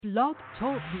Blog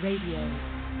Talk Radio.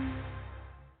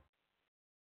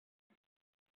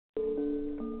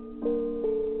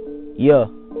 Yeah.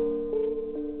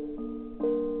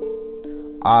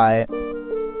 I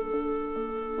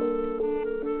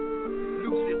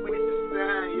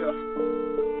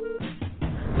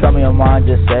Tell me your mind,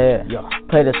 just say it. Yeah.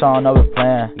 Play the song of a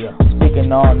plan. Yeah.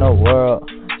 Speaking on the world,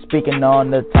 speaking on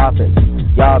the topic.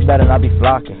 Y'all better not be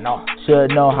flocking. No.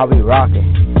 Should know how we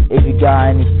rockin'. If you got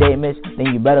any statements,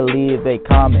 then you better leave a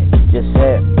comment. Just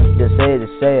say it, just say it,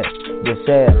 just say it, just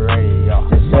say it. Radio.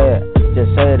 Just say it,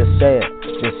 just say it, just say it,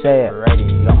 just say it.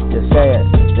 Radio. Just say it,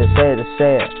 just say it, just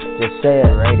say it, just say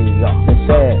it. Radio. Just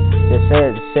say it, just say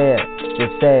it, just say it,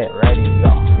 just say it. Radio.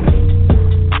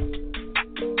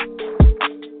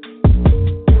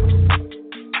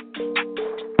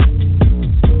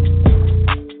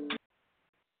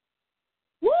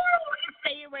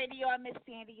 Radio, I'm Miss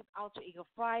Sandy's Alter Ego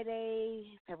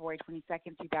Friday, February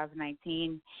 22nd,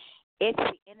 2019. It's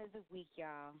the end of the week,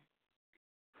 y'all.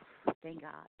 Thank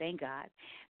God. Thank God.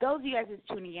 Those of you guys that's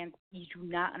tuning in, you do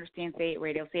not understand Say It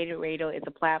Radio. Say It Radio is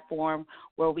a platform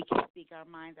where we can speak our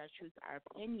minds, our truths, our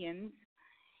opinions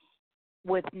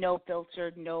with no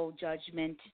filter, no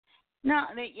judgment. No,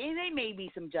 there may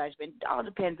be some judgment. It all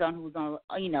depends on who's on,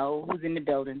 who's in the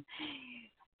building.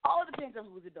 All depends on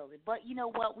who's in the building. But you know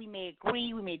what? We may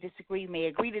agree, we may disagree, we may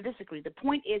agree to disagree. The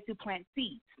point is to plant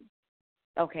seeds,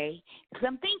 okay? Because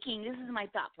I'm thinking, this is my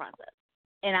thought process,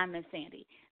 and I'm Miss Sandy.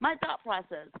 My thought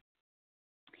process,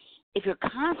 if you're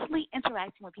constantly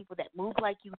interacting with people that move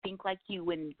like you, think like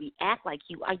you, and react like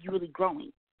you, are you really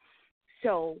growing?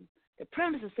 So the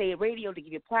premise of Say It Radio to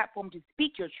give you a platform to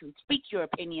speak your truth, speak your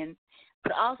opinions,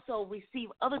 but also receive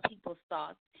other people's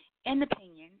thoughts and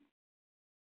opinions.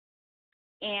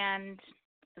 And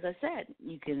as I said,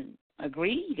 you can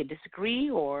agree, you can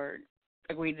disagree, or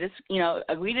agree to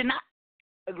agree to not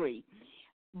agree.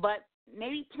 But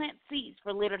maybe plant seeds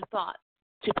for later thought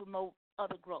to promote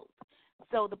other growth.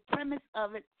 So the premise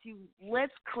of it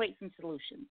let's create some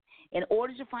solutions. In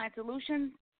order to find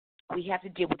solutions, we have to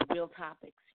deal with real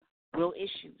topics, real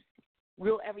issues,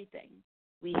 real everything.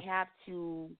 We have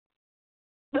to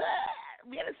say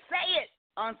it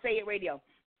on Say It Radio.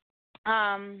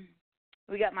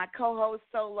 We got my co-host,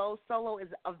 Solo. Solo is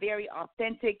a very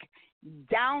authentic,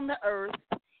 down-to-earth,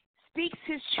 speaks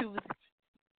his truth,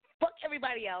 fuck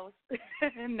everybody else.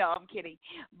 No, I'm kidding.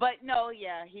 But, no,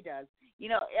 yeah, he does.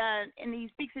 And he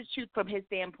speaks his truth from his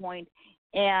standpoint,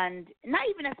 and not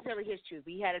even necessarily his truth.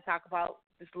 We had to talk about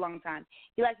this a long time.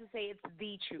 He likes to say it's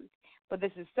the truth. But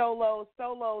this is Solo.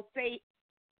 Solo, say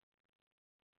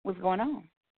what's going on?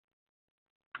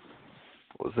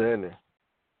 What's happening?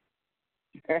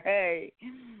 Hey,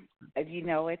 as you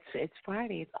know, it's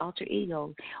Friday. It's Alter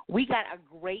Ego. We got a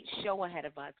great show ahead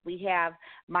of us. We have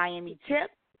Miami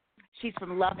Tip. She's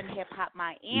from Love and Hip Hop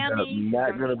Miami.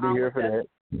 Not going to be here for that.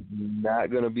 Not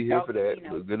going to be here for that.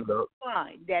 But good luck.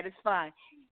 Fine. That is fine.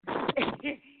 and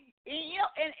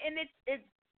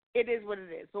it is what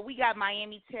it is. But we got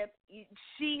Miami Tip.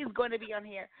 She is going to be on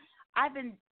here. I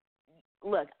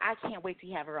can't wait to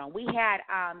have her on. We had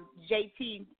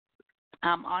JT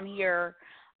on here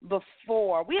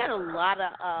before. We had a lot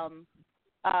of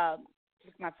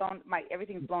my phone,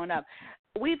 everything's blowing up.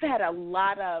 We've had a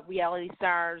lot of reality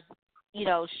stars,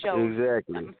 shows.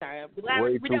 Exactly. I'm sorry. We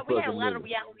had a lot of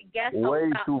reality guests on.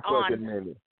 Way too fucking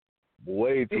many.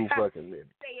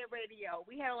 Say It Radio.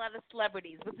 We had a lot of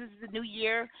celebrities, but this is a new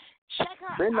year. Check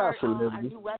out They're not our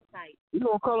new website. You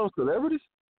don't call them celebrities?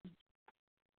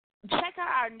 Check out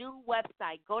our new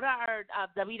website. Go to our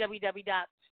www.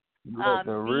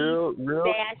 Real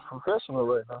professional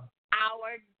right now.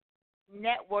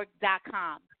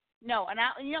 OurNetwork.com. No, and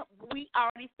we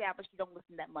already established you don't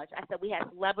listen that much. I said we had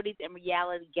celebrities and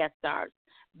reality guest stars.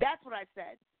 That's what I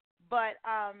said. But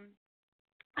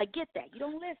I get that. You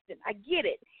don't listen. I get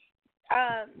it.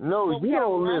 No, you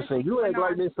don't listen. You act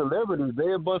like they're celebrities.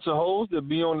 They're a bunch of hoes that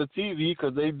be on the TV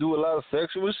because they do a lot of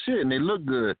sexual shit and they look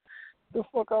good. The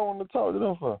fuck I want to talk to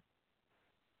them for?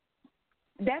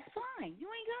 That's fine. You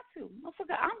ain't got to.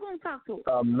 I'm going to talk to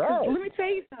her. I'm not. Let me tell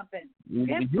you something. You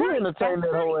entertain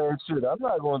that whole ass shit. I'm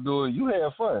not going to do it. You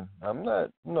have fun. I'm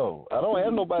not. No. I don't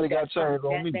have nobody got chains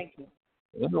on me. Thank you.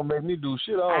 It's going to make me do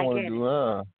shit I don't want to do.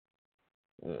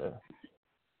 Yeah.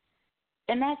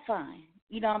 And that's fine.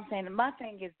 You know what I'm saying? My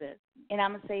thing is this, and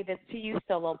I'm going to say this to you,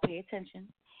 Solo. Pay attention.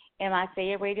 And I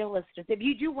say it, radio listeners, if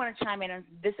you do want to chime in on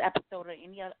this episode or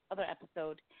any other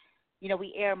episode,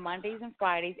 we air Mondays and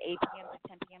Fridays, 8 p.m. to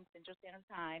 10 p.m. Central Standard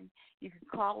Time. You can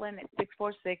call in at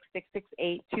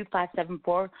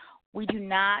 646-668-2574. We do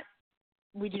not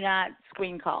we do not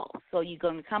screen calls. So you're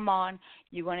going to come on,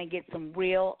 you're going to get some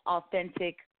real,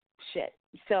 authentic shit.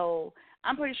 So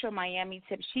I'm pretty sure Miami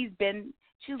Tip, she's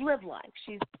lived life.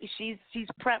 She's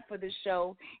prepped for this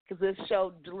show because this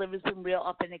show delivers some real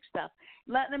authentic stuff.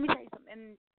 Let me tell you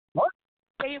something. What?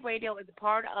 Say It Radio is a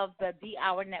part of the D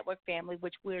Hour Network family,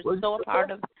 which we're so a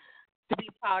part of. To be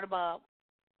part of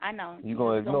I know you're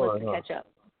gonna ignore it, huh? Catch up.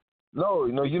 No,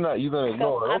 you're not. You're gonna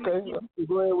ignore it. Okay,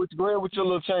 go ahead with your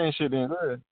little chain shit then. Go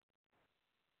ahead.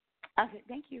 Okay,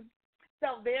 thank you.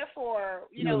 So therefore,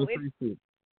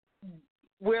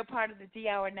 we're a part of the D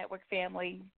Hour Network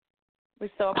family. We're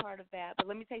so a part of that. But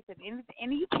let me tell you something.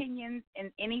 Any opinions and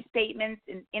any statements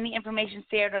and any information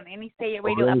shared on any Say It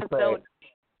Radio episode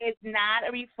is not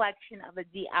a reflection of the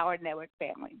D Hour Network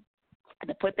family. And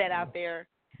to put that out there.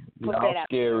 Y'all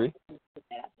scary.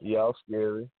 Y'all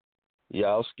scary.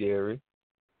 Y'all scary.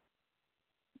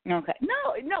 Okay.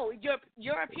 No, your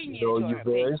opinion is you're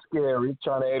very scary,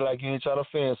 trying to act like you ain't trying to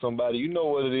offend somebody. You know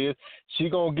what it is. She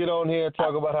going to get on here and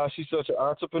talk about how she's such an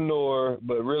entrepreneur,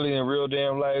 but really in real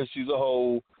damn life, she's a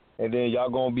hoe. And then y'all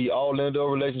going to be all into a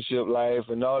relationship life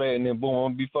and all that, and then boom, I'm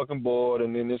going to be fucking bored,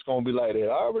 and then it's going to be like that.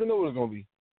 I already know what it's going to be.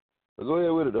 But go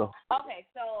ahead with it, though. Okay,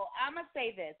 so I'm going to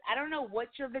say this. I don't know what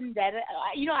your vendetta –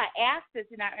 I asked this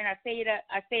in our Say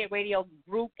It Radio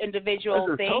group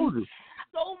individual thing.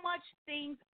 So much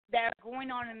things that are going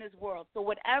on in this world. So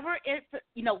whatever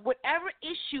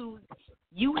issues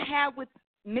you have with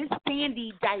Miss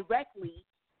Sandy directly,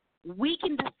 we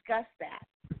can discuss that.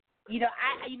 I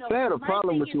had a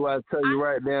problem with you. I tell you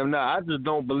right damn now. I just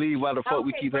don't believe why the fuck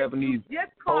we keep having these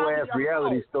whole ass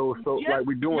reality shows. So like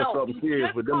we're doing something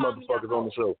serious with them motherfuckers on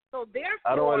the show. So therefore,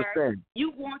 I don't understand.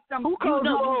 You want some? Who called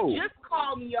you a hoe? You just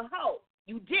called me a hoe.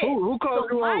 You did. Who called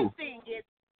you a hoe? My thing is,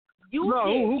 you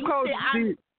did. Who called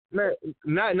you?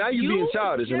 Now you being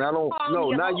childish, and I don't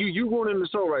know. Now you going in the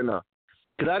show right now.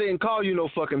 Because I didn't call you no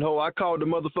fucking hoe. I called the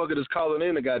motherfucker that's calling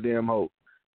in the goddamn hoe.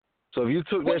 So if you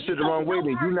took that shit the wrong way,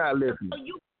 then you not listening. So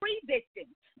you pre-bitching.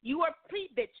 You are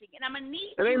pre-bitching, and I'm going to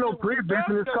need it ain't no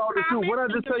pre-bitching. It's called the truth. What I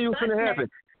just tell you what's going to happen?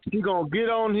 She going to get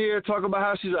on here, talk about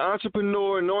how she's an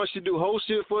entrepreneur, knowing she do whole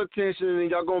shit for attention, and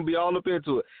y'all going to be all up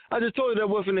into it. I just told you that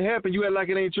wasn't going to happen. You act like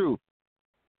it ain't true.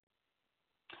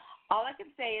 All I can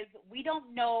say is we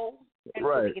don't know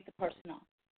until we get the person on.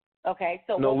 Okay,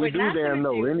 so no, what we do damn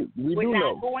know. We do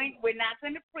know. We're not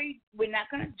going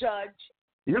to judge.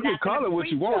 You can call it what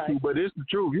you want to, but it's the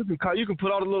truth. You can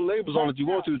put all the little labels on it you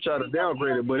want to try to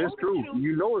downgrade it, but it's true.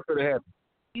 You know it's gonna happen.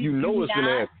 You know it's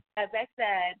gonna happen. As I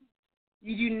said,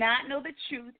 you do not know the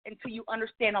truth until you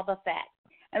understand all the facts.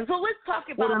 And so let's talk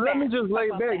about that. Well, let me just lay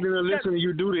back and listen to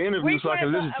you do the interview so I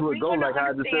can listen to it go like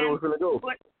how I just said it was gonna go.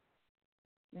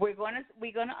 We're gonna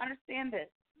understand this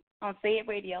on Say It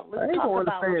Radio. Let's I ain't talk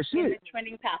about shit. the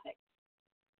trending topic.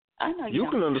 I know you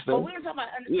can understand. But we're going to talk about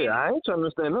understanding. Yeah, I ain't trying to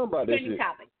understand nothing about that shit.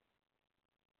 Topic.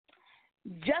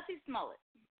 Jussie Smollett.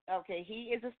 Okay,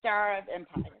 he is a star of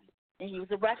Empire, and he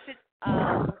was arrested.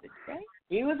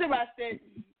 He was arrested,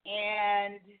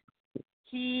 and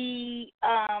he,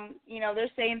 they're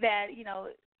saying that he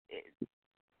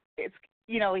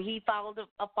followed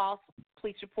a false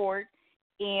police report,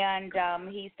 and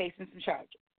he's facing some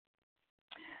charges.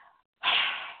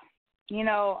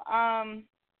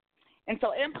 And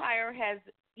so Empire has,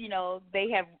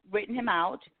 they have written him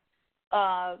out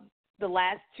the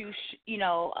last two,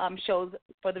 shows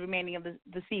for the remaining of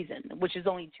the season, which is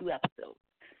only 2 episodes.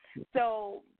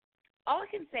 So all I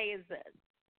can say is this.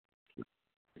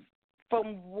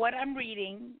 From what I'm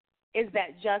reading is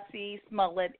that Jussie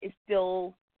Smollett is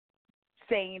still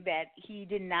saying that he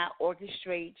did not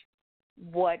orchestrate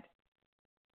what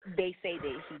they say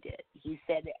that he did. He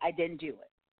said, I didn't do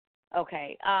it.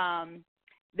 Okay.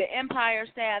 The Empire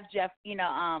staff,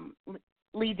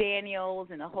 Lee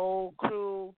Daniels and the whole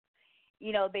crew,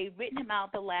 they've written him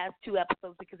out the last 2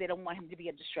 episodes because they don't want him to be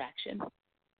a distraction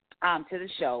to the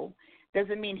show.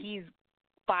 Doesn't mean he's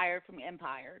fired from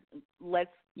Empire.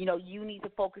 You need to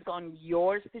focus on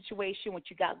your situation, what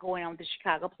you got going on with the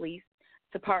Chicago Police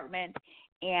Department,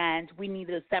 and we need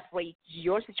to separate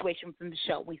your situation from the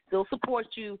show. We still support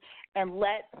you, and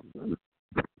let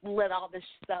all this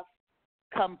stuff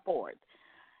come forward.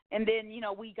 And then,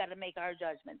 we got to make our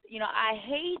judgments. I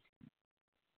hate,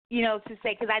 to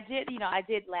say, because I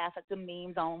did laugh at the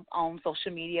memes on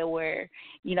social media where,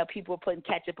 people were putting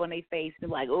ketchup on their face and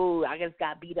like, oh, I just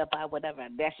got beat up by whatever.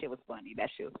 That shit was funny.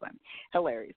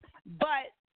 Hilarious.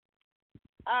 But,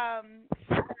 I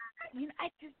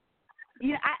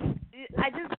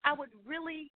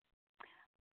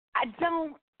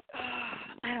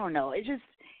don't know. I'm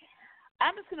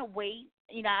just going to wait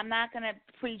I'm not going to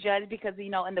prejudge because,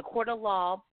 in the court of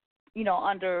law,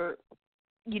 under,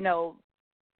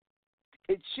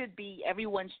 it should be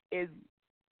everyone is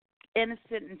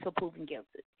innocent until proven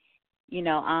guilty.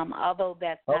 Although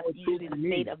that's not usually the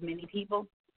state of many people.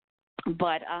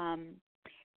 But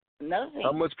another thing.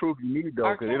 How much proof you need,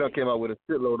 though? Because they done came out with a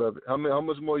shitload of it. How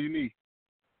much more you need?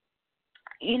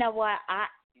 You know what? I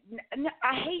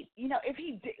hate, if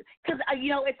he did, because,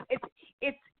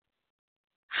 it's,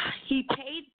 he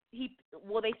paid,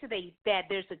 they said that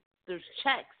there's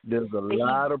checks. There's a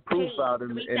lot of proof out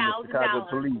in the Chicago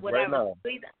police right now.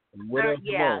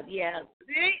 Yeah.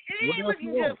 It ain't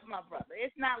looking good for my brother.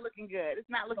 It's not looking good. It's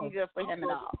not looking good for him at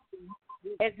all.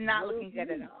 It's not looking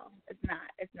good at all. It's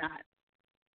not.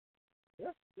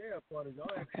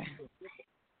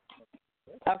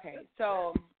 Okay,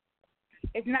 so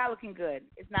it's not looking good.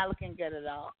 It's not looking good at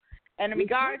all. And in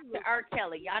regards to R.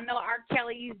 Kelly, I know R.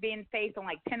 Kelly's being faced on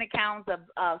like 10 accounts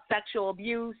of sexual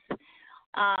abuse. He's.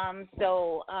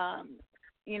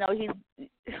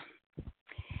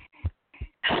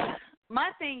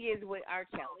 My thing is with R.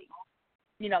 Kelly,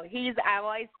 I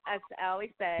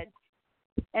always said,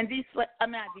 and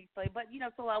I'm not deflate, but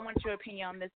so I want your opinion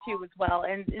on this too as well.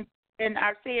 And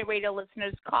our Say It Radio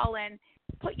listeners, call in,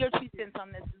 put your 2 cents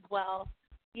on this as well.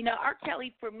 R.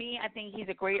 Kelly, for me, I think he's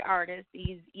a great artist.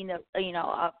 He's,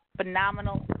 a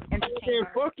phenomenal entertainer.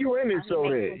 Fuck you in it, so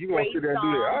that you want to sit there and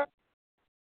do that.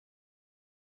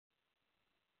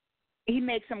 He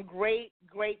makes some great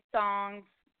songs.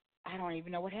 I don't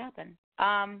even know what happened.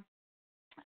 But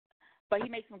he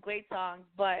makes some great songs.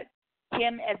 But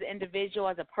him as an individual,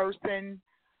 as a person,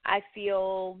 I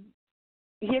feel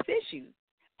he has issues.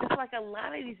 Just like a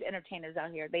lot of these entertainers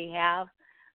out here, they have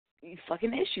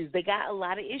fucking issues. They got a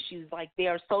lot of issues. Like, they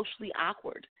are socially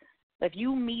awkward. If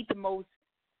you meet the most,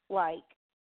 like,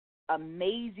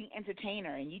 amazing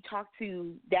entertainer and you talk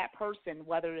to that person,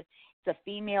 whether it's a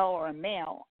female or a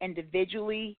male,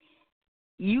 individually,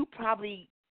 they're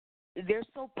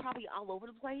so probably all over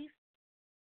the place.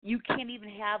 You can't even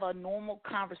have a normal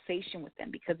conversation with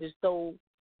them because they're so,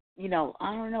 I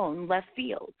don't know, in left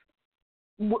field.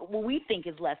 What we think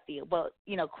is left field, but,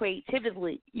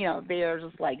 creatively, they're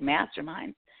just like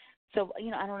masterminds. So,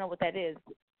 I don't know what that is.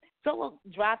 Solo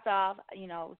dropped off,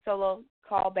 Solo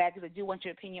called back because I do want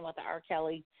your opinion about the R.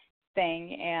 Kelly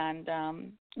thing, and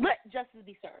let justice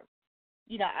be served.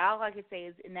 All I can say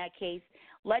is in that case,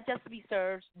 let justice be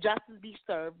served,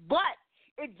 But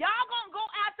if y'all gonna go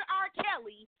after R.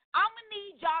 Kelly, I'm gonna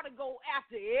need y'all to go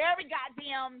after every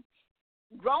goddamn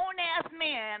grown-ass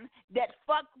man that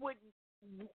fucked with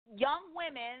young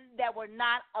women that were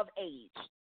not of age.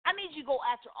 I need you to go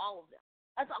after all of them.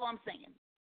 That's all I'm saying.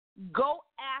 Go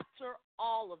after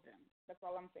all of them. That's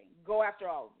all I'm saying. Go after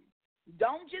all of them.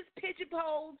 Don't just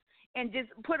pigeonhole and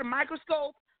just put a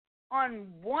microscope on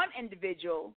one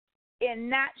individual and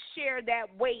not share that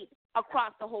weight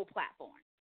across the whole platform.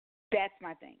 That's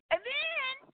my thing. And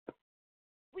then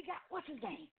we got, what's his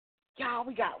name? Y'all,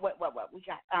 we got, what? We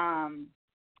got,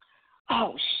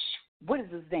 what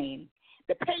is his name?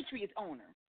 The Patriots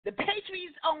owner. The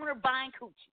Patriots owner buying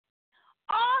coochie.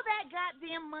 All that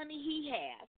goddamn money he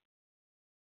has,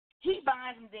 he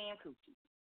buys some damn coochie.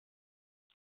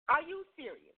 Are you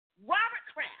serious? Robert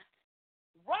Kraft,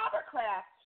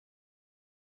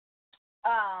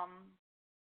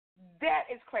 that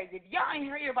is crazy. If y'all ain't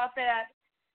heard about that,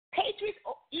 Patriots,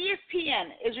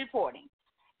 ESPN is reporting.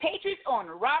 Patriots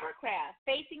owner Robert Kraft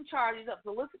facing charges of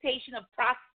solicitation of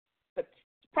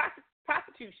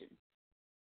prostitution.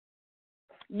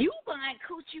 You buying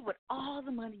coochie with all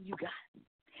the money you got. Do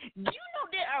you know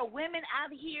there are women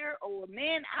out here or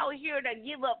men out here that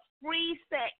give up free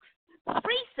sex?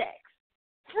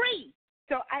 Free.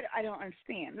 So I don't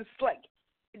understand. It's like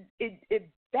it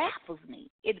baffles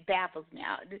me. It baffles me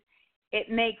out. It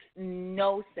makes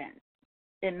no sense.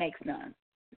 It makes none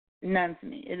to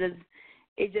me. It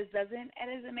just doesn't. It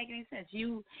doesn't make any sense.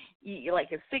 You're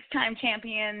like a 6-time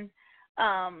champion,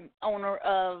 owner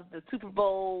of the Super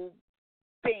Bowl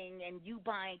thing, and you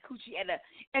buying coochie and then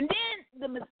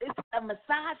it's a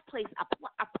massage place, a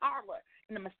parlor,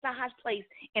 and a massage place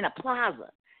in a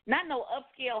plaza. Not no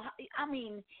upscale. I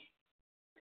mean,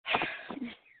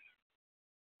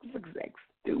 it looks like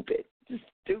stupid. Just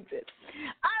stupid.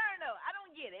 I don't know. I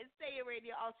don't get it. It's Say It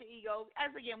Radio, Alter Ego.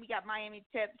 As again, we got Miami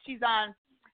Tip. She's on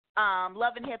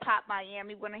Love and Hip Hop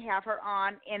Miami. We're going to have her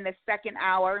on in the second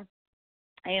hour.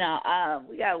 We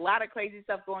got a lot of crazy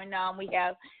stuff going on. We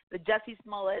have the Jussie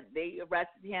Smollett. They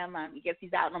arrested him. I guess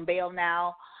he's out on bail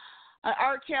now.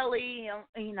 R. Kelly,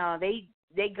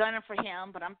 they gunning for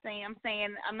him, but I'm saying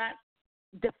I'm not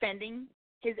defending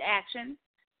his actions.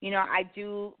 You know, I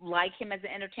do like him as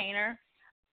an entertainer.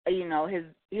 You know, his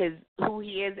who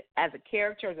he is as a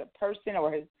character, as a person,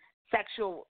 or his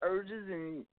sexual urges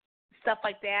and stuff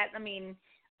like that. I mean,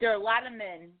 there are a lot of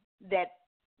men that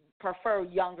prefer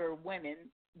younger women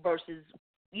versus,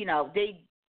 you know, they've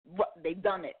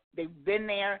done it. They've been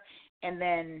there, and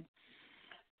then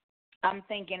I'm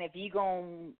thinking if you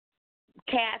gonna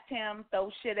cast him, throw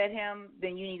shit at him,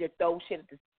 then you need to throw shit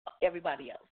at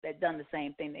everybody else that done the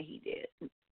same thing that he did,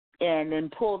 and then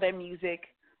pull their music,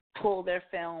 pull their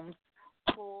films,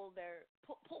 pull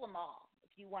them all. If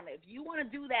you want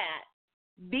to do that,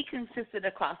 be consistent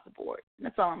across the board.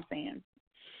 That's all I'm saying.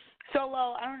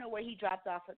 Solo, I don't know where he dropped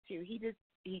off to. He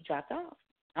dropped off.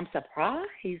 I'm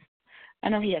surprised. I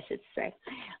know he has shit to say.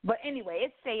 But anyway,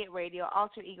 it's Say It Radio,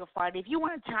 Alter Ego Friday. If you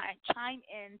want to chime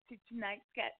in to tonight's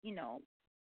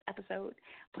episode,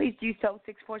 please do so,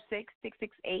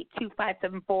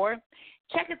 646-668-2574.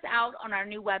 Check us out on our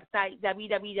new website,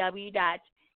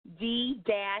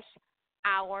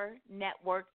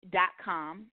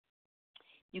 www.d-ournetwork.com.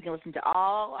 You can listen to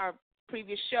all our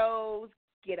previous shows,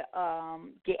 get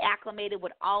acclimated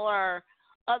with all our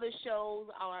other shows,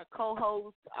 all our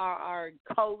co-hosts, our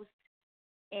hosts,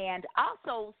 and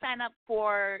also sign up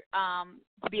for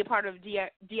to be a part of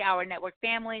D-Hour Network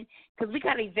family, because we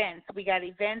got events. We got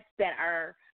events that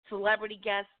our celebrity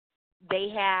guests, they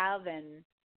have, and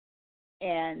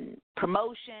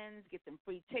promotions, get them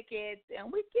free tickets,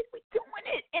 and we're doing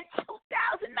it in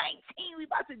 2019. We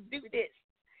about to do this.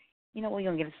 You know, we're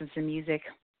going to get us some music.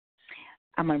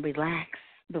 I'm going to relax,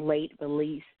 the late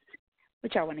release,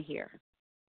 which I want to hear.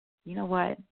 You know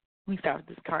what? We start with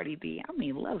this Cardi B. I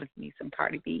mean, love me some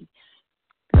Cardi B.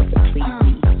 Please be. Yeah,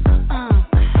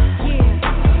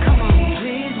 come on.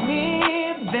 Please me,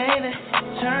 baby.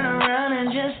 Turn around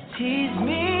and just tease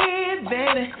me,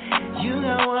 baby. You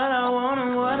got what I want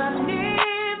and what I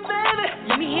need, baby.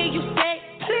 Let me hear you say,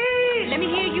 please. Let me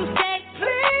hear you say, please.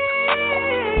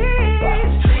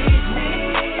 Please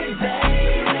me, baby.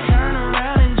 Turn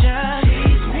around and just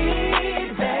tease me,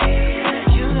 baby.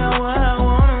 You got what I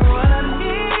want and what I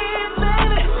need,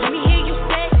 baby. Let me hear you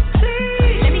say,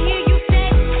 please. Let me hear you say, please.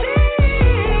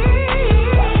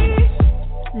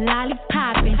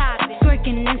 Lollipopping,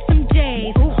 twerking in some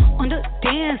J's on the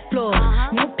dance floor.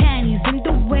 No panties in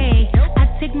the way. I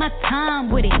take my time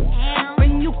with it.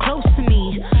 Bring you close to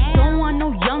me. Don't want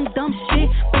no young dumb shit.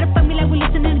 Better fuck me like we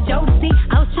listening to Jodeci.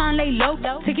 I was trying to lay low,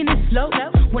 taking it slow.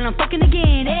 When I'm fucking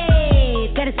again, hey,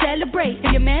 gotta celebrate.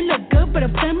 If your man look good, better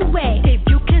put him away. If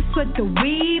you can sweat the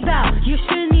weave out, you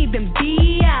shouldn't even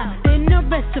be out. There no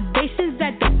reservations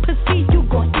at the pussy, you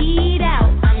gon' eat out.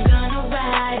 I'm gonna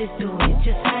ride it, do it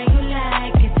just how you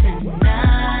like it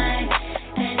tonight.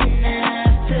 And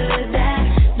after that,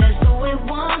 let's do it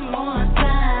one more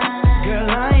time. Girl,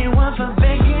 I ain't one for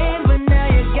begging, but now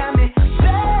you got me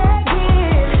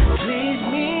begging. Please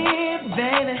me,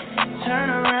 baby. Turn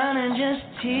around and just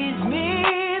tease me,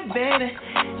 baby.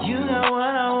 You got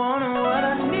what I want and what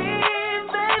I need,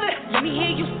 baby. Let me hear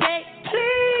you say,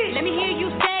 please. Let me hear you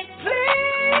say, please.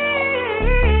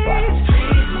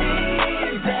 Please me,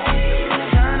 baby.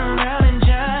 Turn around and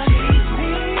just tease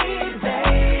me,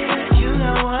 baby. You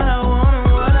got what I want and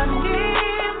what I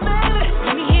need, baby.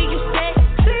 Let me hear you say,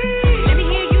 please. Let me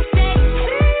hear you say,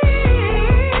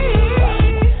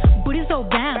 please. Booty so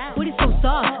round, booty so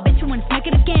soft. Bet you wanna smack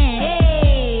it again.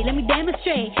 Hey, let me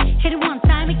demonstrate. Hit it one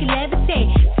time, make it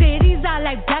levitate. Cities are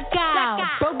like blackout.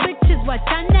 Broke bitches, watch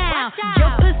out now.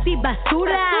 Your pussy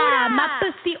basura, my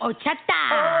pussy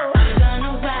horchata. I'm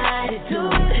gonna ride it, do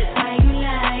it how you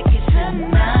like it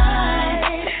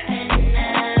tonight. And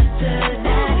after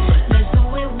that, let's do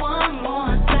it one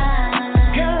more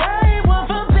time. Girl, I ain't one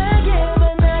for begging,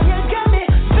 but now you got me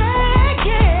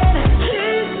begging.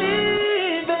 Please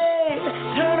me, babe.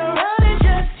 Turn around and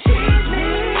just tease me,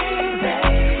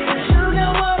 babe. You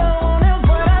got what I want and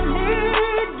what I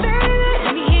need, babe.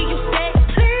 Let me hear you say,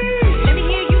 please. Let me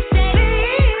hear you say,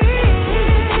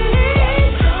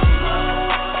 please.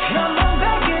 Come on,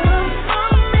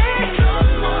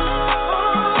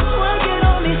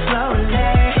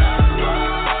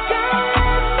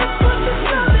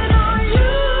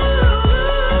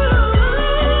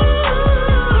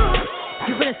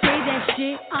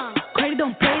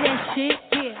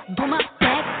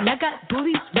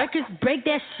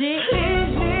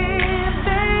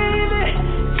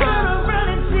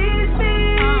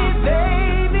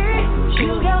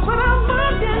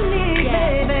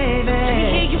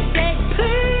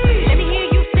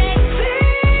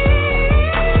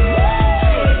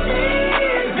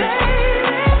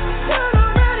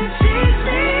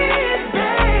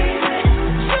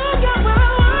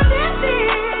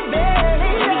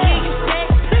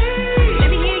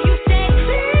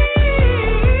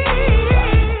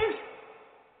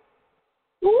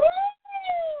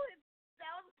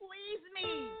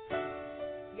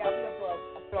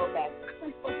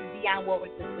 Dionne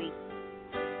Warwick this week.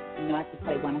 You know, I have to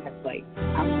play one I have to play.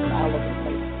 I'm all over the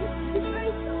place. It's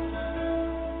great.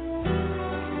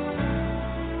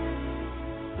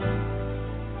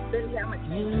 Literally, how much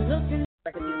you looking?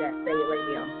 I can do that. Say it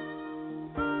radio.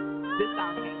 This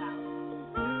song came out.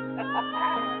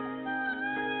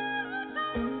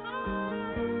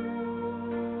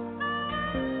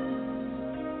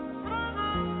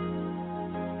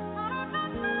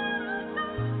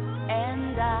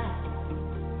 And I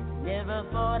never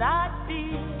thought I'd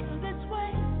feel this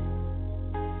way.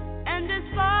 And as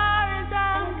far as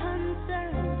I'm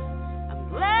concerned, I'm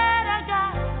glad I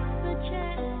got the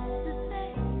chance to say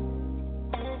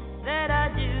that I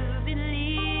do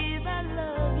believe I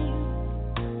love you.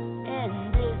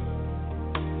 And if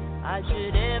I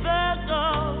should ever go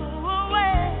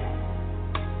away,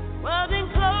 well then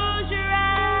close your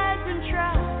eyes and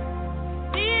try.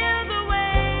 Feel the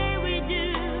way we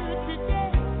do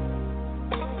today.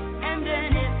 And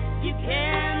then if you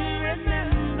can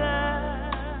remember,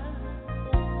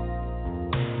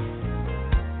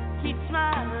 keep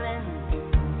smiling,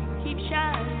 keep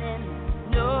shining,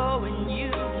 knowing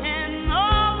you can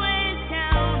always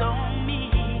count on me.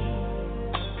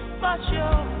 For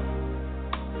sure,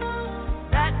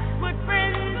 that's what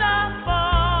friends are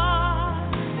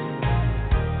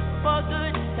for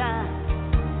good times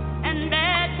and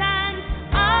bad times.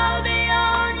 I'll be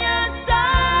on your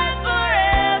side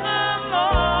forevermore.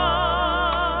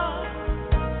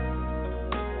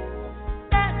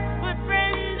 That's what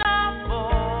friends are for.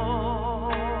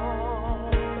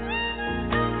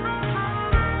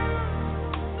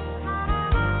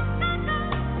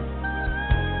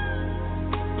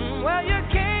 Well, you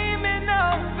came in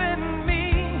open me,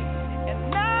 and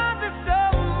now there's so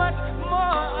much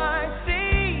more I see.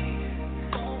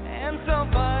 And so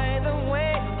by the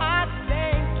way, I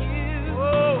thank you.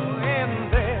 Oh,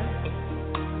 and then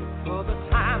for the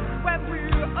times when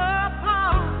we're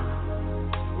apart,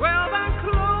 well then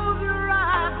close your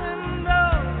eyes and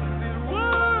know these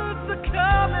words are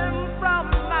coming from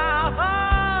my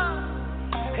heart.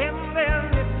 And then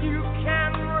if you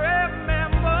can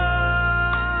remember,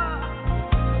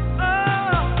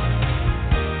 oh,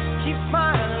 keep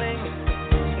smiling,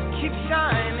 keep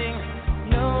shining,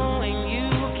 knowing you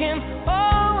can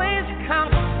always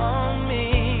count on me.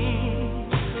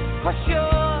 For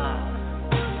sure,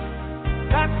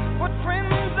 that's what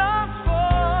friends are for.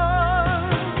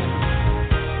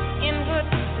 In good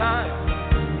times,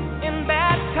 in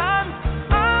bad times,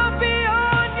 I'll be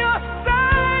on your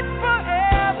side forevermore.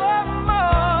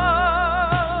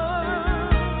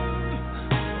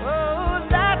 Oh,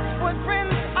 that's what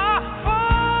friends are for.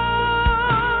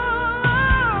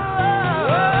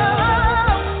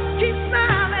 Keep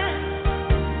smiling,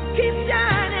 keep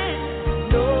shining,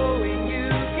 knowing you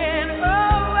can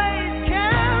always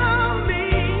count on me.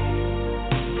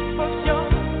 For sure,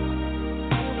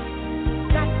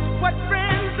 that's what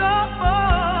friends are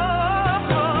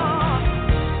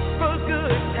for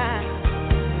good times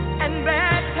and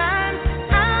bad times.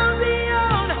 I'll be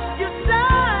on your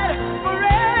side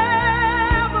forevermore.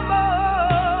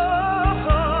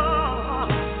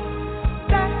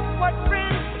 That's what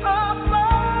friends are for.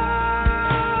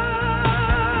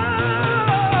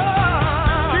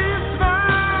 Keep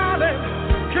smiling,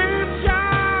 keep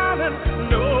shining,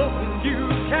 knowing you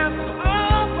can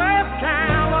always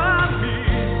count on me.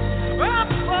 Oh,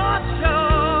 for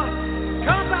sure,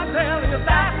 'cause I tell you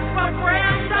that's what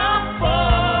friends are for.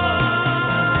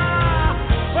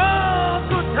 For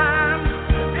good times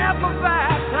and for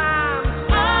bad times,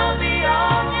 I'll be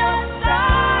on your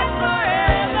side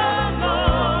forevermore.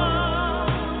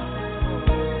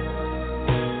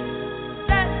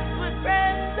 That's what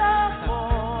friends are for.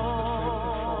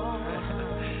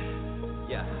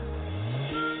 Yeah.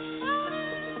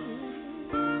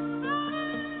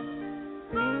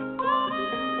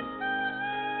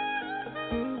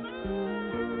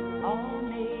 On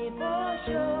me for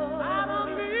sure. I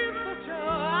don't need for sure.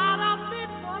 I don't need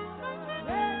for sure.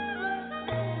 That's what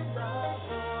friends are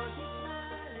for. Keep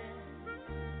smiling,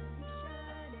 keep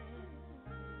shining.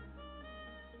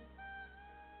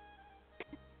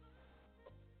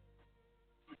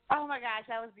 Oh my gosh,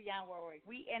 that was Dionne Warwick.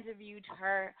 We interviewed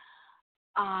her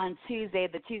on Tuesday,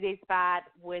 the Tuesday spot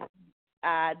with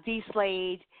D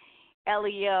Slade,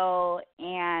 Leo,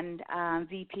 and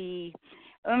VP.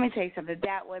 Let me tell you something.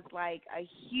 That was like a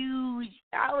huge.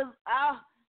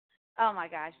 Oh my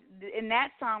gosh! And that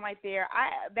song right there,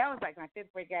 that was like my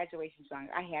fifth grade graduation song.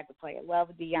 I had to play it. Love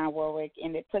Dionne Warwick,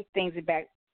 and it put things back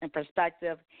in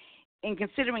perspective. And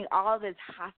considering all this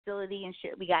hostility and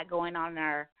shit we got going on in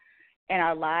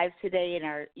our lives today, and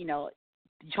our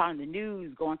on the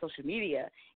news, go on social media,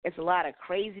 it's a lot of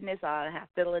craziness, a lot of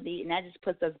hostility, and that just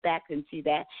puts us back into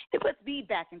that. It puts me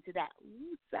back into that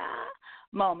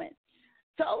moment.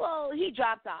 Solo, he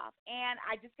dropped off, and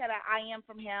I just got an I am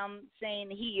from him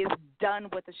saying he is done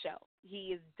with the show.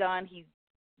 He is done. He's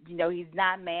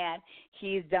not mad.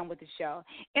 He is done with the show,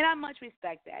 and I much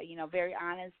respect that. Very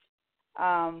honest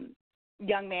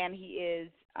young man he is.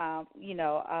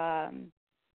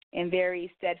 And very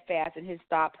steadfast in his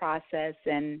thought process,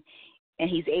 and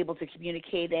he's able to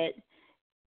communicate it.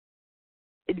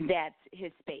 That's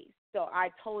his space. So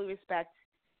I totally respect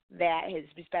that,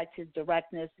 respect his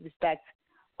directness, respect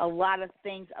a lot of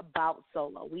things about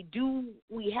Solo. We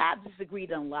have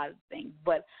disagreed on a lot of things,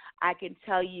 but I can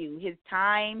tell you his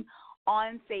time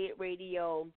on Say It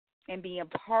Radio and being a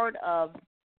part of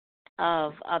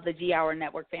the G Hour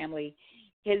Network family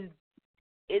is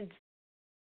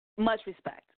much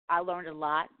respect. I learned a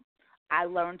lot. I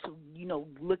learned to,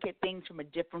 look at things from a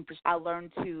different perspective. I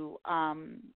learned to,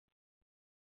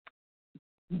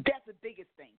 that's the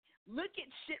biggest thing. Look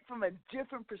at shit from a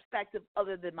different perspective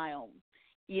other than my own,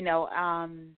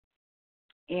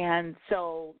 and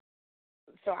so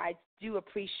I do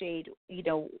appreciate,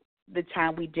 the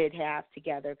time we did have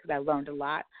together because I learned a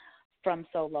lot from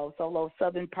Solo. Solo,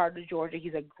 southern part of Georgia.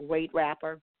 He's a great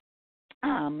rapper.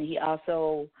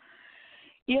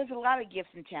 He has a lot of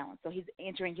gifts and talents, so he's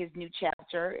entering his new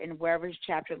chapter, and wherever his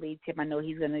chapter leads him, I know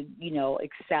he's going to,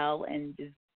 excel and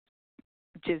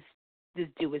just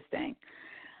do his thing.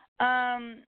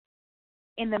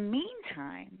 In the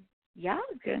meantime, y'all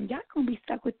gonna be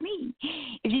stuck with me.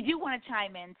 If you do want to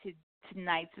chime in to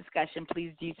tonight's discussion,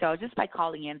 please do so just by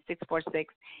calling in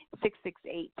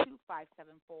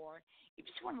 646-668-2574. If you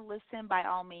just want to listen, by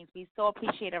all means, we so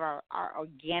appreciate our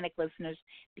organic listeners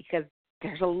because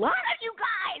there's a lot of you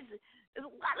guys. There's a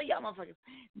lot of y'all motherfuckers.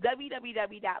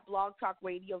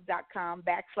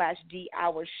 www.blogtalkradio.com/D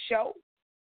Hour Show.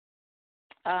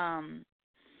 I'm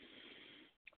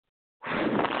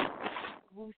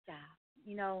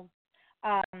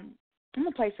going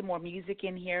to play some more music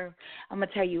in here. I'm going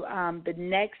to tell you the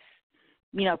next,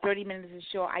 30 minutes of the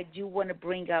show, I do want to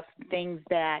bring up some things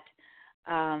that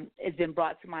has been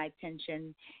brought to my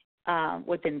attention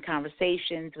within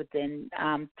conversations, within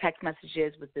text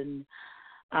messages, within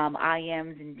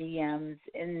IMs and DMs,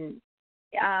 and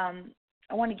I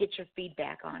want to get your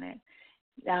feedback on it.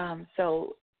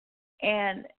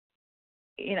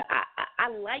 I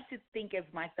like to think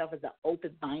of myself as an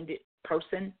open-minded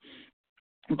person,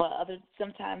 but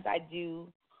sometimes I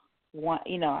do want,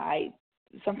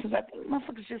 sometimes I think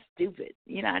motherfuckers just stupid.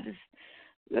 I just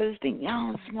think,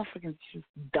 this motherfucker's just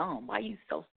dumb. Why are you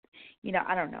so,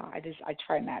 I don't know. I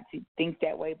try not to think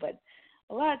that way, but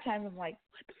a lot of times I'm like,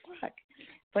 what the fuck?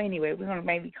 But anyway, we're going to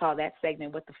maybe call that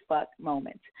segment What the Fuck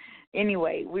Moment.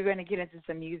 Anyway, we're going to get into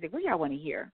some music. What y'all want to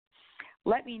hear?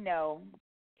 Let me know,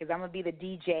 because I'm going to be the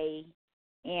DJ,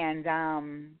 and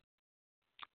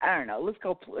I don't know. We're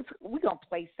going to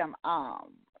play some, I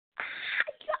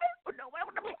don't know what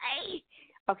I'm going to play.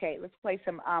 Okay, let's play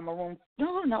some Maroon.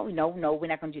 No, we're not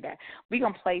going to do that. We're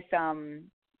going to play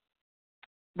some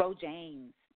Ro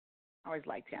James. I always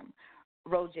liked him.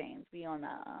 Ro James. We on the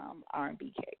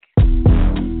R&B kick.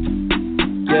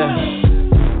 Yeah.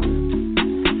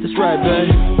 That's right, babe.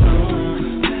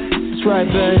 That's right,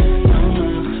 babe.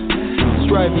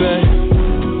 That's right, babe.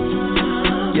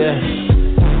 Yeah.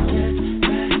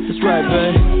 That's right,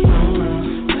 babe.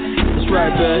 That's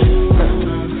right, babe.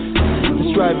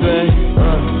 That's right, babe.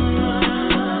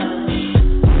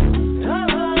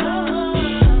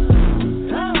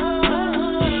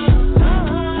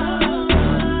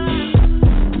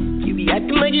 You be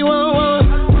acting like you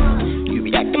want. You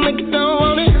be acting like you don't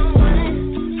want it.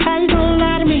 How you gonna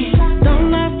lie to me?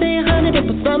 Don't lie, stay 100 and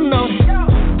put something on it.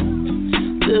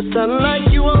 Just something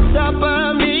like you on top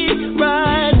of me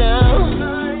right now.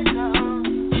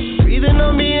 Breathing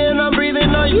on me and I'm breathing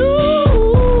on you.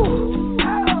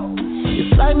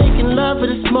 It's like making love, but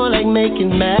it's more like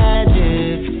making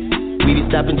magic. We be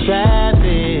stopping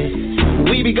traffic.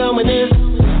 We be going this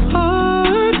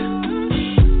hard.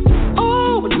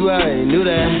 Oh, but you already knew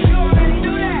that.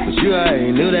 But you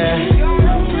already knew that.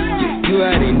 You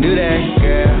already knew that,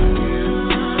 girl.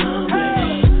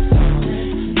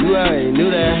 You already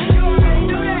knew that.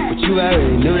 But you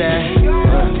already knew that.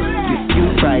 You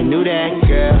probably knew that,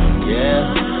 girl.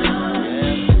 Yeah.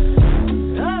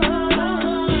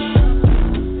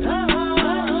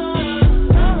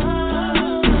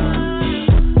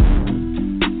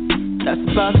 That's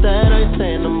about that, I ain't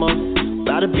saying no more.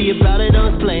 About to be about it,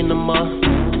 don't explain no more.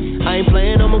 I ain't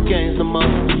playing no more games no more.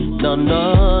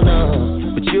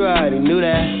 No. But you already knew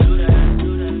that.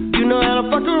 You know how the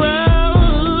fuck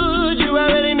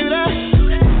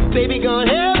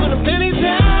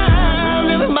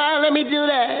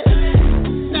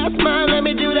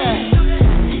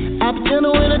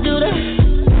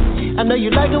I know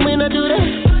you like it when I do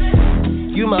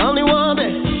that. You my only one,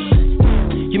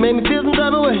 babe. You make me feel some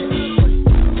type of way.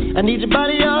 I need your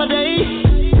body all day.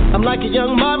 I'm like a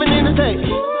young Marvin in the tape.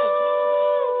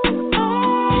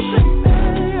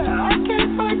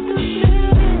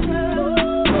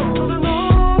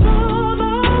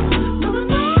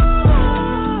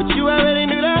 You already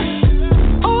knew that.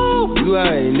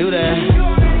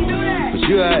 But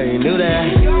you already knew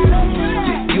that.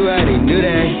 You already knew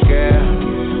that, girl.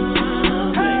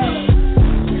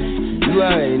 You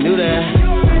already knew that.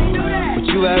 But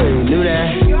you already knew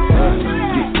that.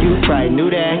 You probably knew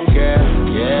that, girl.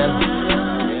 Yeah.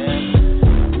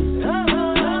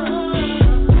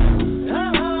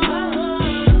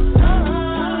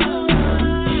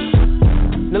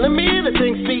 Now let me hear the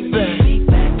thing speak back.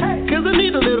 Cause I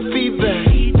need a little feedback.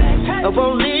 I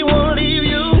won't leave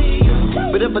you.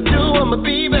 But if I do, I'ma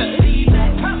be back.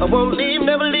 I won't leave,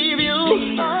 never leave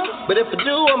you. But if I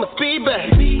do, I'ma speed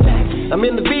back. I'm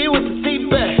in the V with the seat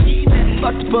back.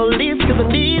 Fuck the police cause I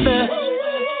need that.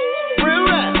 Real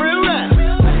rap, real rap.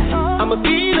 I'm a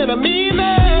beat and I mean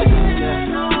that.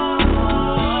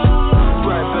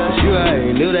 You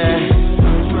already knew that.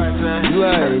 You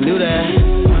already knew that.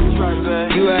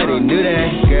 You already knew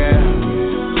that, girl.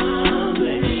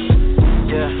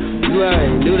 You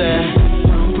already knew that.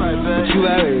 But you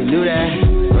already knew that.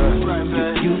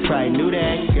 You probably knew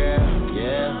that, girl.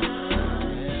 Yeah.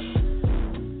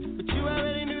 But you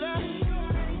already knew that.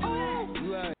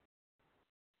 You already.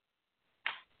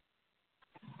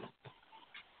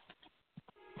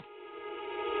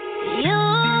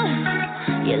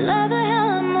 You love it how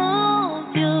I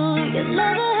move you. You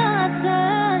love it how I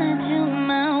touch you,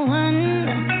 my one.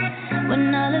 When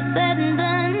all is said and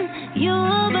done, you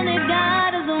believe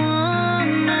God is the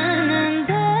woman, and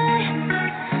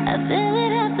I feel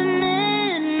it after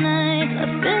midnight. A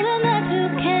feeling that you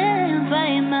can't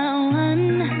fight, my one.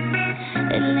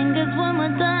 It lingers when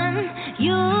we're done.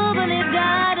 You believe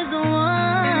God is the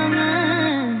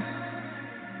woman.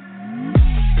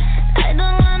 I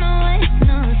don't wanna waste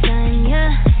no time,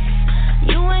 yeah.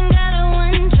 You ain't got a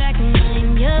one-track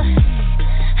mind, yeah.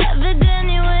 Have it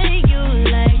any way you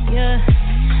like, yeah.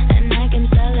 And I can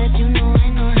tell that you know I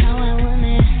know how I want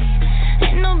it.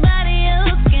 Ain't nobody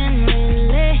else can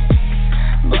relate.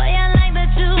 Boy, I like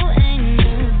that you ain't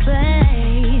gonna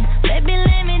play. Baby,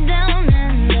 lay me down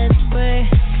and let's pray.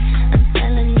 I'm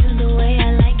telling you the way I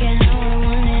like it, how I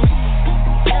want it.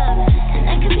 Yeah, and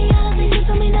I can be all the things you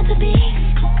told me not to be.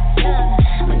 Yeah,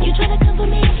 when you try to come for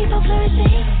me, I keep on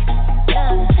flourishing.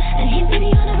 Yeah, and he be the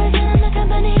universe and I'm the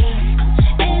company.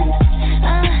 And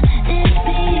it's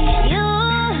me.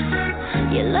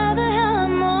 You love it how I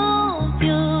move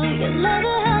you. You love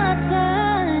it how I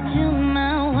touch you,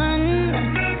 my one.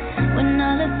 When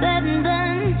all is said and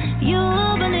done, you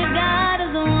believe God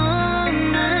is the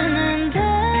woman, and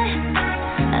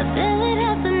I feel it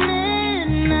after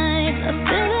midnight. A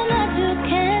feeling that you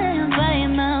can't fight,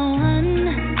 my one.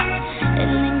 It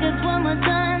lingers when we're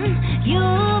done. You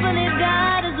believe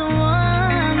God is the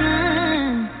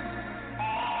woman.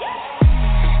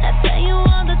 I tell you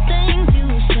all the things you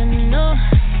should know.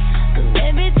 So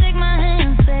baby, take my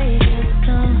hand, say it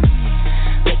slow.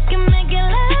 We can make it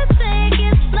last, take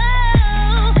it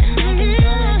slow. And I can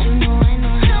tell that you know I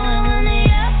know how I want it,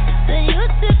 yeah. So you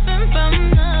different from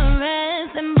the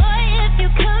rest. And boy, if you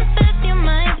confess, you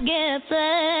might get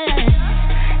blessed.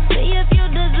 See if you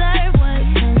deserve what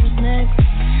comes next.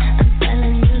 I'm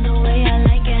telling you the way I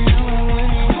like it, how I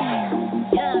want it,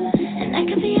 yeah. And I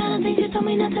can be all the things you told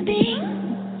me not to be.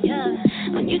 Yeah,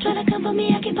 when you try to come for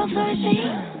me, I keep on flourishing.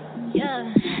 Yeah,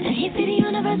 and he see the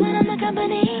universe when I'm the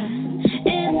company.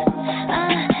 It's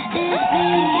me.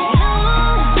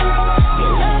 You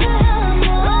love it how I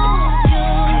move you.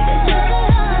 You love it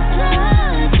how I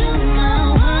touch you, my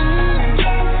one.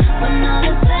 When all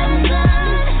is said and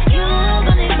done, you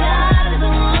believe God is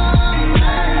the woman.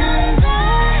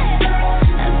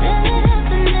 I feel it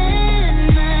after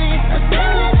midnight. A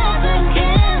feeling that I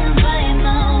can't fight,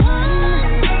 my one.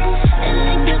 It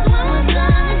lingers when we're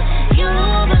done. You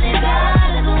believe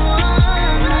God is the woman.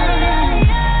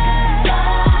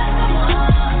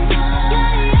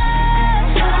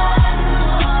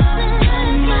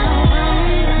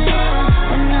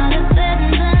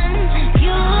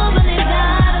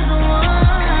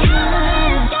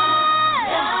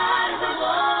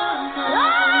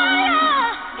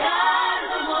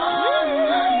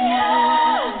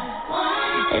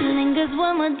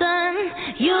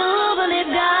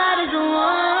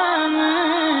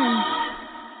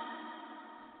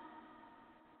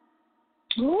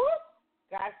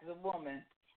 God is a woman.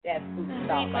 That's who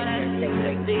talk like that.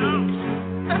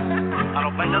 A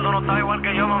los 20 tú no estás igual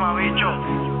que yo, mamabicho.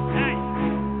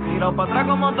 Tiro para atrás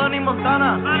como Tony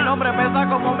Montana. Mi nombre pesa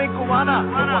como mi cubana.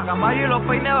 Como a Camayo y los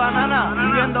peines banana.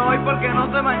 Viviendo hoy porque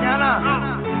no sé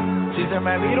mañana. Si se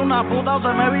me vira una puta o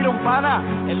se me vira un pana,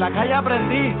 en la calle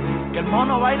aprendí que el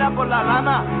mono baila por la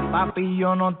lana. Papi,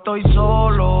 yo no estoy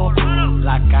solo,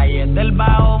 las calles del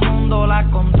bajo mundo las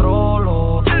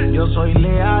controlo. Yo soy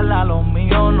leal a los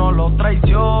míos, no los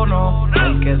traiciono.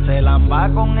 El que se lamba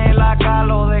con el acá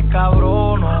lo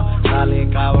descabrono. Dale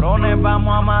cabrones,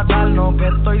 vamos a matarnos que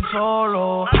estoy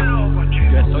solo.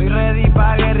 Yo estoy ready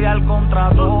pa' guerrear contra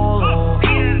todo.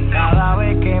 Cada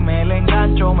vez que me le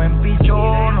engancho me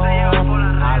empichono.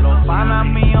 A los panas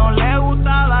míos les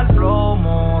gusta dar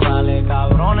plomo. Dale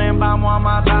cabrones, vamos a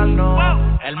matarnos.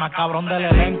 El más cabrón del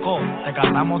elenco. Te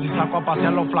cantamos y saco a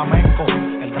pasear los flamencos.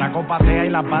 El draco patea y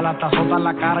las balas te azotan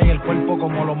la cara y el cuerpo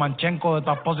como los manchencos de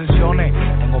todas posiciones.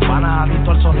 Tengo panas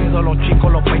adictos al sonido de los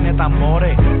chicos, los peines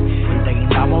tambores. Te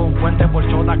guindamos un puente por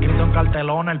chota escrito en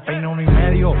cartelona, el peine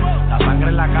 1.5. La sangre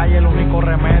en la calle el único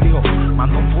remedio.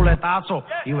 Mando un fuletazo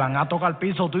y van a tocar el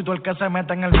piso. Tú y tú el que se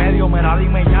mete en el medio. Mira,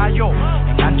 dime yayo.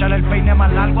 Engánchale el peine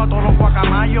más largo a todos los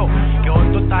guacamayos. Que hoy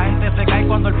toda esta gente se cae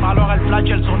cuando el palo haga el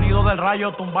flash. El sonido del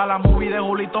rayo tumba la movie de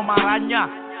Julito Maraña.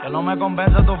 Que no me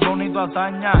convence tu flow ni tu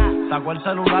hazaña. Saco el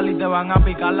celular y te van a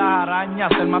picar las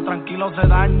arañas. Ser más tranquilo se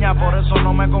daña, por eso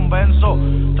no me convenzo.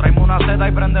 Tráeme una seda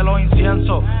y prende los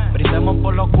inciensos. Brindemos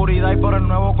por la oscuridad y por el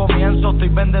nuevo comienzo. Estoy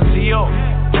bendecido,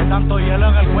 de tanto hielo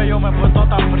en el cuello me he puesto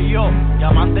tan frío.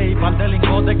 Diamantes y par de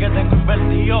lingotes que tengo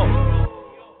invertido.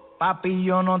 Papi,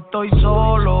 yo no estoy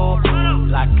solo,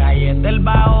 las calles del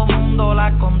bajo mundo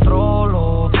las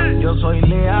controlo. Yo soy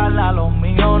leal a los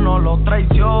míos, no los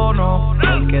traiciono.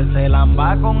 El que se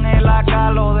lamba con el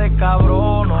acá lo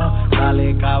descabrono.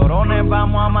 Dale cabrones,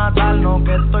 vamos a matarnos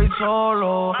que estoy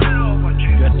solo.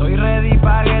 Yo estoy ready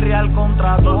pa' guerrear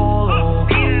contra todo.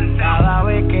 Cada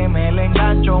vez que me le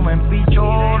engancho me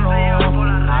empichono.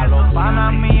 A los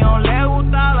panas míos les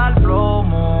gusta dar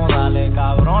plomo. Dale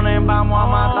cabrones, vamos a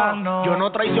matarnos. Yo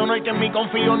no traiciono y que en mí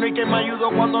confío, ni que me ayudó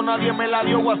cuando nadie me la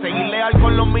dio. Voy a seguir leal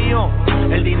con lo mío.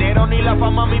 El dinero ni la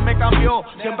fama a mí me cambió.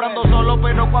 Siempre ando solo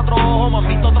pero 4 ojos.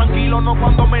 Mamito tranquilo, no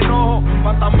cuando me enojo.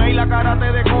 Fantasma y la cara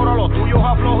te decoro. Los tuyos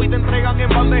aflojo y te entregan en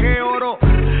bandeja de oro.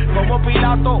 Como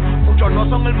Pilato, muchos no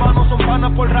son hermanos, son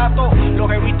panas por rato.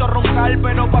 Los he visto roncar,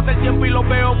 pero pasa el tiempo y los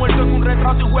veo muertos en un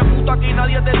retrato. Y hueputa, aquí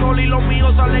nadie te sola y los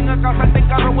míos salen a casarte en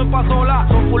carro o en pasola.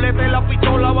 Son fuletes la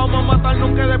pistola, vamos a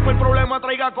matarnos que después el problema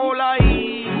traiga cola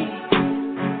y...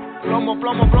 Plomo,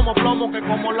 plomo, plomo, plomo, que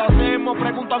como lo hacemos.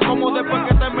 Preguntan cómo después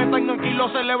que te metan aquí lo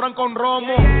celebran con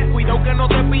romo. Cuidado que no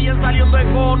te pillen saliendo de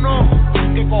cono.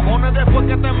 Que cojones después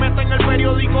que te meten en el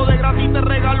periódico de gratis te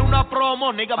regalo una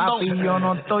promo. Papi, yo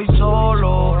no estoy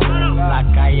solo, las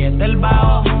calles del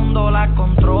bajo mundo las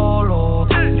controlo.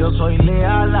 Yo soy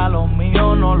leal a los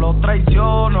míos, no los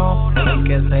traiciono. El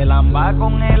que se lamba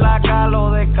con el acá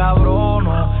lo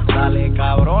descabrono. Dale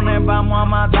cabrones, vamos a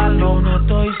matarlo. Yo no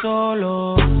estoy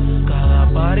solo, cada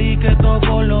party que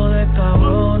toco lo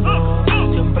descabrono.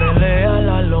 Siempre leal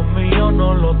a los míos,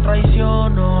 no los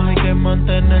traiciono. Hay que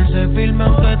mantenerse firme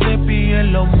aunque te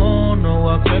pillen los monos.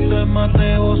 O a que te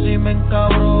mateo si me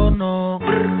encabrono.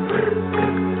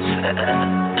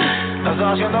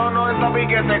 Estás haciendo 90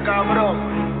 piquetes, cabrón.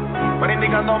 Van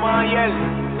indicando más ayer.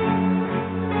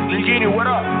 Lil Gini, what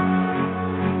up?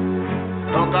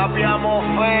 No cambiamos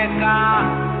feca.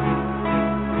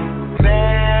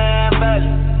 Never.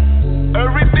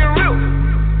 Everything real.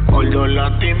 All the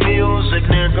Latin music,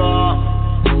 nigga.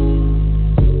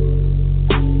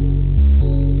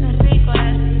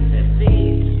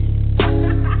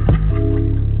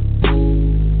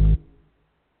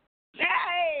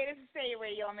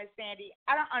 Miss Sandy,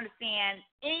 I don't understand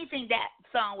anything that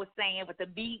song was saying, but the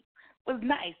beat was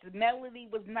nice. The melody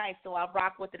was nice, so I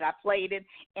rocked with it. I played it,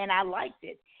 and I liked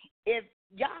it. If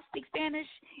y'all speak Spanish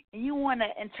and you want to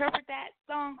interpret that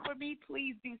song for me,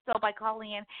 please do so by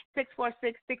calling in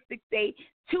 646-668-2574.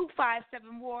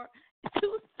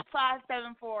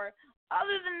 2574.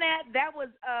 Other than that, that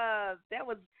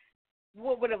was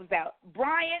what it was about.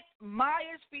 Bryant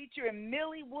Myers featuring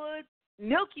Millie Woods,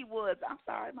 Milky Woods. I'm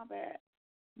sorry, my bad.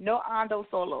 No Ando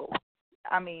Solo.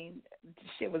 I mean,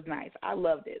 shit was nice. I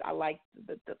loved it. I liked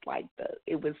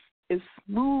it's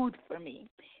smooth for me.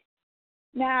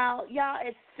 Now, y'all,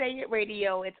 it's Say It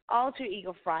Radio. It's Alter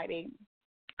Ego Friday.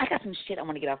 I got some shit I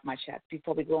want to get off my chest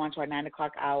before we go on to our 9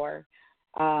 o'clock hour.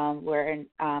 We're in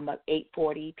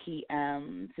 8:40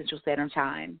 p.m. Central Standard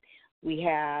Time. We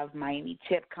have Miami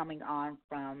Tip coming on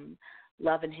from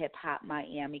Love and Hip Hop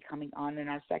Miami coming on in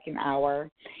our second hour.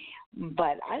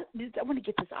 But I want to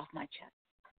get this off my chest.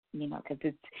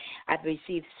 because I've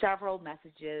received several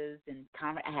messages and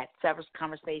I had several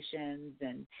conversations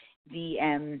and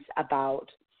DMs about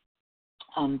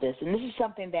this, and this is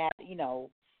something that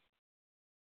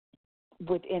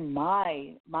within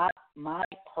my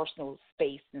personal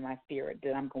space and my spirit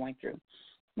that I'm going through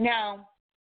now.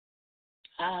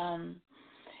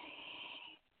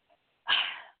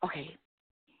 Okay,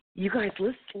 you guys,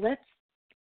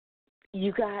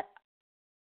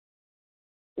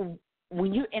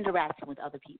 when you're interacting with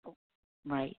other people,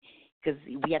 right? Because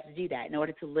we have to do that in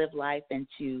order to live life and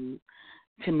to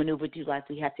maneuver through life.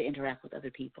 We have to interact with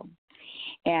other people,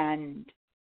 and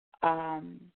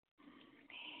in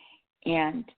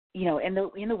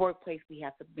the workplace, we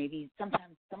have to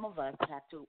sometimes some of us have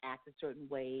to act a certain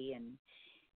way, and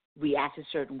we act a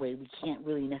certain way. We can't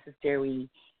really necessarily.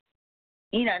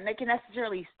 They can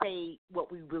necessarily say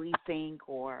what we really think,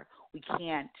 or we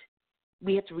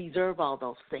have to reserve all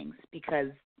those things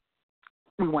because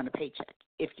we want a paycheck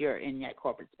if you're in that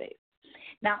corporate space.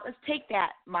 Now, let's take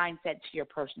that mindset to your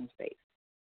personal space,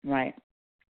 right?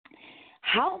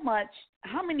 How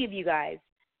many of you guys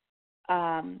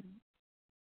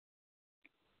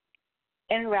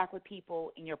interact with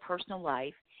people in your personal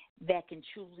life that can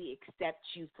truly accept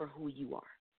you for who you are?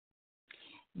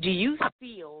 Do you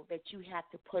feel that you have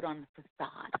to put on a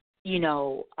facade,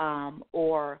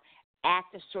 or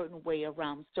act a certain way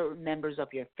around certain members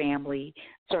of your family,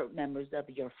 certain members of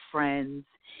your friends?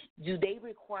 Do they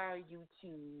require you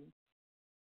to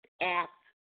act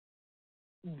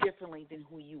differently than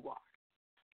who you are?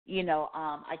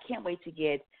 I can't wait to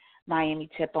get Miami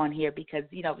Tip on here because,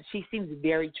 she seems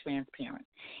very transparent.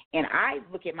 And I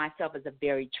look at myself as a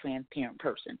very transparent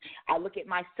person. I look at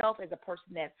myself as a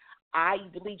person that I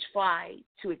really try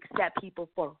to accept people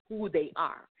for who they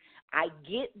are. I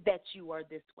get that you are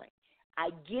this way.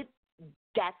 I get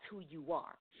that's who you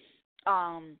are.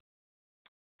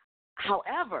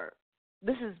 However,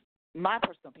 this is my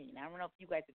personal opinion. I don't know if you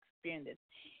guys experience this.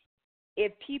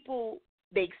 If people,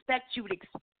 they expect you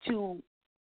to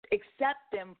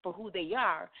accept them for who they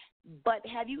are, but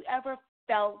have you ever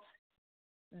felt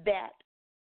that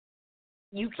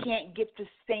you can't get the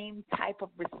same type of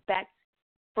respect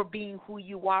for being who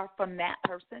you are from that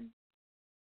person?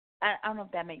 I don't know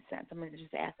if that makes sense. I'm going to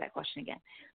just ask that question again.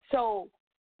 So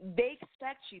they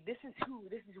expect you, this is who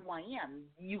I am.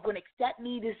 You're going to accept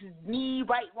me. This is me,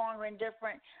 right, wrong, or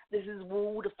indifferent. This is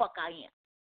who the fuck I am.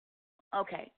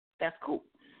 Okay, that's cool.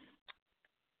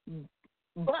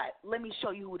 But let me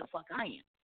show you who the fuck I am.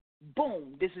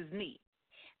 Boom, this is me.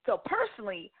 So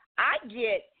personally, I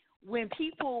get when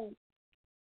people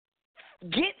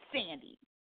get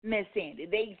Miss Sandy,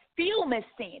 they feel Miss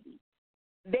Sandy.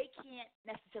 They can't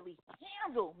necessarily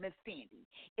handle Miss Sandy.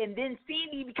 And then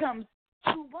Sandy becomes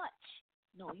too much.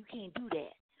 No, you can't do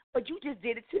that. But you just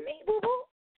did it to me, boo-boo.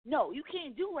 No, you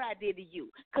can't do what I did to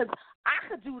you. Because I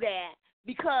could do that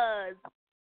because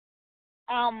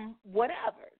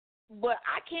whatever. But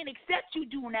I can't accept you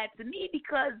doing that to me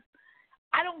because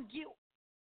I don't get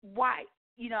why,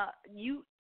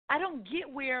 I don't get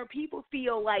where people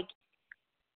feel like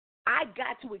I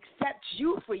got to accept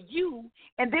you for you,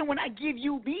 and then when I give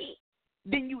you me,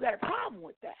 then you got a problem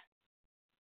with that.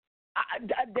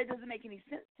 That doesn't make any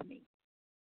sense to me.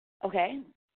 Okay?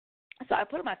 So I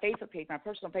put on my Facebook page, my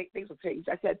personal Facebook page,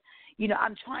 I said,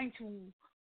 I'm trying to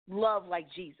love like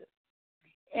Jesus.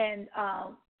 And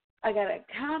I got a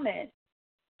comment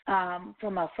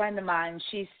from a friend of mine.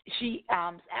 She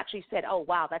actually said, "Oh,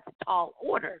 wow, that's a tall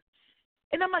order."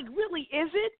 And I'm like, really,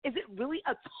 is it? Is it really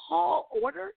a tall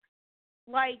order?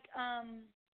 Like,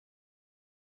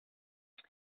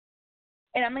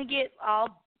 and I'm going to get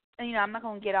all, I'm not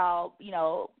going to get all,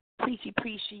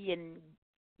 preachy and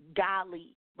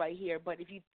godly right here, but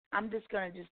I'm just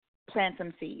going to just plant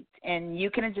some seeds. And you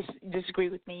can just disagree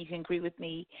with me. You can agree with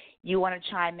me. You want to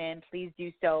chime in, please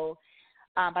do so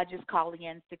by just calling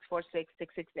in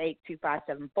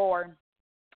 646-668-2574.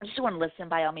 I just want to listen,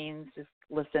 by all means, just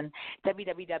listen.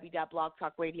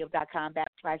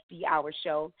 www.blogtalkradio.com/The Hour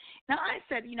Show. Now, I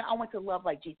said, I want to love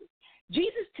like Jesus.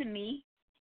 Jesus, to me,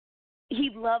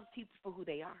 he loves people for who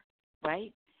they are,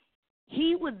 right?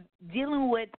 He was dealing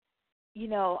with,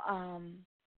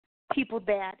 people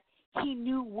that he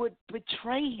knew would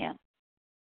betray him.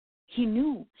 He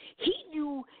knew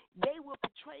they would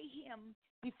betray him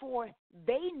before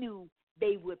they knew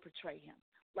they would betray him.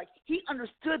 Like, he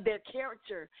understood their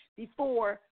character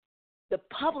before the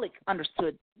public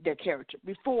understood their character,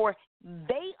 before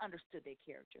they understood their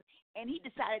character. And he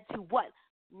decided to what?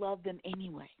 Love them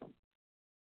anyway.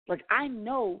 Like, I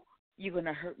know you're going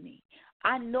to hurt me.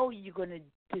 I know you're going to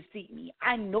deceive me.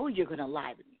 I know you're going to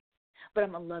lie to me. But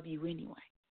I'm going to love you anyway.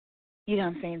 You know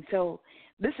what I'm saying? So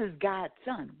this is God's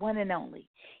son, one and only.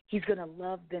 He's going to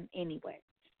love them anyway.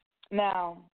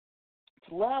 Now,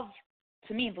 to love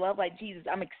like Jesus,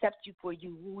 I'm accept you for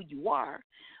you who you are,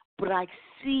 but I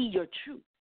see your truth.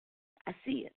 I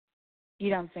see it. You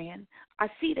know what I'm saying? I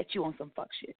see that you on some fuck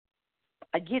shit.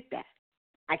 I get that.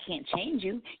 I can't change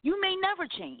you. You may never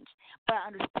change, but I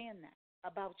understand that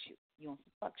about you. You on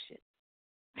some fuck shit.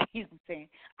 You know what I'm saying?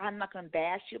 I'm not going to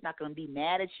bash you. I'm not going to be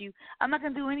mad at you. I'm not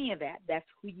going to do any of that. That's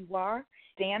who you are.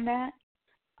 Stand that.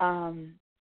 I'm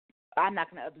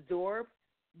not going to absorb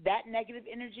that negative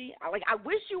energy. I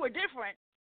wish you were different.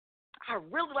 I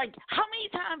really how many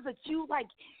times that you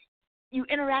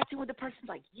interacting with the person,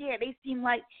 yeah, they seem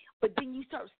like, but then you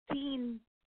start seeing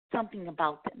something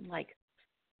about them,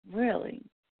 really?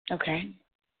 Okay.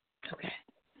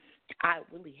 I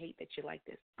really hate that you're like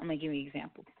this. I'm going to give you an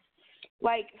example.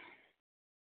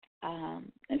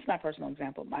 It's my personal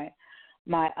example.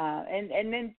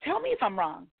 And then tell me if I'm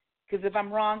wrong, because if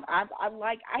I'm wrong, I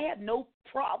have no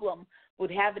problem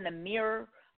with having a mirror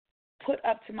put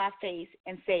up to my face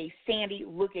and say, Sandy,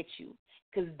 look at you,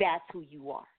 because that's who you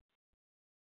are.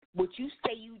 What you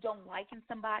say you don't like in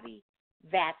somebody,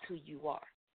 that's who you are.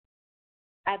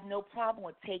 I have no problem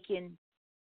with taking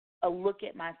a look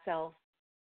at myself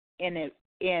in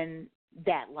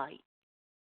that light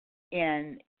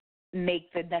and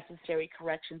make the necessary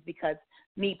corrections, because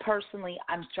me personally,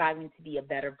 I'm striving to be a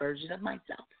better version of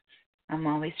myself. I'm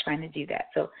always trying to do that.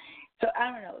 So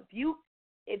I don't know,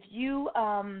 if you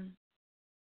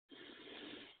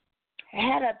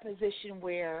had a position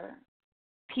where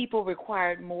people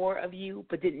required more of you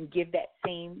but didn't give that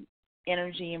same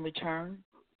energy in return,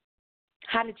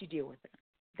 how did you deal with it?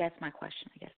 That's my question,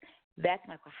 I guess. That's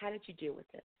my question. How did you deal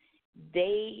with it?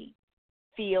 They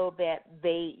feel that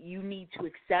you need to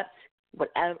accept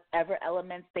whatever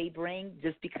elements they bring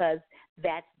just because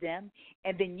that's them,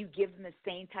 and then you give them the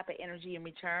same type of energy in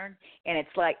return, and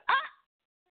it's like,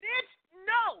 bitch,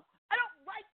 no, I don't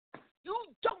like, you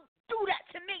don't do that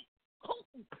to me.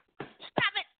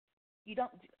 Stop it. You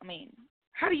don't,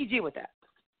 how do you deal with that?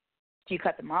 Do you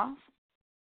cut them off?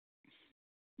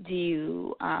 Do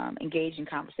you engage in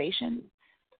conversation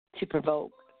to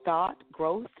provoke thought,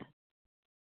 growth?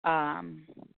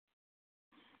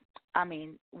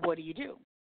 What do you do?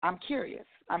 I'm curious.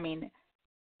 I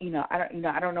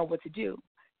don't know what to do.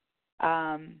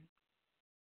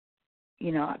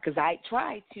 Because I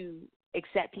try to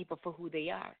accept people for who they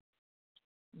are,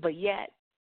 but yet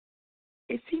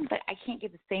it seems like I can't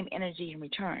get the same energy in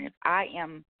return. If I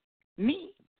am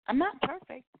me, I'm not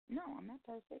perfect. No, I'm not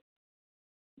perfect.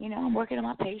 I'm working on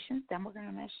my patience. I'm working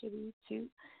on that shit too.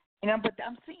 But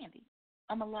I'm Sandy.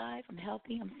 I'm alive. I'm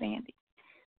healthy. I'm Sandy.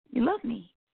 You love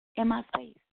me in my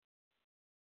space.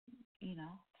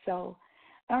 So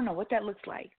I don't know what that looks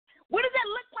like. What does that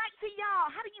look like to y'all?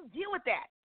 How do you deal with that?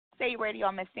 Say Radio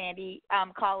on Miss Sandy.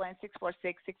 Call in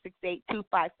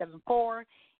 646-668-2574.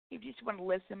 If you just want to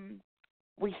listen,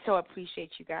 we so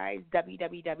appreciate you guys.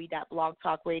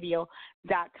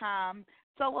 www.blogtalkradio.com.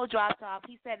 Solo dropped off.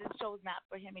 He said his show's not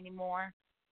for him anymore,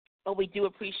 but we do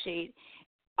appreciate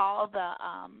all the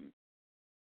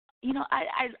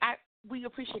we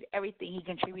appreciate everything he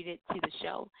contributed to the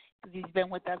show, because he's been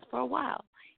with us for a while,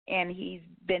 and he's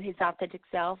been his authentic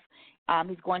self.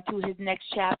 He's going through his next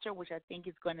chapter, which I think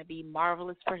is going to be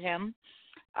marvelous for him.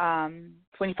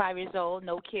 25 years old,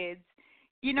 no kids.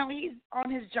 He's on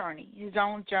his journey, his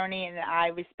own journey, and I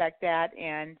respect that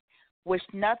and wish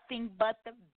nothing but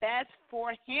the best for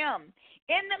him.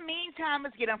 In the meantime,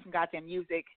 let's get on some goddamn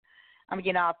music. I'm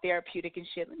getting all therapeutic and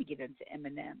shit. Let me get into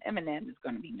Eminem. Eminem is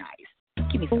going to be nice.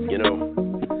 Give me some.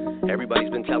 Everybody's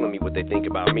been telling me what they think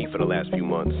about me for the last few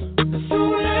months.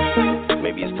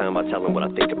 Maybe it's time I tell them what I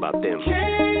think about them.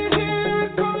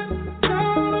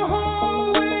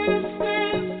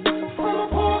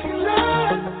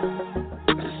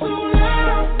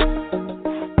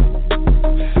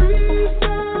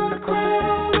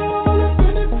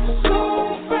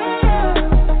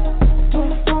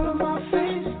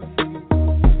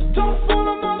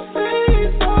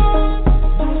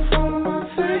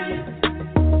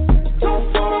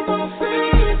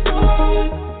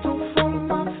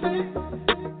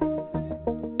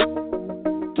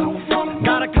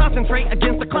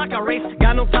 Against the clock I race,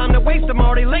 got no time to waste, I'm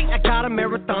already late, I got a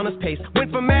marathoner's pace.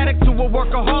 Went from addict to a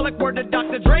workaholic, word to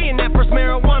Dr. Dre and that first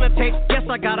marijuana tape. Yes,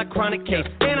 I got a chronic case,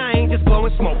 and I ain't just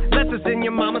blowing smoke, less it's in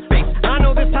your mama's face. I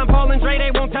know this time Paul and Dre,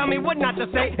 they won't tell me what not to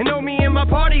say. And know me and my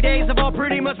party days have all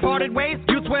pretty much parted ways.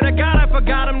 You swear to God I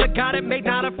forgot him, the God it made,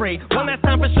 not afraid. One last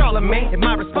time for Charlemagne, and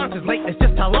my response is late, it's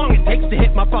just how long it takes to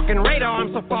hit my fucking radar,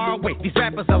 I'm so far away. These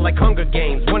rappers are like Hunger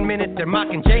Games, 1 minute they're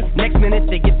mocking Jay, next minute,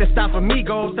 they get the style from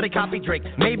Migos, so they copy Drake.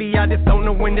 Maybe I just don't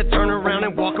know when to turn around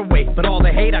and walk away. But all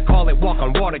the hate, I call it walk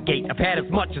on Watergate. I've had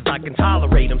as much as I can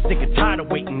tolerate. I'm sick and tired of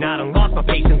waiting. I done lost my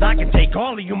patience. I can take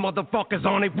all of you motherfuckers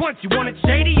on it once. You want it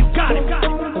shady? You got it.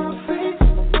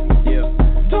 Yeah.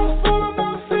 Don't follow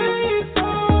my face.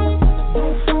 Don't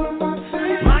follow my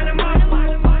face. Line 'em up.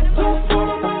 Don't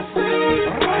follow my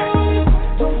face.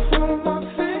 Don't follow my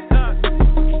face.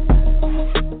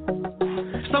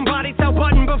 Somebody tell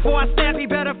Button before I stab, he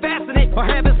better fasten it or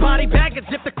have his body back as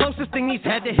if the closest thing he's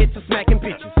had to hits is smacking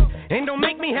bitches. And don't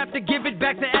make me have to give it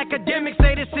back to academics.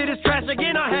 Say this shit is trash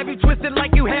again. I'll have you twisted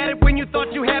like you had it when you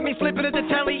thought you had me. Flipping at the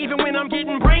telly even when I'm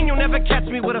getting brain. You'll never catch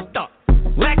me with a thought.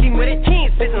 Lacking with it, he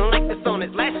ain't sitting like this on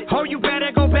his last shit. Oh, you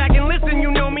better go back and listen.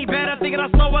 You know me better. Thinking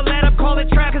I'll slow a let up, call it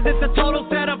trap. Cause it's a total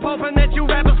setup. Hoping that you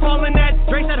rappers fall in that.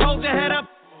 Drake said hold your head up.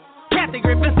 Kathy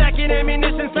Griffin stacking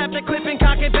ammunition. Slap the clip and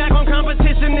cock it back on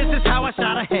competition. This is how I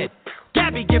shot ahead.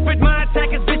 Gabby Gifford, my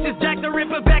attackers, bitches, Jack the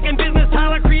Ripper, back in business.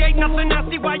 Tyler, create nothing. I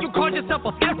see why you called yourself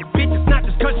a fucking bitch. It's not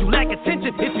just cause you lack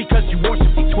attention, it's because you worship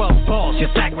these 12 balls.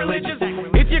 You're sacrilegious.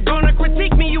 If you're gonna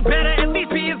critique me, you better at least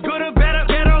be as good or better.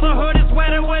 Get all the hood is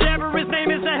sweater, whatever his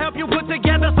name is, to help you put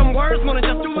together some words. More than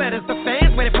just 2 letters. The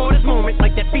fans waited for this moment,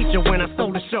 like that feature when I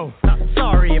stole the show.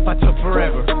 Sorry if I took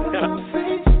forever.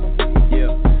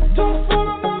 Yeah. Don't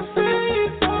follow my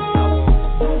face.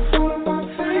 Don't follow my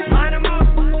face. Line 'em up.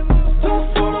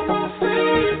 Don't follow my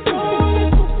face.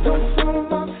 Don't follow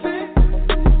my face.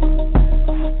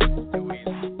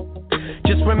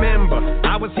 Just remember,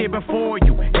 I was here before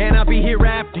you, and I'll be here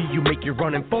after you. Make you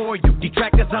running for you.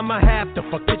 Detractors, I'ma have to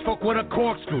fuck pitchfork with a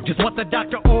corkscrew. Just what the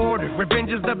doctor ordered.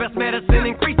 Revenge is the best medicine.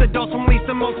 Increase the dose from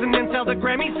Lisa Moulton and tell the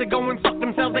Grammys to go and fuck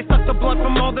themselves. They suck the blood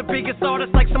from all the biggest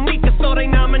artists like some leeches, so they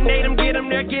nominate them, get them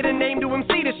there, get a name to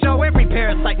MC to show. Every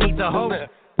parasite needs a host.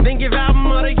 Then give album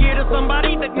of the year to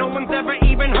somebody that no one's ever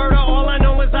even heard of. All I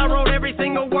know is I wrote every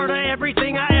single word of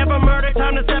everything I ever murdered.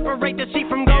 Time to separate the sheep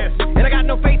from goats. And I got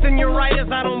no faith in your writers,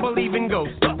 I don't believe in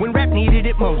ghosts. When rap needed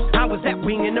it most, I was that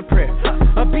wing in the prayer.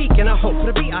 A beacon, a hope,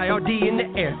 the B-I-R-D in the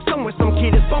air. Somewhere some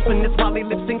kid is bumping this while he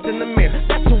lip syncs in the mirror.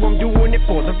 That's who I'm doing it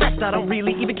for, the rest I don't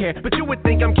really even care. But you would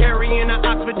think I'm carrying an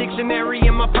Oxford dictionary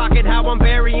in my pocket. How I'm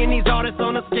burying these artists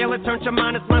on a scale that turns your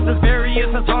minus mine's as various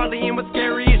as hardly. And what's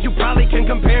scary is you probably can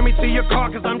compare me to your car,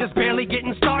 cause I'm just barely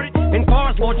getting started. And far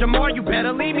as Lord Jamar, you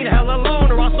better leave me the hell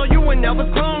alone, or I'll show you an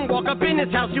Elvis clone. Walk up in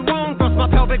this house you own, bust my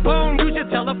pelvic bone, use your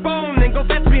telephone, then go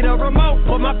fetch me the remote.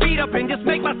 Put my feet up and just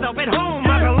make myself at home.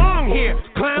 I belong here.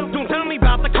 Clowns, don't tell me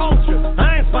about the culture.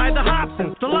 I inspired the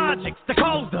Hobsons, the Logics, the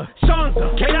Colza,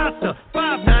 Shanza, Kayasa,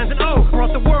 5 9s and O.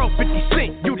 Across the world, 50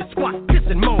 Cent, you just squat, piss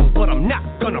and moan, but I'm not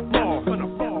gonna fall.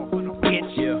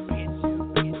 Bitch, yeah.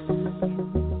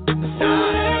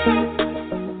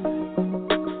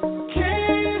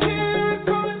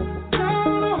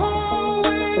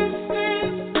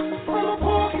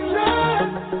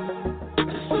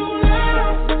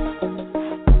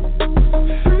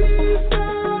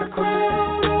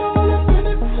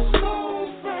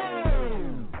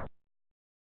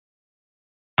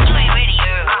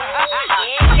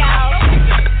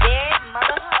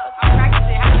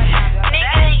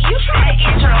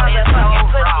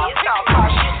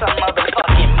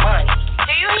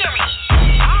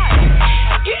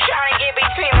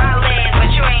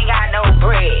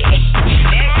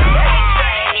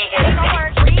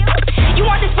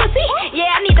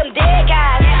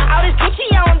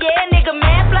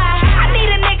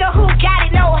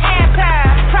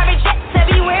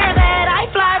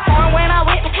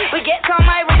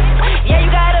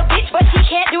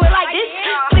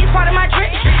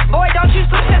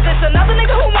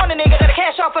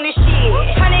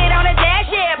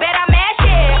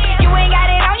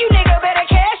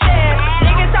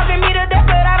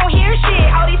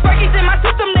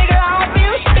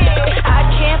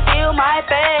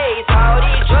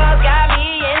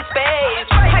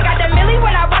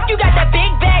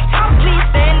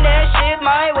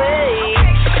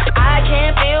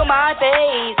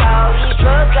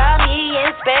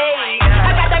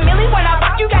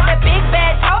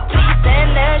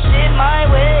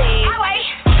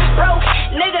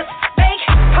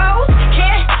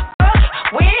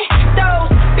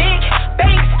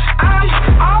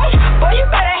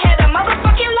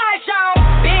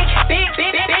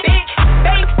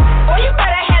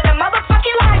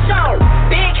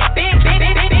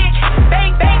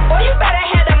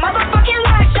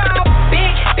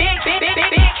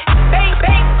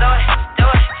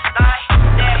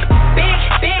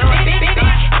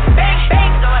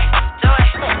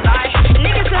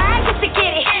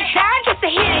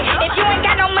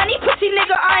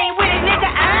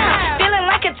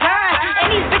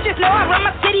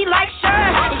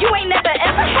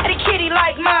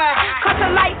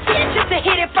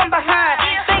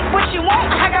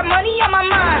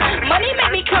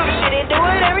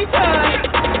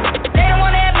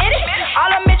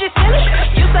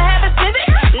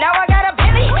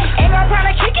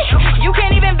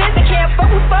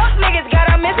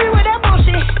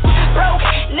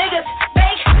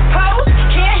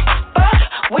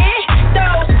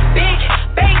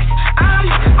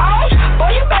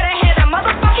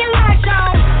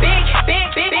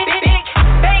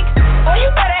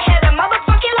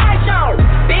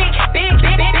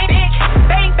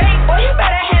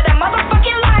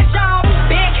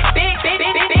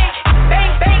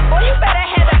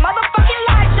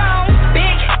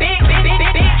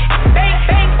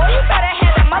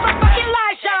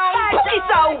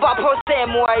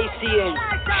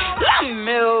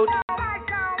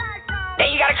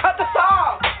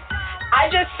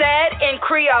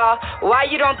 y'all why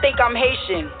you don't think I'm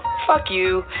Haitian. Fuck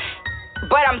you.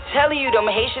 But I'm telling you, them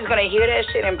Haitians gonna hear that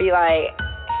shit and be like,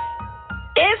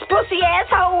 this pussy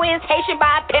asshole is Haitian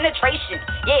by penetration.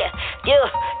 Yeah,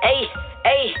 ayy,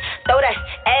 throw that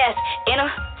ass in a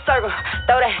circle.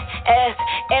 Throw that ass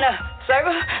in a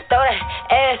circle. Throw that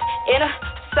ass in a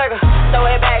circle. Throw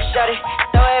it back, shut it.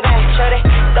 Throw it back, shut it.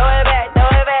 Throw it back, throw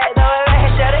it back, throw it back,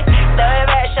 shut it. Throw it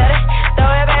back, shut it. Throw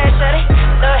it back, shut it.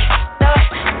 Throw it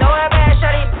back,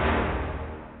 shut it.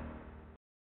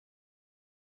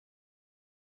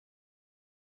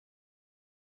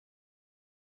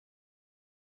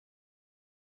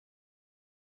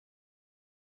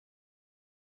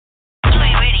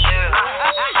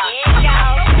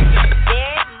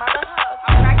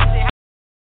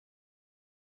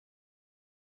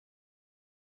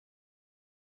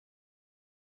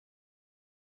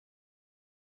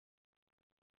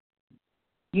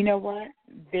 You know what?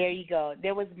 There you go.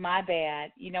 There was my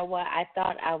bad. You know what? I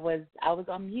thought I was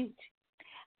on mute.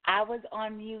 I was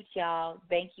on mute, y'all.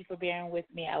 Thank you for bearing with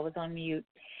me. I was on mute.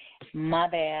 My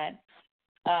bad.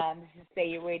 This is Say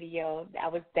Your Radio. That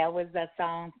was a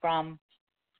song from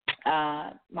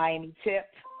Miami Tip.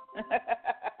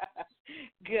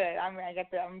 Good. I'm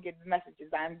getting messages.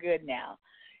 I'm good now.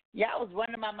 Y'all was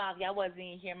running my mouth. Y'all wasn't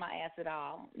even hearing my ass at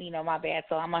all. You know, my bad.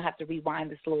 So I'm going to have to rewind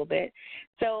this a little bit.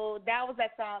 So that was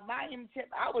that song. Miami Tip,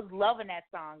 I was loving that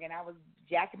song, and I was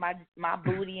jacking my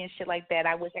booty and shit like that.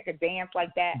 I wish I could dance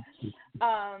like that.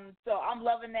 So I'm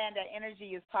loving that. That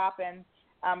energy is popping.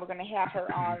 We're going to have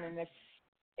her on in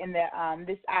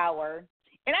this hour.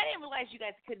 And I didn't realize you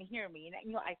guys couldn't hear me.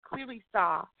 And, I clearly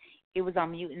saw it was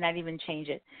on mute, and I didn't even change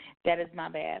it. That is my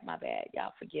bad. My bad.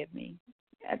 Y'all forgive me.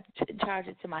 I charge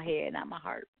it to my head, not my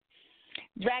heart.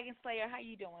 Dragon Slayer, how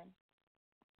you doing?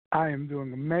 I am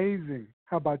doing amazing.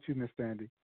 How about you, Miss Sandy?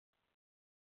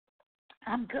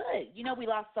 I'm good. We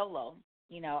lost Solo.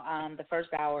 The first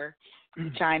hour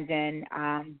he chimed in.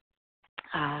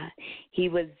 He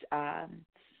was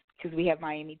because we have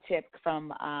Miami Tip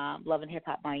from Love and Hip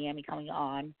Hop Miami coming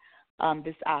on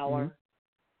this hour,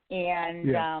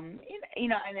 and he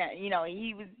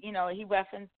was he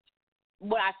referenced.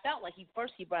 What I felt like he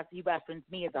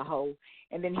referenced me as a hoe,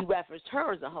 and then he referenced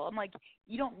her as a hoe. I'm like,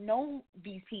 you don't know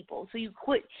these people, so you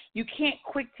can't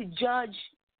quick to judge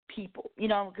people,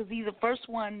 because he's the first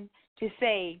one to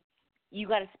say you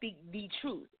got to speak the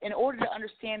truth. In order to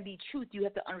understand the truth, you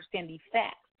have to understand the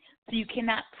facts. So you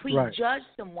cannot prejudge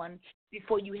someone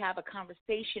before you have a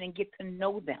conversation and get to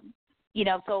know them,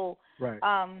 So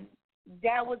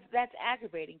that's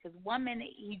aggravating because one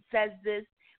minute he says this.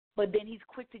 But then he's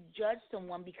quick to judge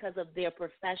someone because of their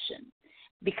profession,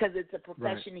 because it's a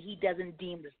profession he doesn't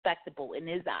deem respectable in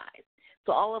his eyes.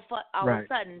 So all of a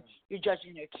sudden, you're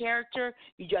judging their character,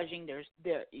 you're judging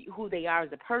their who they are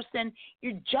as a person.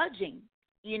 You're judging,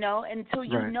 until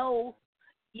you're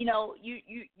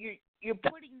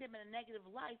putting them in a negative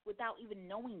light without even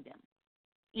knowing them.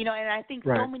 And I think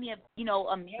so many of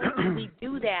Americans we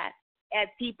do that as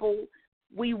people.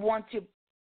 We want to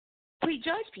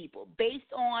prejudge people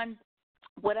based on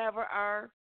whatever our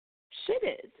shit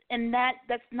is, and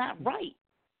that's not right.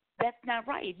 That's not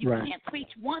right. You can't preach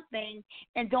one thing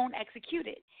and don't execute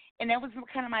it. And that was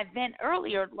kind of my vent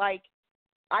earlier. Like,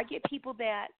 I get people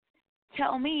that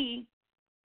tell me,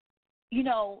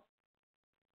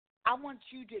 I want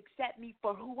you to accept me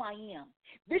for who I am.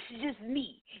 This is just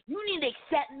me. You need to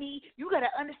accept me. You got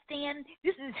to understand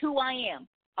this is who I am.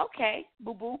 Okay,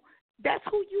 boo-boo, that's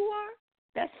who you are.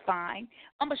 That's fine.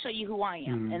 I'm going to show you who I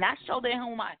am. And I show them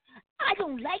who I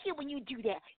don't like it when you do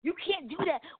that. You can't do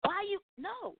that. Why you?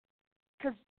 No.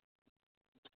 Because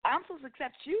I'm supposed to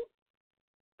accept you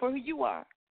for who you are.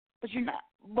 But you're not.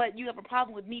 But you have a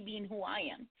problem with me being who I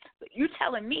am. But you're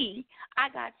telling me I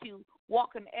got to walk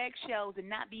on eggshells and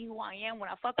not be who I am when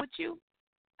I fuck with you?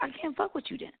 I can't fuck with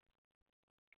you then.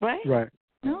 Right? Right.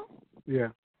 No? Yeah.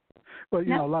 Well,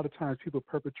 a lot of times people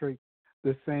perpetrate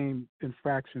the same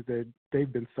infractions that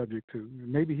they've been subject to.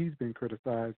 Maybe he's been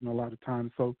criticized a lot of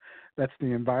times, so that's the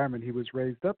environment he was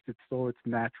raised up to, so it's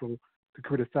natural to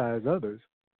criticize others.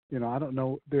 I don't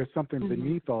know, there's something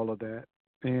beneath all of that.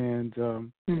 And,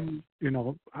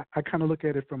 I kind of look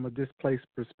at it from a displaced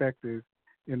perspective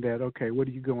in that, okay, what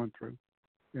are you going through?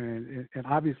 And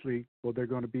obviously, well, they're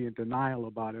going to be in denial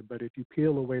about it, but if you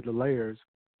peel away the layers,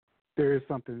 there is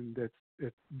something that's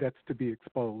to be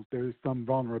exposed. There is some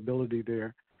vulnerability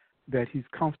there that he's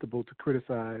comfortable to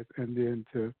criticize and then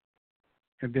to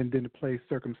place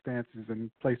circumstances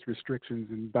and place restrictions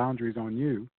and boundaries on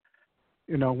you,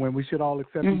 when we should all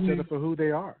accept each other for who they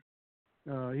are.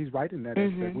 He's right in that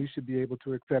aspect. We should be able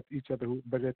to accept each other,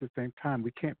 but at the same time,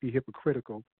 we can't be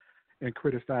hypocritical and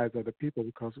criticize other people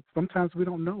because sometimes we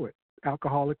don't know it.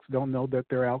 Alcoholics don't know that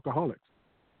they're alcoholics.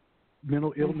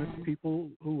 Mental illness people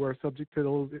who are subject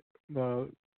to those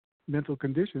mental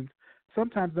conditions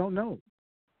sometimes don't know.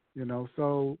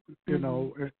 So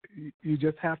you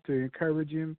just have to encourage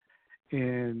him,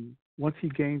 and once he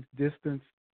gains distance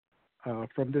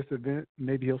from this event,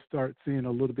 maybe he'll start seeing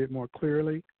a little bit more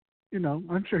clearly.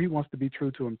 I'm sure he wants to be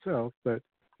true to himself, but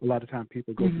a lot of times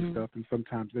people go through stuff, and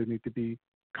sometimes they need to be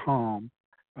calm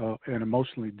and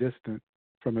emotionally distant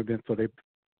from events so they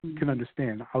can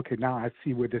understand. Okay, now I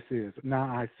see where this is. Now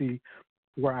I see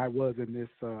where I was in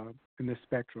this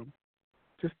spectrum.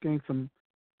 Just gain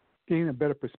a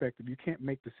better perspective. You can't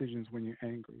make decisions when you're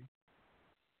angry.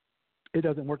 It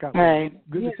doesn't work out. Right.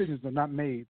 Good decisions are not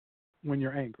made when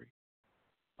you're angry.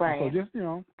 Right. So just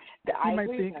you might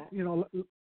think a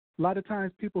lot of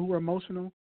times people who are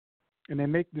emotional and they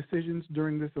make decisions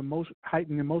during this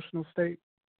heightened emotional state,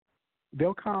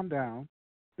 they'll calm down.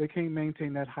 They can't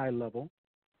maintain that high level,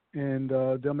 and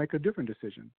they'll make a different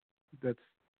decision that's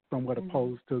somewhat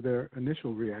opposed to their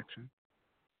initial reaction.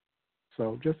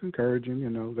 So just encouraging,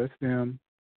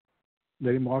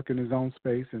 let him walk in his own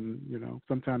space, and,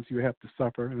 sometimes you have to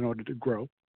suffer in order to grow.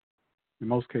 In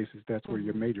most cases, that's where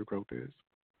your major growth is.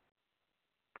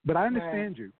 But I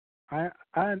understand you. I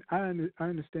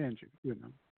understand you,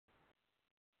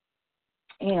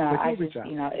 I just,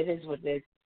 it is what it is.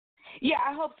 Yeah,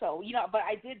 I hope so. But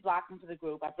I did block him for the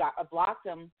group. I blocked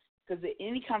him because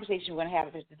any conversation we're going to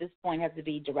have at this point has to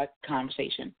be direct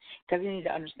conversation because you need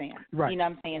to understand. Right. You know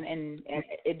what I'm saying? And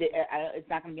it's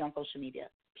not going to be on social media,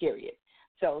 period.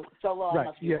 So long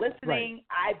as you're listening,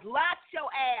 I blocked your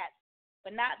ass,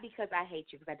 but not because I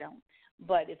hate you, because I don't.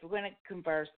 But if we're going to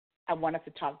converse, I want us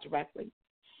to talk directly.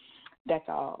 That's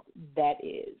all that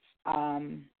is.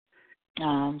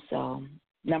 So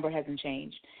number hasn't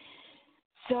changed.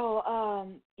 So,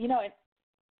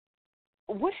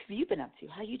 what have you been up to?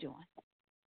 How you doing?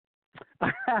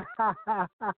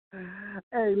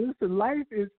 Hey, listen, life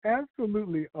is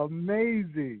absolutely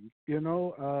amazing,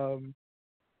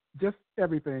 just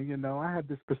everything, I have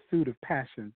this pursuit of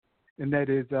passion, and that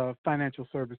is financial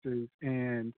services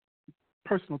and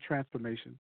personal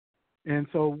transformation. And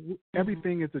so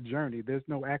everything is a journey. There's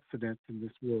no accidents in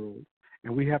this world.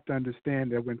 And we have to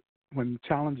understand that when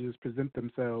challenges present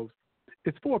themselves,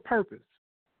 it's for a purpose.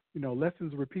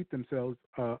 Lessons repeat themselves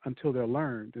until they're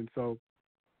learned. And so,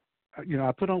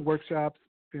 I put on workshops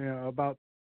about,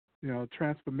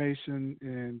 transformation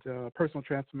and personal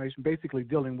transformation, basically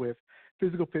dealing with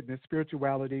physical fitness,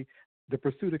 spirituality, the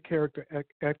pursuit of character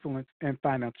excellence, and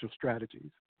financial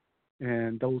strategies.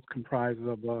 And those comprise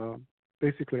of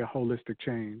basically a holistic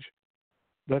change.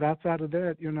 But outside of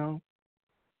that,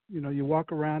 you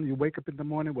walk around, you wake up in the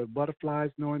morning with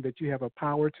butterflies, knowing that you have a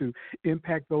power to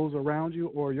impact those around you,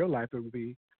 or your life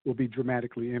will be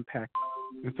dramatically impacted.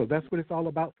 And so that's what it's all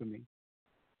about for me.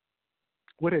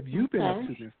 What have you been up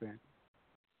to since then?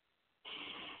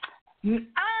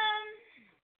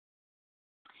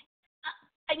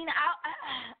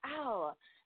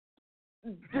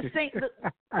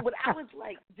 What I was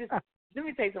like, just let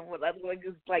me tell you something. What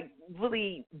was like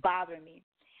really bothering me.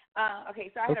 Okay,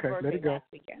 so I had a birthday last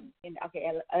weekend, and I'm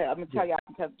gonna tell you,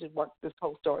 I to work this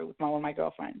whole story with one of my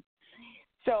girlfriends.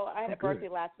 So I had a birthday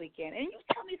last weekend, and you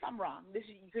tell me if I'm wrong. This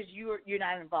is because you're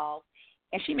not involved,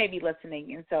 and she may be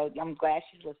listening, and so I'm glad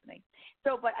she's listening.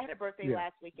 So, but I had a birthday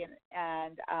last weekend,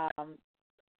 and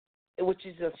which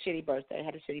is a shitty birthday. I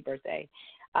had a shitty birthday.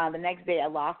 The next day, I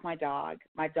lost my dog.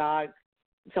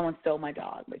 Someone stole my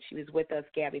dog, but she was with us,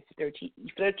 Gabby, for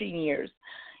 13 years.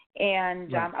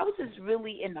 And I was just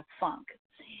really in the funk.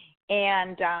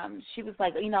 And she was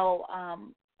like, I'm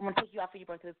going to take you out for your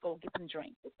birthday. Let's go get some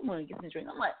drinks. I'm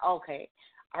like, okay,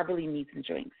 I really need some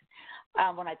drinks.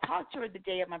 When I talked to her the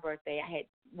day of my birthday, I had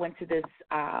went to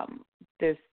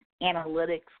this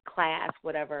analytics class,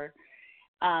 whatever.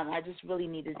 I just really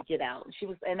needed to get out.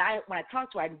 When I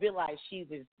talked to her, I realized she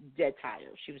was dead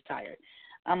tired. She was tired.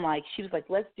 She was like,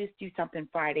 let's just do something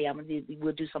Friday.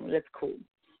 We'll do something that's cool.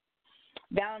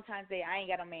 Valentine's Day, I ain't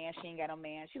got no man. She ain't got no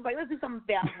man. She was like, let's do something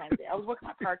Valentine's Day. I was working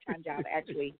my part-time job,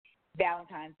 actually,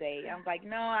 Valentine's Day. I was like,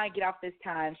 no, I get off this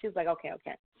time. She was like, okay.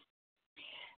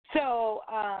 So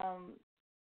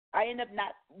I ended up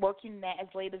not working that as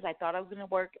late as I thought I was going to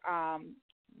work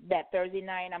that Thursday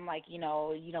night. I'm like,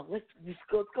 let's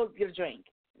go get a drink.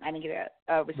 I didn't get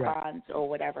a response or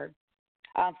whatever.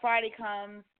 Friday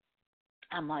comes.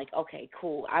 I'm like, okay,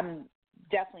 cool. I'm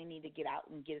definitely need to get out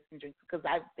and get some drinks because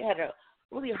I had a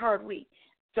really hard week.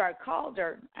 So I called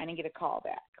her. I didn't get a call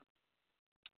back.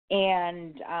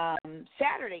 And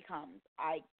Saturday comes.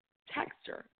 I text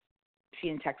her. She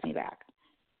didn't text me back.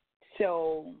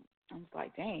 So I was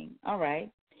like, dang, all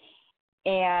right.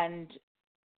 And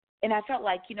I felt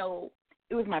like, you know,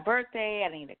 it was my birthday. I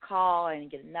didn't get a call. I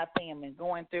didn't get nothing. I've been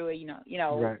going through it,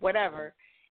 Right. whatever.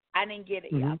 I didn't get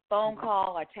a phone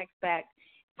call or text back.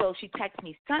 So she texted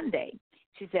me Sunday.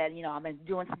 She said, you know, I've been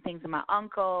doing some things with my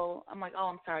uncle. I'm like, oh,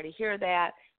 I'm sorry to hear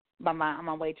that. I'm on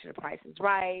my way to The Price is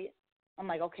Right. I'm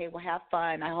like, okay, well, have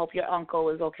fun. I hope your uncle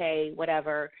is okay,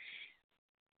 whatever.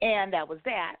 And that was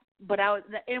that. But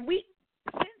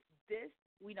since this,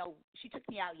 you know, she took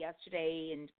me out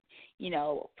yesterday and, you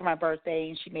know, for my birthday,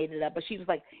 and she made it up. But she was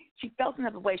like, she felt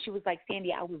another way. She was like,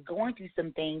 Sandy, I was going through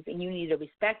some things, and you need to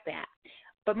respect that.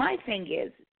 But my thing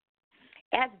is,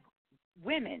 as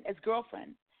women, as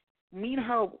girlfriends, me and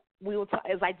her, we will talk,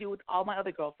 as I do with all my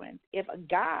other girlfriends. If a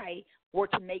guy were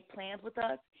to make plans with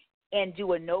us and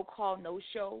do a no-call,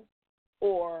 no-show,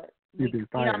 or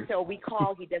we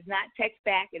call, he does not text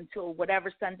back until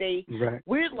whatever Sunday. Right.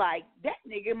 We're like, that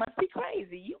nigga must be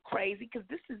crazy. You crazy, because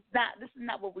this is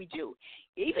not what we do.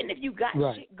 Even if you got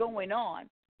shit going on,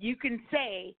 you can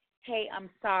say, hey, I'm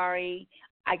sorry.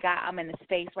 I'm in a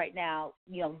space right now.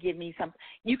 You know, give me some.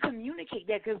 You communicate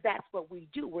that, because that's what we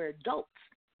do. We're adults.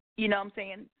 You know what I'm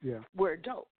saying? Yeah. We're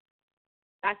adults.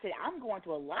 I said, I'm going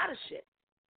through a lot of shit,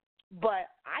 but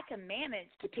I can manage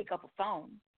to pick up a phone.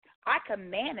 I can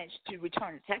manage to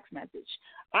return a text message.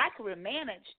 I can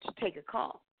manage to take a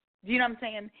call. Do you know what I'm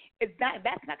saying?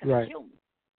 That's not going to kill me.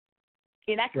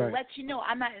 And I can let you know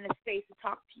I'm not in a space to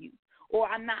talk to you, or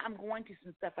I'm going through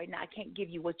some stuff right now. I can't give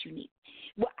you what you need.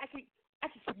 Well, I can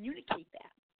communicate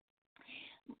that.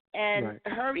 And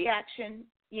her reaction,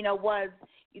 you know, was,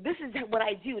 this is what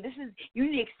I do. You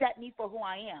need to accept me for who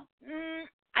I am.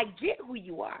 I get who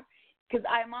you are, because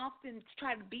I'm often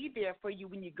trying to be there for you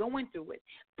when you're going through it.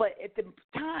 But at the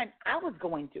time, I was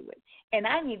going through it, and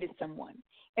I needed someone,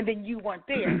 and then you weren't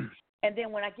there. And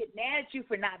then when I get mad at you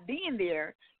for not being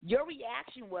there, your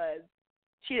reaction was,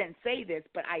 she didn't say this,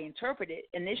 but I interpreted it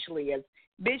initially as,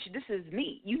 bitch, this is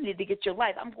me. You need to get your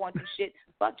life. I'm going through shit.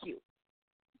 Fuck you.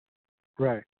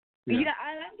 Right. Yeah. You know,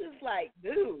 I'm just like,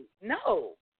 dude,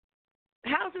 no.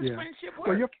 How's this friendship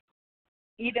work?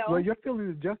 Well, your feeling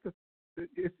is justified.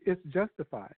 It's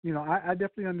justified. You know, I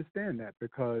definitely understand that,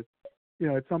 because, you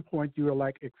know, at some point you are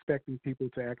like expecting people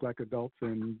to act like adults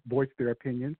and voice their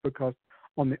opinions, because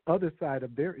on the other side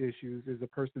of their issues is a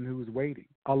person who is waiting.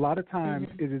 A lot of times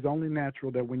it is only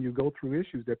natural that when you go through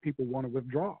issues that people want to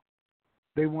withdraw.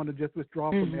 They want to just withdraw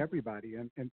from everybody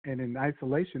and in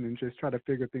isolation and just try to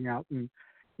figure things out and,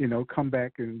 you know, come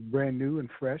back and brand new and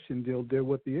fresh and deal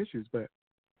with the issues. But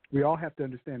we all have to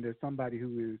understand there's somebody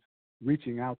who is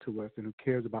reaching out to us and who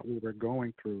cares about what we're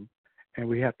going through, and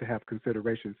we have to have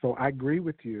consideration. So I agree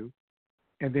with you.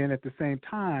 And then at the same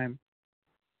time,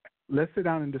 let's sit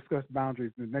down and discuss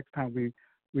boundaries the next time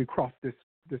we cross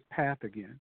this path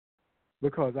again,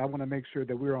 because I want to make sure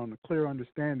that we're on a clear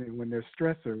understanding when there's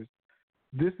stressors.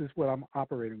 This is what I'm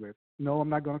operating with. No, I'm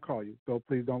not going to call you. So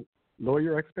please don't lower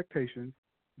your expectations.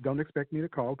 Don't expect me to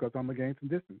call, because I'm going to gain some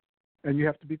distance. And you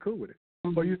have to be cool with it.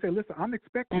 Or you say, listen, I'm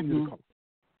expecting you to call.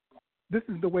 This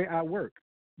is the way I work.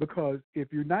 Because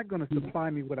if you're not going to supply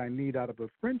me what I need out of a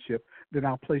friendship, then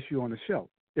I'll place you on the shelf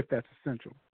if that's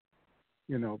essential.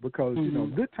 You know, because, you know,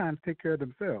 good times take care of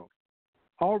themselves.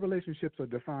 All relationships are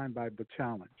defined by the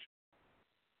challenge.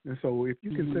 And so if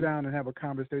you can sit down and have a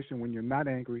conversation when you're not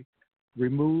angry,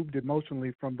 removed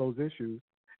emotionally from those issues,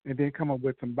 and then come up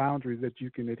with some boundaries that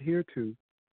you can adhere to,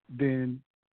 then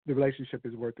the relationship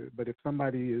is worth it. But if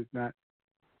somebody is not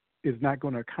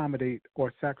going to accommodate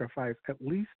or sacrifice, at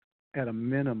least at a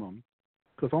minimum,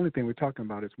 because the only thing we're talking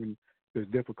about is when there's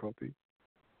difficulty,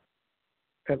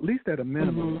 at least at a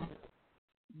minimum,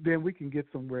 then we can get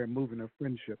somewhere moving a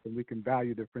friendship, and we can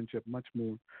value the friendship much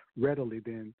more readily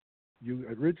than you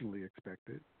originally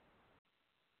expected.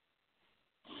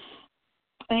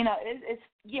 You know,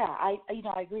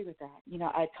 I agree with that. You know,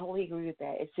 I totally agree with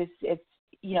that. It's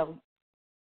you know,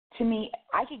 to me,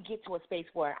 I could get to a space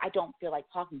where I don't feel like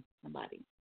talking to somebody.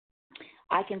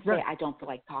 I can say I don't feel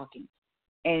like talking,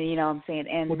 and you know what I'm saying.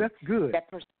 And well, that's good.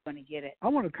 That person's going to get it. I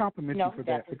want to compliment you for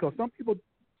that, because some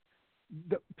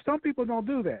people don't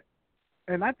do that,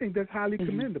 and I think that's highly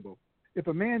commendable. If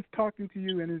a man's talking to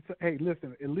you and it's, hey,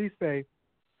 listen, at least say,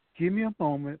 give me a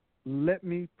moment, let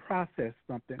me process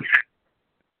something.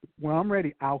 When I'm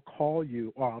ready, I'll call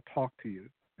you or I'll talk to you.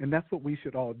 And that's what we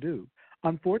should all do.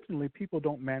 Unfortunately, people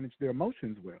don't manage their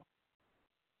emotions well.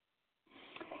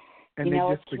 And you know,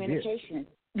 they it's just forget. Communication.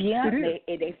 Yeah,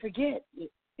 they forget.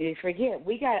 They forget.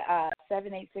 We got a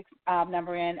 786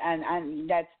 number in, and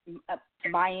that's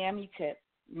Miami Tip.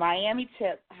 Miami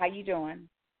Tip, how you doing?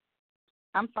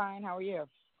 I'm fine. How are you?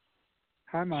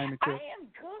 Hi, Miami I Tip. am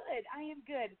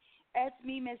good. It's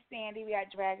me, Miss Sandy. We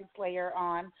got Dragon Slayer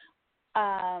on.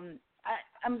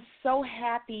 I'm so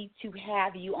happy to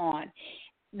have you on.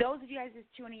 Those of you guys just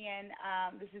tuning in,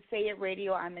 this is Say It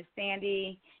Radio. I'm Miss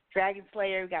Sandy, Dragon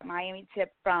Slayer. We got Miami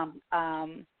Tip from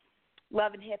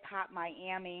Love and Hip Hop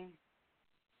Miami.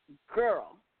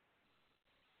 Girl,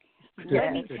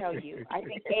 let me tell you, I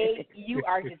think, you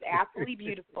are just absolutely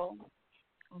beautiful.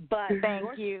 But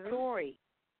Thank you. Story,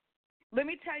 let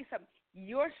me tell you something.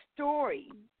 Your story,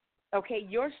 and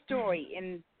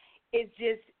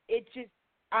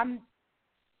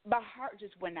my heart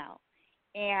just went out.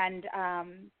 And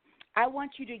I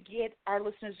want you to get our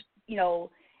listeners, you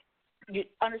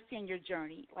understand your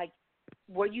journey, like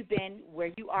where you've been,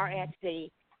 where you are at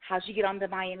today, how'd you get on the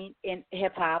Miami in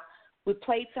hip hop. We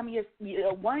played some of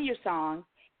one of your songs,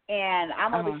 and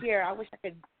I'm over here. I wish I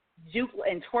could juke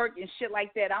and twerk and shit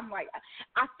like that. I'm like,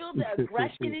 I feel the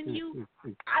aggression in you.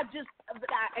 I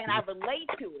relate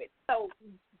to it. So,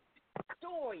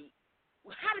 story,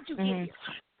 how did you get here?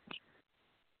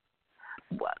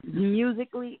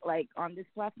 Musically, like on this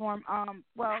platform,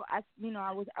 well, I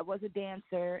was a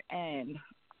dancer, and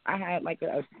I had like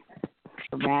a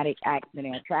traumatic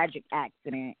accident, a tragic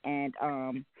accident, and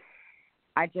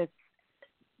I just,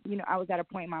 I was at a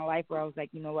point in my life where I was like,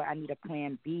 you know what, I need a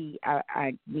plan B.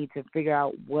 I need to figure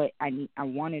out what I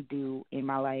want to do in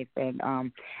my life, and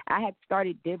I had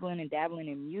started dibbling and dabbling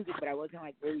in music, but I wasn't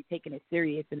like really taking it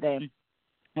serious. And then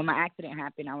when my accident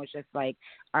happened, I was just like,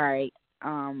 all right,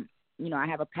 I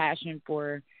have a passion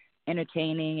for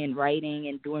entertaining and writing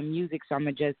and doing music, so I'm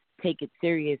going to just take it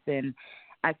serious. And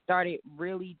I started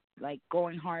really, like,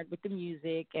 going hard with the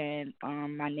music, and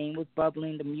my name was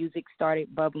bubbling. The music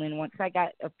started bubbling. Once I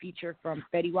got a feature from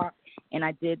Fetty Wap and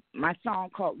I did my song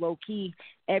called Low Key,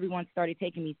 everyone started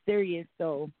taking me serious.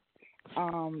 So,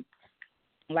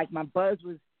 like, my buzz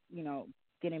was,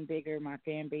 getting bigger. My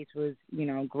fan base was,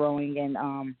 growing,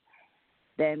 and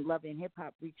then Love and Hip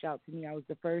Hop reached out to me. I was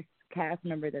the first cast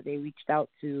member that they reached out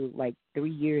to like 3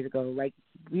 years ago. Like,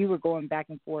 we were going back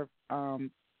and forth for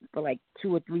like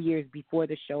 2 or 3 years before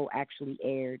the show actually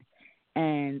aired.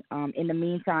 And in the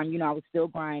meantime, I was still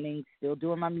grinding, still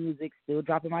doing my music, still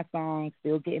dropping my songs,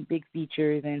 still getting big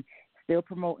features and still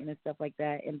promoting and stuff like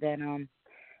that. And then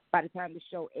by the time the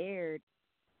show aired,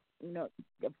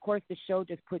 of course the show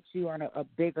just puts you on a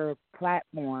bigger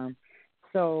platform.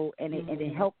 So, and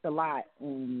it helped a lot.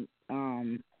 And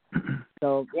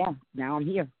so, yeah, now I'm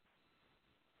here.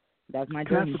 That's my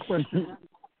journey. Can I ask a question?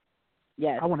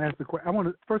 Yes. I want to ask the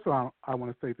question. First of all, I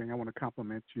want to say thing. I want to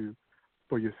compliment you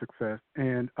for your success.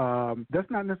 And that's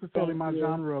not necessarily my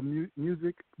genre of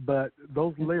music, but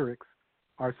those lyrics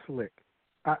are slick.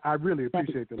 I really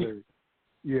appreciate the lyrics.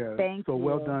 Yeah. Thank you.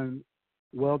 Well done.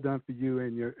 Well done for you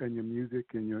and your music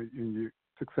and your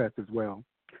success as well.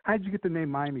 How did you get the name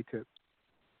Miami Tip?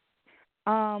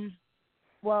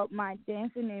 Well, my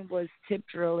dancing name was Tip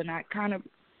Drill, and I kind of,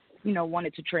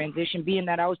 wanted to transition, being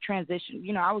that I was I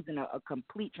was in a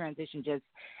complete transition just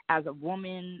as a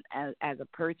woman, as a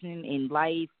person in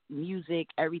life, music,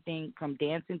 everything from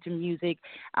dancing to music.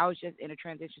 I was just in a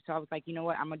transition. So I was like, you know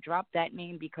what, I'm going to drop that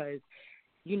name because,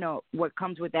 what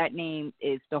comes with that name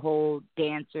is the whole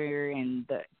dancer and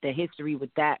the history with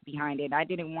that behind it. I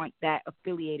didn't want that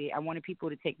affiliated. I wanted people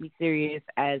to take me serious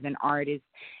as an artist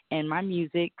and my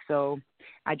music. So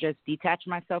I just detached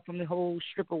myself from the whole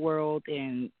stripper world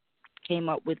and came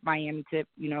up with Miami Tip,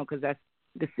 because that's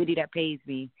the city that pays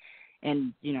me,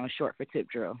 and, short for Tip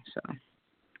Drill. So.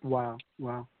 Wow.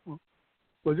 Well,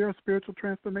 was there a spiritual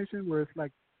transformation where it's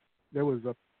like there was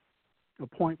a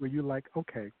point where you're like,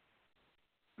 okay,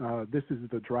 this is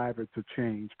the driver to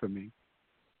change for me?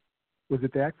 Was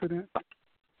it the accident?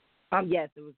 Yes,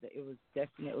 it was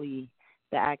definitely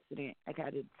the accident. I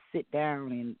got to sit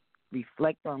down and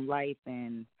reflect on life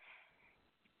and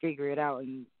figure it out.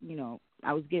 And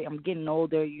I'm getting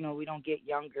older. We don't get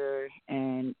younger,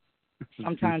 and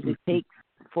sometimes it takes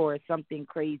for something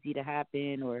crazy to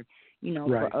happen, or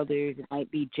right. For others it might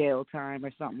be jail time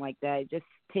or something like that. It just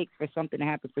takes for something to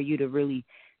happen for you to really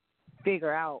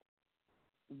figure out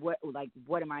what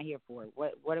am I here for?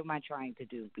 What am I trying to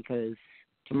do? Because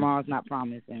tomorrow's not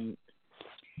promised, and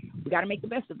we got to make the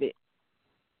best of it.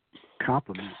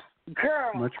 Compliment.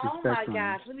 Girl, Much respect. Oh my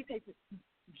gosh, let me tell you.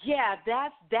 Yeah,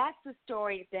 that's the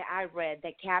story that I read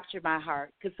that captured my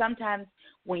heart. Because sometimes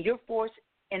when you're forced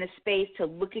in a space to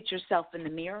look at yourself in the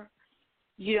mirror,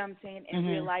 you know what I'm saying, and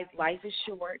realize life is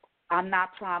short, I'm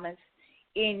not promised,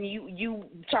 and you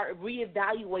start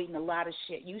reevaluating a lot of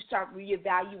shit. You start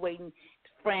reevaluating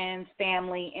friends,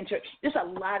 family, just a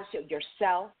lot of shit,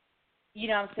 yourself. You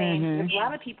know what I'm saying? Mhm. Because a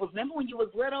lot of people, remember when you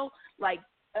was little, like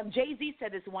Jay-Z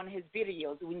said this in one of his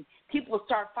videos, when people would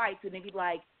start fights and they'd be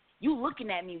like, you looking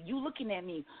at me,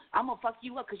 I'm going to fuck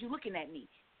you up because you looking at me.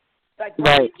 Like,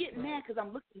 why are you getting mad because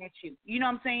I'm looking at you? You know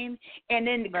what I'm saying? And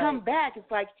then to come back,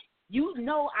 it's like, you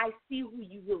know I see who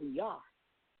you really are.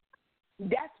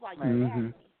 That's why you're mad at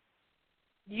me.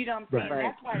 You know what I'm saying? Right.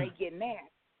 That's why they get mad.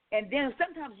 And then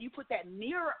sometimes you put that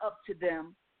mirror up to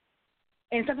them,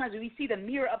 and sometimes when we see the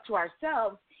mirror up to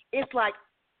ourselves, it's like,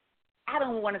 I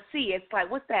don't want to see it. It's like,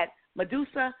 what's that,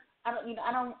 Medusa?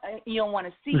 You don't want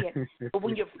to see it. But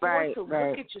when you're forced to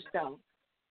look at yourself,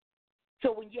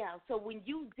 so when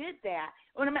you did that,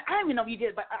 I don't even know if you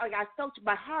did, but I felt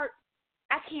my heart.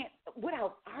 I can't. What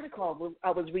article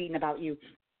I was reading about you,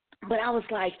 but I was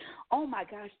like, oh my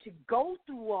gosh, to go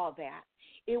through all that.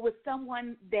 It was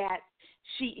someone that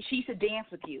she used to dance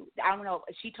with you. I don't know.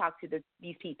 She talked to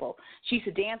these people. She used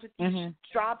to dance with you,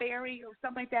 Strawberry or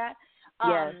something like that.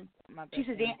 Yes, she used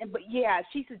to dance, but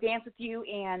she used to dance with you,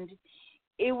 and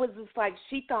it was just like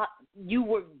she thought you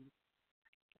were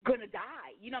gonna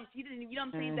die. You know what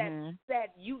I'm saying?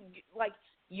 That you like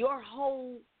your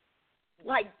whole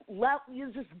love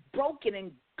is just broken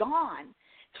and gone.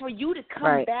 For you to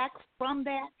come back from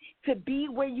that, to be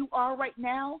where you are right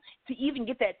now, to even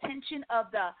get that attention of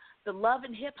the love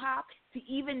and hip hop, to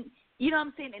even, you know what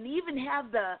I'm saying, and even have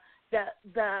the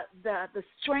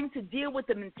strength to deal with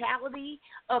the mentality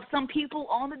of some people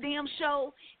on the damn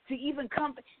show, to even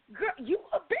come, girl, you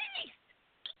a beast.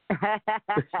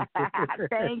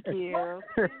 Thank you.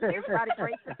 Everybody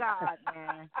praise to God,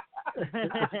 man.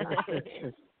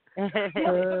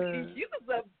 You was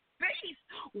a beast.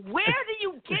 Where do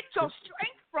you get your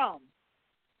strength from?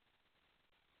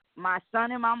 My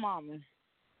son and my mama.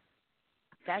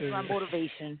 That's my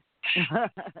motivation. I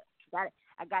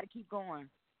got to keep going.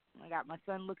 I got my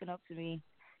son looking up to me,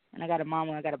 and I got a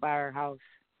mama. I got to buy her a house.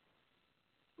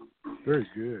 Very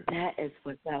good. That is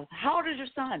what's up. How old is your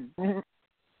son?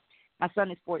 My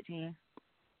son is 14.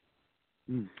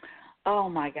 Oh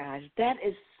my gosh, that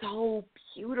is so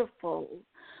beautiful.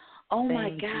 Oh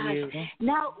my gosh. You.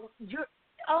 Now you're.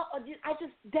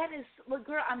 That is, look,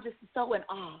 girl, I'm just so in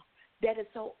awe. That is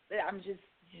so. I'm just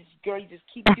girl, you just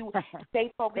keep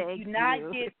stay focused. Do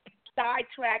not get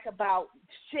sidetracked about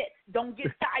shit. Don't get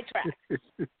sidetracked.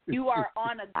 You are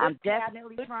on a good I'm path.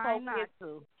 definitely trying not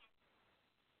to.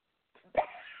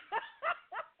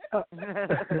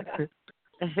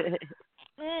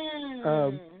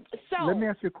 So let me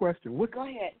ask you a question. Go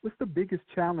ahead. What's the biggest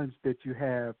challenge that you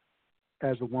have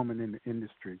as a woman in the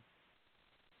industry?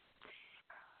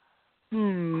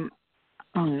 I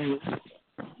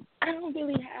don't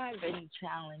really have any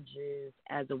challenges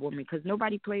as a woman because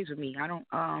nobody plays with me. I don't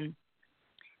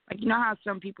like, you know how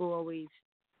some people always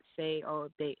say, oh,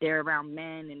 they're around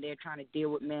men and they're trying to deal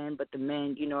with men, but the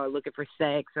men, you know, are looking for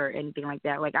sex or anything like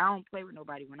that. Like, I don't play with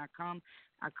nobody. When I come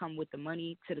with the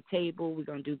money to the table. We're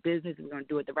gonna do business. We're gonna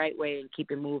do it the right way and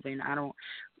keep it moving. I don't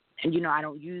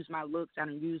use my looks. I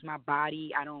don't use my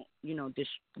body. I don't,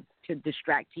 to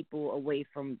distract people away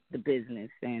from the business.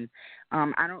 And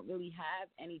I don't really have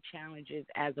any challenges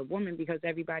as a woman because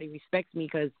everybody respects me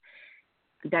because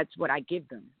that's what I give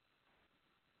them.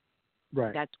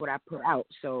 Right. That's what I put out.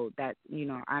 So that,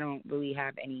 I don't really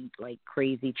have any like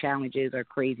crazy challenges or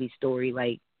crazy stories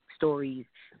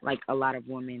like a lot of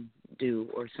women do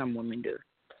or some women do.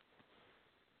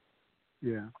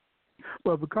 Yeah.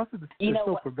 Well, because it's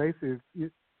so pervasive.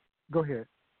 Go ahead.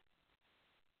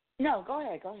 No, go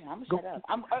ahead. I'm gonna shut up.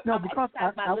 I'm because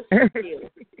my listening to you.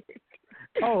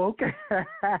 Oh, okay.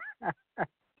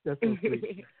 That's so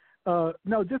sweet.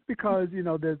 No, just because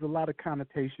there's a lot of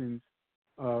connotations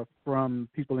from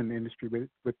people in the industry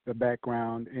with the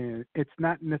background, and it's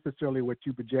not necessarily what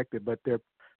you projected, but they're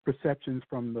perceptions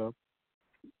from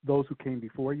those who came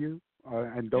before you,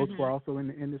 and those who are also in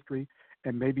the industry,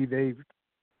 and maybe they've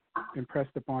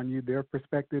impressed upon you their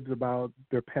perspectives about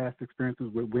their past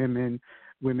experiences with women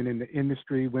in the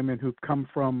industry, women who've come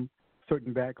from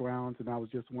certain backgrounds. And I was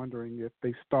just wondering if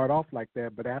they start off like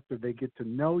that, but after they get to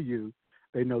know you,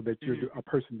 they know that you're a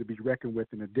person to be reckoned with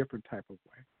in a different type of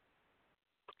way.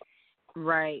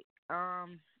 Right.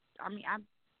 From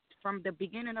the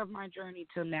beginning of my journey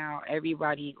till now,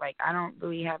 everybody,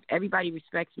 everybody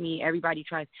respects me. Everybody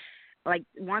tries. Like,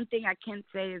 one thing I can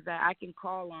say is that I can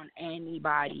call on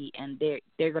anybody and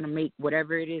they're going to make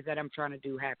whatever it is that I'm trying to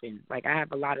do happen. Like, I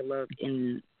have a lot of love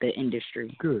in the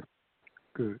industry. Good.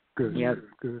 Yep.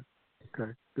 Good.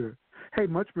 Okay, good. Hey,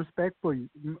 much respect for you.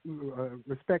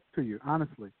 Respect to you,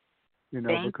 honestly.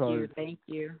 Thank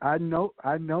you. I know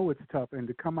it's tough, and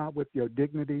to come out with your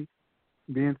dignity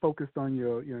being focused on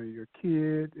your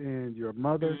kid and your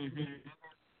mother.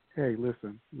 Hey,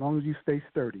 listen, as long as you stay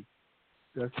sturdy,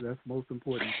 that's most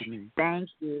important to me. Thank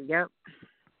you. Yep.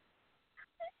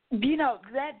 You know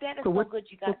that is so good.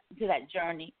 You got to that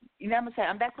journey. You know what I'm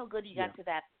saying? That's so good. You got to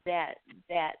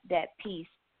that piece.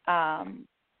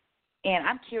 And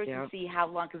I'm curious to see how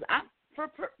long. Because for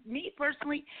me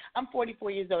personally, I'm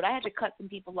 44 years old. I had to cut some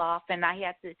people off, and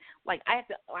I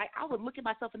would look at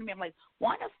myself in the mirror. I'm like,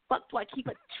 why the fuck do I keep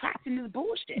attracting this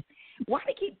bullshit? Why do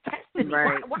they keep testing me?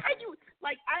 Right. Why do you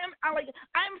like? I am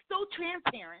so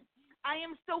transparent. I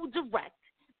am so direct.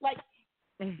 Like,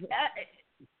 I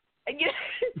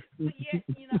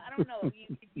don't know.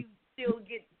 You still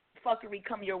get fuckery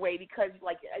come your way because,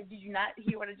 like, did you not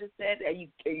hear what I just said? Are you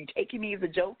taking me as a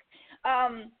joke?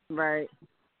 Right.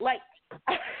 Like,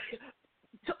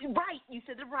 right. You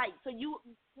said it right. So you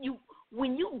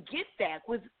when you get that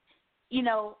with,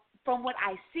 from what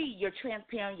I see, you're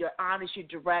transparent, you're honest, you're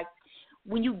direct.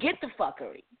 When you get the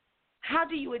fuckery, how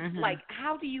do you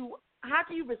how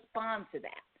do you respond to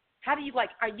that? How do you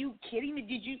are you kidding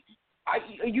me?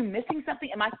 Are you missing something?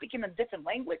 Am I speaking a different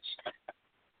language?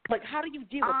 Like, how do you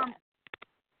deal with that?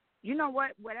 You know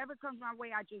what? Whatever comes my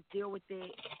way, I just deal with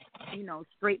it,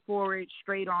 straightforward,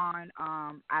 straight on.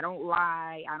 I don't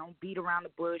lie. I don't beat around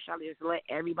the bush. I just let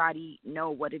everybody know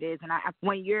what it is. And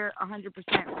when you're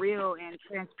 100% real and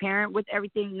transparent with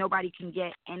everything, nobody can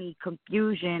get any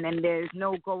confusion, and there's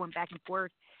no going back and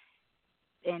forth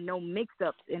and no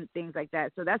mix-ups and things like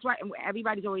that. So that's why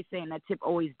everybody's always saying that Tip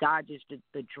always dodges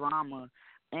the drama.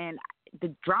 And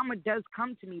the drama does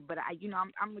come to me, but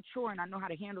I'm mature and I know how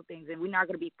to handle things, and we're not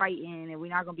going to be fighting and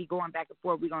we're not going to be going back and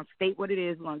forth. We're going to state what it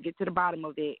is. We're going to get to the bottom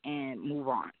of it and move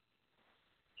on.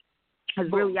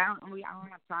 Because really, I don't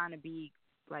have time to be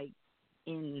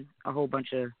in a whole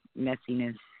bunch of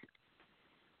messiness.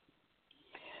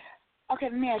 Okay,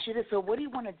 let me ask you this. So what do you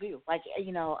want to do?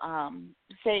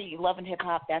 Say you love and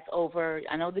hip-hop, that's over.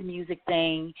 I know the music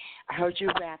thing. I heard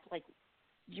you rap.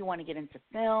 Do you want to get into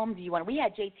film? We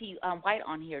had JT White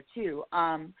on here, too.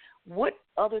 What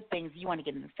other things do you want to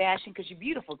get into? Fashion? Because you're a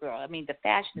beautiful girl. I mean, the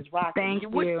fashion is rocking. Thank you.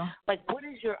 What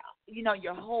is your,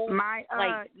 your whole... My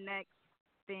next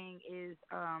thing is,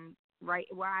 I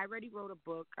already wrote a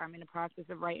book. I'm in the process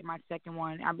of writing my second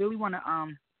one. I really want to...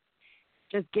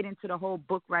 just get into the whole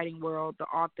book writing world, the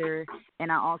author,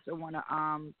 and I also want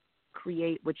to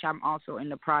create, which I'm also in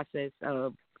the process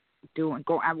of doing.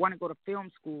 I want to go to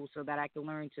film school so that I can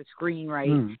learn to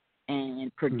screenwrite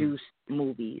and produce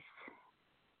movies.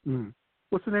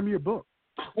 What's the name of your book?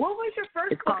 What was your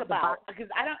first book about? Because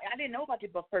I didn't know about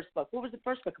your first book. What was the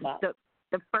first book about?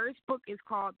 The first book is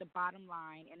called The Bottom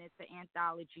Line, and it's an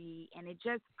anthology, and it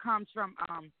just comes from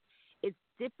it's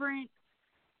different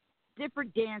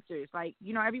dancers.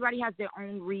 Everybody has their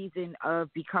own reason of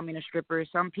becoming a stripper.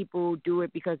 Some people do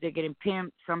it because they're getting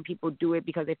pimped. Some people do it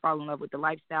because they fall in love with the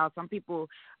lifestyle. Some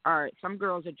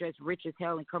girls are just rich as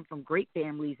hell and come from great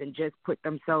families and just put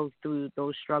themselves through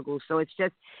those struggles. So it's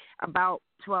just about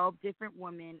 12 different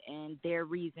women and their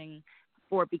reason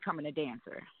for becoming a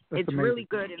dancer. It's amazing. Really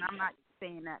good, and I'm not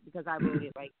saying that because I wrote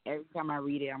it. Every time I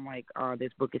read it, I'm like, oh,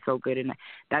 this book is so good, and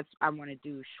I want to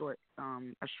do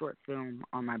a short film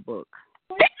on my book.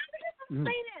 Say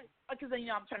this because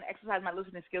I'm trying to exercise my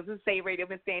listening skills. This is Say Radio. I've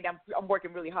been saying I'm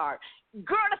working really hard.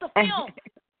 Girl, that's a film.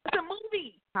 That's a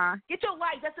movie. Huh? Get your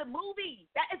life. That's a movie.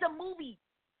 That is a movie.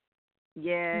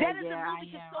 Yeah, that is a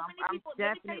movie. I am. I'm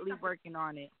definitely working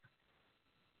on it.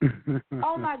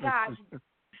 Oh my gosh.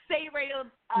 Say Radio,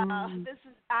 this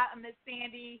is Miss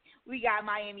Sandy. We got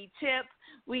Miami Tip.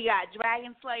 We got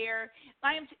Dragon Slayer.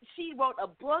 She wrote a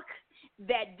book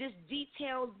that just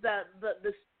details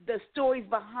the stories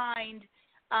behind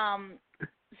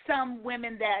some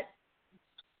women that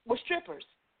were strippers.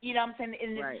 You know what I'm saying?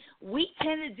 And right. We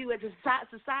tend to do as a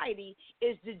society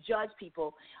is to judge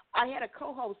people. I had a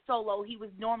co-host solo. He was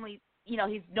normally,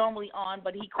 he's normally on,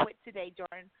 but he quit today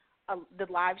during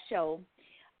the live show.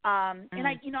 And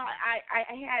I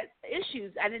had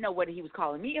issues. I didn't know whether he was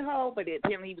calling me a hoe, but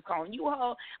apparently he was calling you a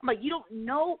hoe. I'm like, you don't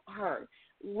know her.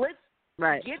 Let's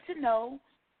get to know.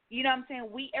 You know what I'm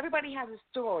saying? Everybody has a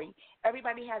story.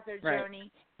 Everybody has their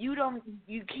journey. You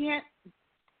can't.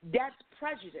 That's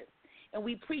prejudice, and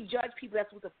we prejudge people.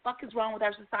 That's what the fuck is wrong with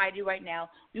our society right now.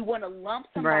 We want to lump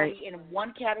somebody in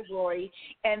one category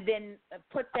and then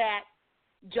put that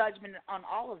judgment on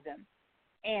all of them.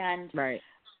 And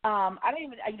I didn't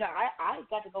even. I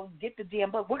got to go get the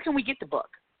damn book. Where can we get the book?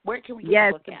 Where can we get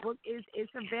the book? Yes, the book is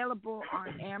available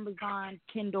on Amazon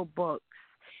Kindle Books.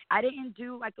 I didn't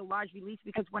do a large release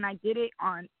because when I did it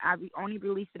I only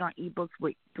released it on ebooks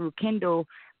through Kindle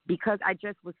because I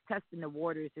just was testing the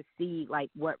waters to see like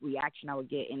what reaction I would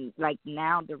get, and like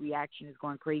now the reaction is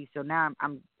going crazy. So now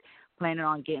I'm planning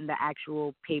on getting the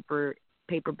actual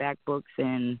paperback books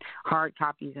and hard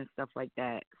copies and stuff like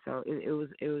that. So it was.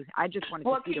 I just wanted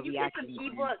to see the reaction. Get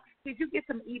some ebooks? Did you get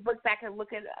some ebooks? I can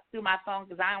look at through my phone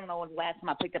because I don't know when the last time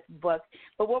I picked up the books.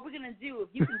 But what we're gonna do, if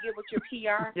you can get with your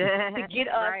PR to get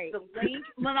us right. the link,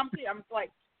 I'm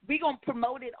like, we're gonna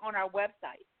promote it on our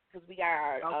website because we got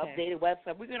our updated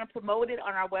website. We're gonna promote it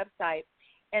on our website.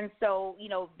 And so,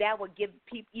 that would give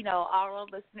people, all our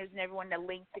listeners and everyone the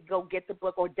link to go get the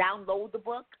book or download the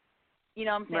book. You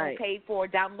know what I'm saying? Right. Pay for,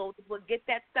 download the book, get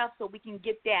that stuff so we can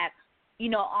get that,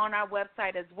 on our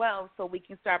website as well so we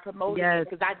can start promoting it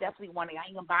because I definitely want to. I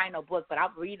ain't going to buy no book, but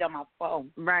I'll read it on my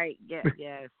phone. Right.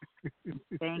 Yes.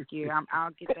 Thank you.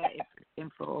 I'll get that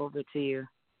info over to you.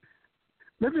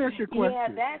 Let me ask you a question. Yeah,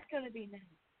 that's going to be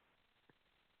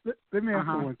nice. Let me ask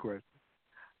you one question.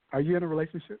 Are you in a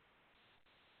relationship?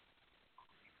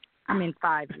 I'm in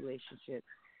 5 relationships.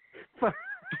 Hey!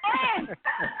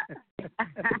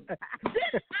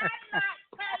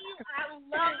 I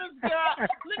love this girl.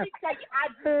 Let me tell you,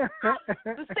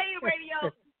 the State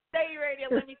Radio,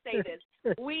 let me say this.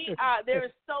 There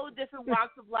are so different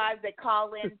walks of life that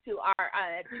call in to our,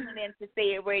 tune in to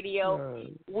State Radio.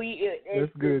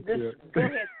 That's good, Go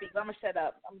ahead, speak. I'm going to shut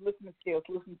up. I'm listening still.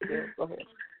 Go ahead.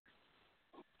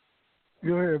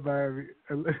 Go ahead, Bobby.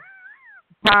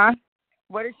 Huh?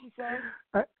 What did she say?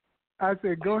 I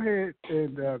said, go ahead,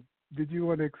 and did you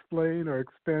want to explain or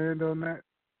expand on that?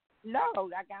 No,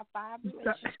 I got 5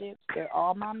 relationships. They're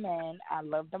all my men. I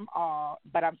love them all,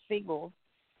 but I'm single.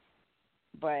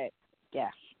 But,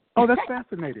 yeah. Oh, that's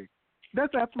fascinating.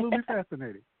 That's absolutely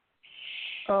fascinating.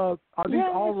 Are these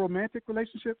all romantic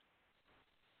relationships?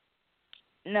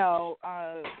 No,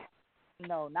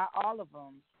 not all of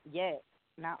them yet.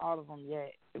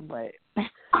 But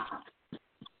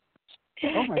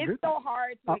oh my it's goodness. so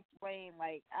hard to explain.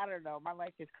 Like, I don't know. My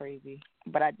life is crazy,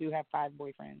 but I do have 5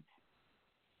 boyfriends.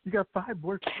 You got 5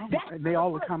 boyfriends, and they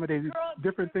all accommodate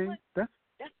different things.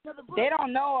 They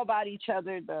don't know about each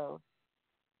other though.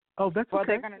 Oh, that's okay. Well,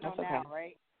 they're gonna know now,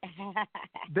 right?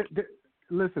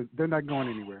 Listen, they're not going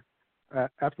anywhere.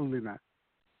 Absolutely not.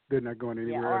 They're not going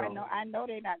anywhere at all. I know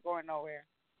they're not going nowhere.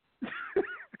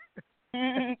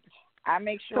 I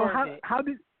make sure. So of it. how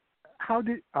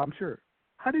did I'm sure.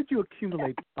 How did you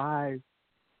accumulate 5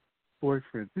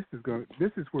 boyfriends? This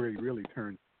is where it really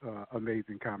turns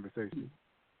amazing conversation.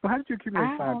 So how did you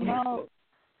accumulate 5 boyfriends? I don't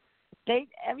know.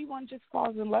 Everyone just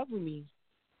falls in love with me.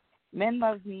 Men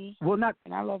love me. Well, not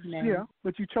and I love men. Yeah,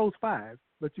 but you chose 5.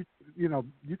 But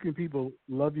people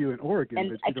love you in Oregon. And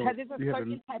but you because don't, it's a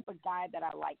certain type of guy that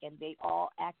I like, and they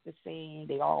all act the same,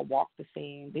 they all walk the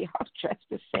same, they all dress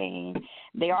the same,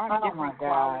 they all have different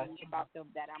qualities about them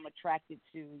that I'm attracted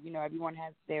to. Everyone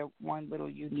has their one little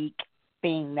unique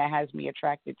thing that has me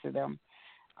attracted to them.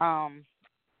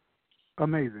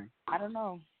 Amazing. I don't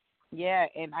know. Yeah,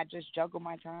 and I just juggle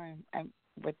my time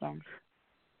with them.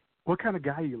 What kind of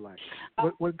guy you like?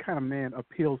 What kind of man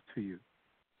appeals to you?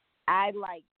 I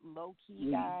like low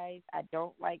key guys. I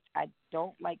don't like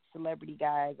celebrity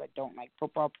guys. I don't like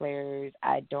football players.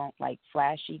 I don't like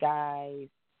flashy guys.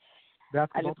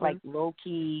 I just like low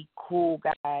key, cool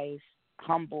guys,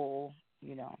 humble,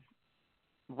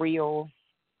 real,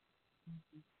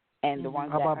 and the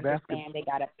ones that understand they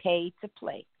gotta pay to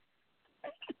play.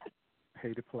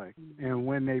 Pay to play, and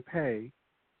when they pay,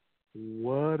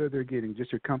 what are they getting?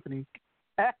 Just your company?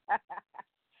 They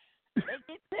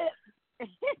get tips.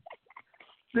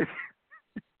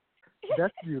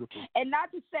 That's beautiful. And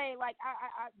not to say like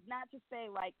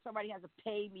somebody has to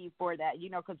pay me for that,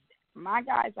 because my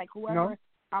guys, like whoever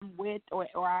I'm with or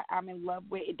I'm in love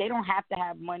with, they don't have to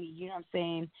have money, you know what I'm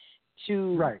saying,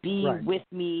 to be with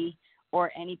me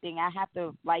or anything. I have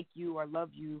to like you or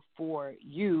love you for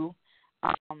you.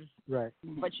 But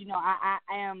I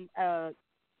am an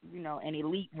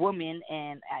elite woman,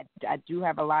 and I do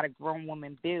have a lot of grown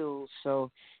woman bills,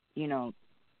 so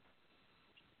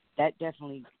that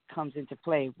definitely comes into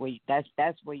play.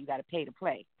 That's where you got to pay to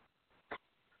play.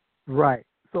 Right.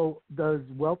 So does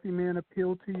wealthy men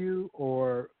appeal to you,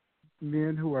 or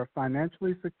men who are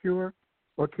financially secure,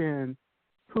 or can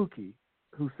Pookie,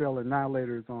 who sell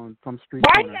annihilators on some street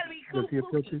corner, does he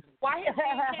appeal to you? Why his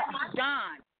name can't be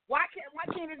John? Why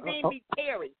can't his name be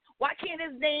Terry? Why can't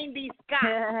his name be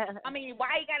Scott? I mean,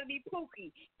 why he gotta be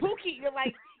Pookie? Pookie, you're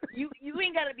like you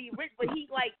ain't gotta be rich, but he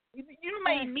like you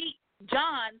may meet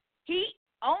John. He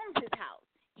owns his house.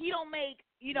 He don't make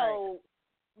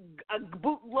a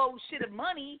bootload shit of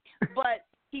money, but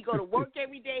He go to work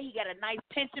every day. He got a nice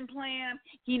pension plan.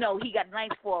 He got a nice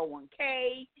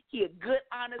 401k. He a good,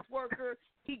 honest worker.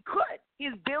 He could.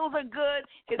 His bills are good.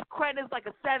 His credit's like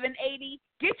a 780.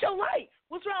 Get your life.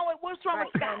 What's wrong with Scott?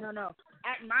 No.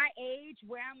 At my age,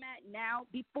 where I'm at now,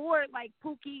 before like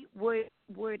Pookie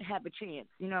would have a chance.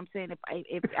 You know what I'm saying?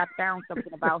 If I found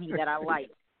something about him that I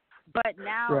liked. But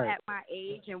now at my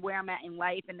age and where I'm at in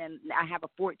life, and then I have a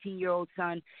 14-year-old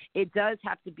son, it does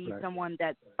have to be someone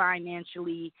that's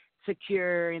financially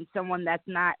secure and someone that's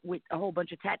not with a whole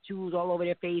bunch of tattoos all over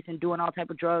their face and doing all type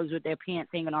of drugs with their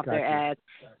pants hanging off their ass.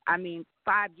 I mean,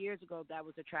 5 years ago that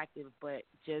was attractive, but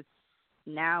just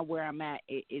now where I'm at,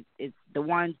 it's the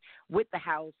ones with the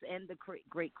house and the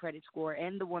great credit score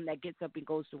and the one that gets up and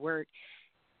goes to work,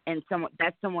 and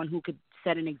that's someone who could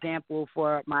set an example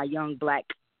for my young black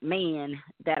man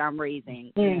that I'm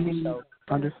raising. Mm-hmm. So.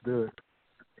 Understood.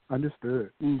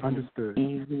 Mm-hmm. Understood.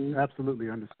 Mm-hmm.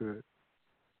 Absolutely understood.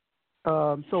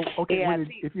 So okay,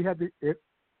 if you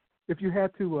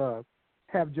had to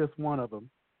have just one of them,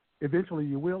 eventually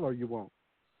you will or you won't?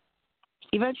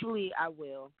 Eventually I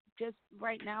will. Just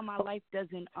right now my life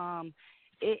doesn't I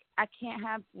can't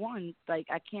have one. Like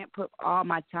I can't put all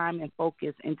my time and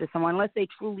focus into someone unless they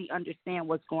truly understand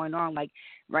what's going on. Like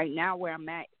right now where I'm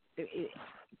at,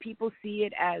 people see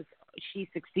it as she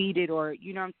succeeded or,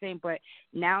 you know what I'm saying? But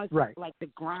now it's like the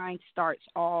grind starts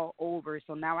all over.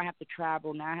 So now I have to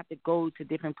travel. Now I have to go to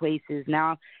different places.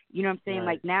 Now, you know what I'm saying?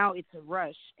 Like now it's a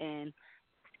rush. And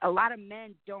a lot of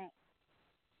men don't,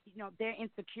 they're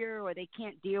insecure or they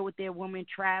can't deal with their woman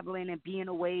traveling and being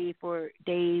away for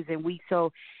days and weeks.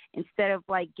 So instead of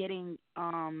like getting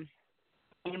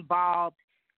involved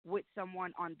with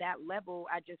someone on that level,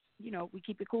 I just, we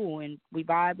keep it cool and we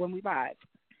vibe when we vibe.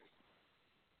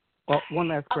 Well, one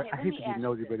last question. I hate to be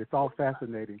nosy, but it's all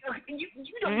fascinating. You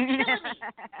don't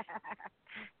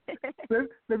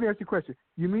Let me ask you a question.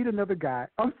 You meet another guy.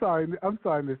 I'm sorry, Miss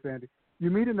Sandy. You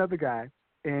meet another guy,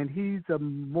 and he's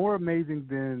more amazing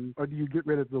than, or do you get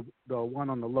rid of the one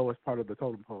on the lowest part of the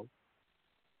totem pole?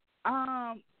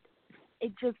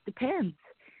 It just depends.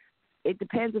 It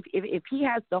depends if he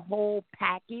has the whole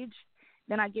package,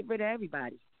 then I get rid of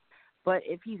everybody. But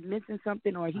if he's missing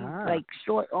something or he's like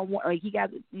short on one, or he got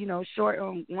short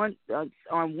on one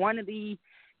of the,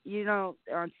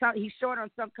 on some, he's short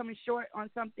on some, coming short on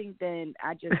something, then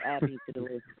I just add him to the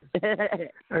list.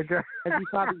 Okay. Because he's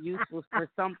probably useful for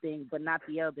something, but not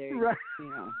the other.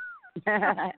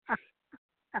 Right.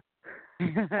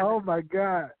 Oh my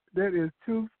God, that is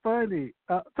too funny.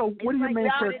 So what are your main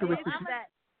characteristics?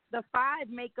 The 5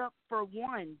 make up for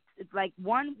 1. It's like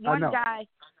one guy,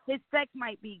 his sex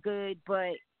might be good,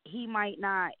 but he might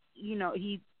not,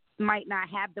 he might not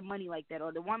have the money like that.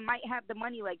 Or the one might have the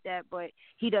money like that, but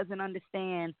he doesn't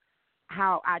understand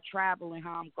how I travel and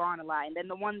how I'm gone a lot. And then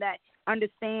the one that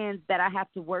understands that I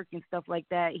have to work and stuff like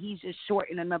that, he's just short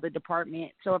in another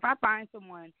department. So if I find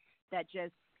someone that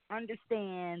just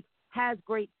understands, has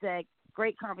great sex,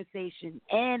 great conversation,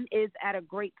 and is at a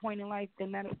great point in life,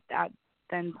 then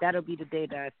that'll be the day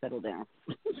that I settle down.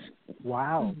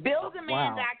 Wow.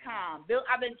 Buildaman.com.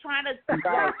 I've been trying to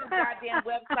watch this goddamn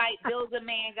website,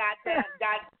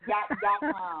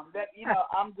 buildaman.com. That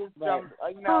I'm just I'm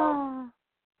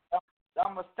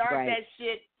gonna start that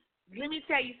shit. Let me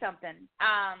tell you something.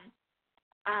 I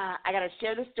gotta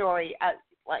share the story.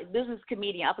 This is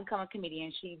comedian, up and coming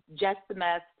comedian. She's Just the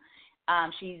Mess.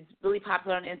 She's really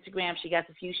popular on Instagram. She got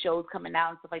a few shows coming out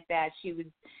and stuff like that. You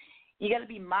got to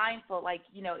be mindful, like,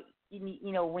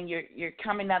 when you're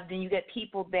coming up, then you get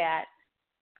people that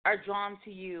are drawn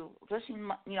to you, especially,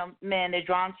 men, they're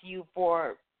drawn to you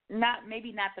for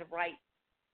maybe not the right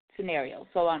scenario.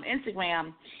 So on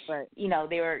Instagram,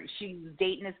 she was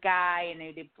dating this guy and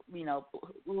they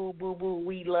boo, boo, boo,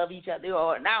 we love each other.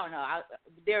 Or, I don't know,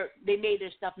 they made their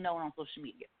stuff known on social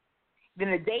media. Then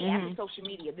the day after social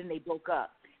media, then they broke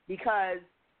up because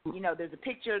there's a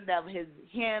picture of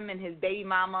him and his baby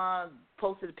mama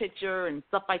posted a picture and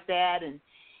stuff like that, and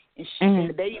and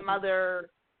the baby mother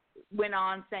went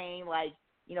on saying like,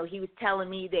 he was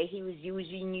telling me that he was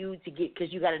using you to get,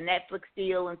 because you got a Netflix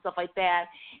deal and stuff like that,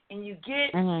 and you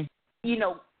get,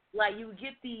 like you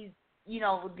get these,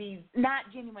 these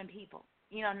not genuine people,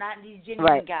 not these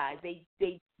genuine guys. They,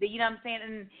 you know what I'm saying,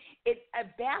 and it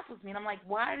baffles me, and I'm like,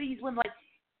 why are these women like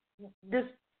this?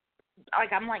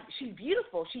 Like, I'm like, she's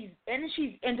beautiful. She's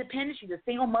independent. She's a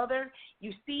single mother.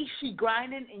 You see she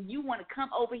grinding, and you want to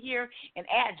come over here and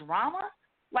add drama?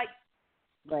 Like,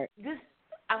 this,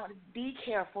 I want to be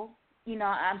careful.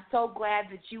 I'm so glad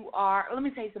that you are. Let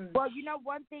me tell you something. Well,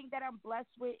 one thing that I'm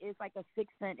blessed with is like a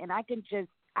sixth sense, and I can just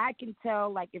I can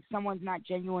tell like if someone's not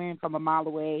genuine from a mile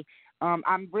away.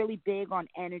 I'm really big on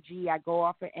energy. I go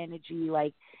off of energy.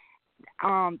 Like,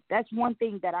 that's one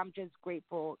thing that I'm just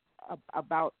grateful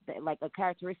about, like a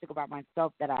characteristic about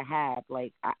myself that I have.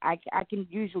 Like, I can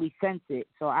usually sense it,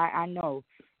 so I know,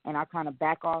 and I kind of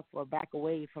back off or back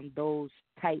away from those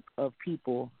type of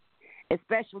people,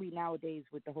 especially nowadays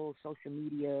with the whole social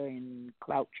media and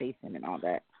clout chasing and all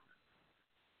that.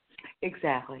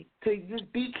 Exactly. So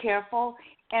just be careful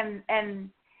and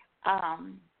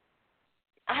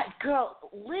girl,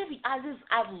 Livy, I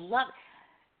love it.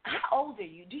 How old are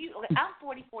you? I'm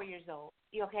 44 years old.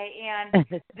 Okay, and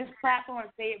this platform,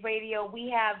 Say It Radio, we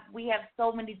have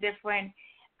so many different.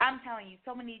 I'm telling you,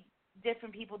 so many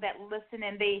different people that listen,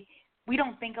 and we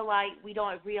don't think alike. We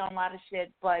don't agree on a lot of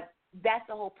shit, but that's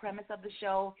the whole premise of the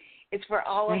show. It's for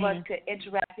all of us to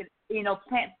interact and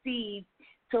plant seeds.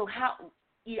 So how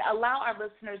you allow our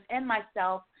listeners and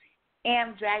myself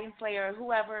and Dragon Slayer or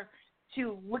whoever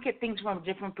to look at things from a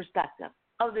different perspective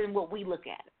other than what we look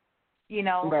at it,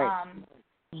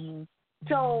 Right.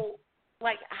 So,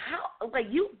 like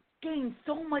you gained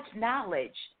so much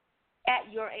knowledge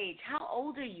at your age. How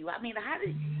old are you? I mean, how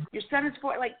did your son is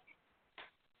for like?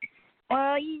 Well,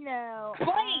 I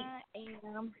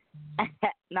am.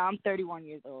 No, I'm 31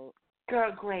 years old.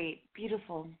 Girl, great,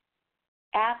 beautiful.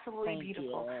 Absolutely Thank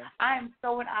beautiful. you. I am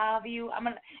so in awe of you. I'm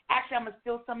gonna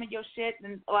steal some of your shit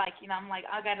and I'm like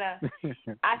I gotta.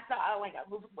 I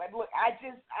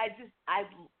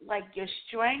like your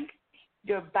strength,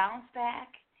 your bounce back,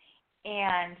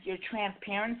 and your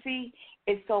transparency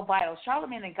is so vital.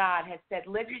 Charlamagne the God has said,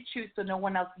 "Live your truth so no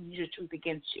one else can use your truth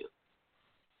against you."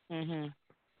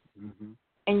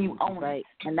 And you own it.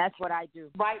 And that's what I do.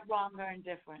 Right, wrong, or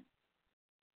indifferent.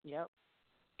 Yep.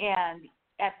 And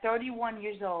at 31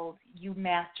 years old, you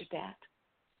mastered that.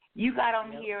 You got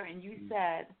on here and you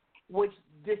said, which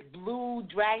this blue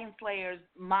Dragon Slayer's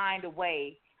mind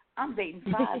away, I'm dating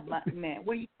 5 men.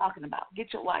 What are you talking about?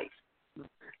 Get your life.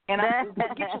 And I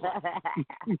said, get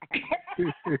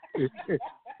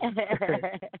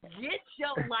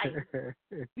your life.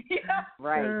 Get your life.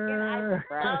 Right. And I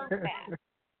love that.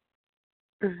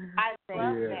 I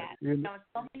love that.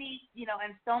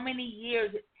 So many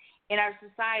years in our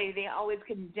society, they always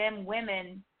condemn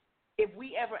women. If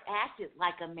we ever acted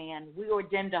like a man, we were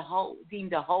deemed a hoe.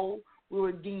 We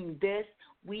were deemed this.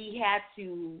 We had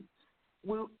to,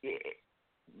 So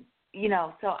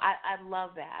I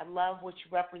love that. I love what you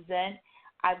represent.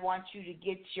 I want you to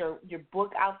get your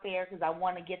book out there because I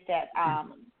want to get that. I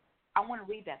want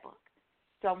to read that book.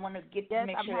 So I want to make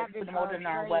sure that put them over on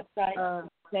our website.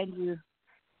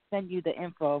 Send you the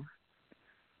info.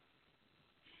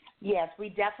 Yes, we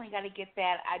definitely got to get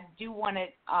that. I do want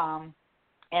it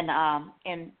in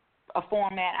a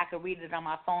format I could read it on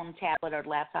my phone, tablet, or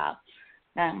laptop.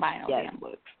 Not buying no damn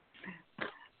books.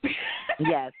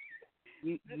 Yes,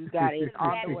 you got it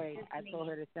on the way. I told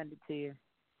her to send it to you.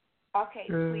 Okay,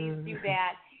 please do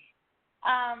that.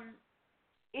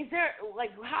 Is there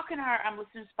how can our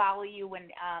listeners follow you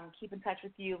and keep in touch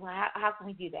with you? How can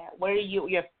we do that? Where are you?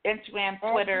 Your Instagram,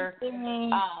 Twitter,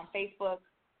 Facebook.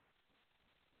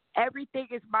 Everything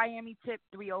is Miami Tip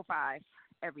 305.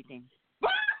 Everything.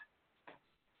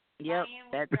 Yep,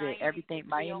 that's it. Everything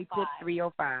Miami Tip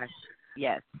 305.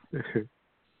 Yes.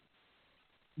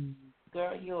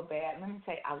 Girl, you're bad. Let me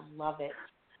tell you, I love it.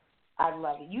 I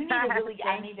love it. You need to really.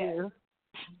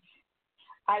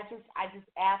 I just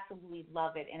absolutely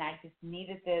love it, and I just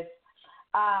needed this.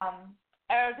 Are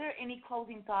there any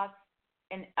closing thoughts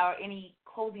or any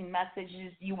closing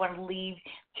messages you want to leave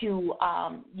to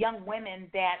young women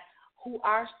who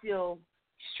are still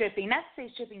stripping? Not to say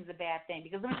stripping is a bad thing,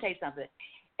 because let me tell you something.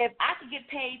 If I could get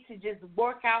paid to just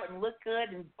work out and look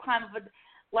good and climb up,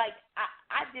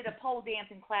 I did a pole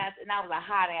dancing class and I was a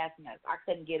hot ass mess. I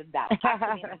couldn't get it out. I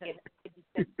couldn't even get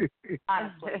it.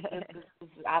 Honestly,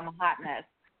 I'm a hot mess.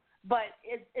 But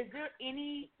is there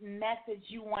any message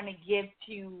you want to give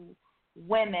to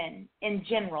women in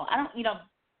general?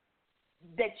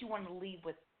 That you want to leave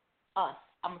with us.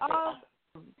 I'm gonna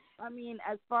say us. I mean,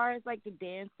 as far as the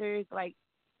dancers,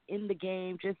 in the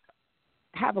game, just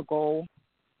have a goal,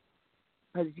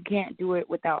 because you can't do it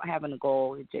without having a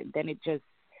goal.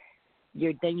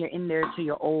 You're in there till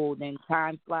you're old, and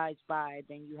time flies by.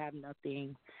 Then you have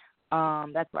nothing.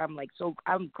 That's why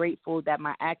I'm grateful that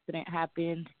my accident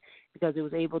happened, because it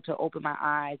was able to open my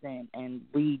eyes and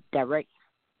redirect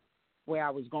where I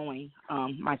was going,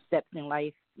 my steps in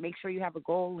life. Make sure you have a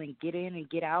goal and get in and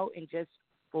get out. And just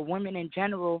for women in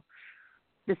general,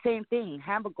 the same thing.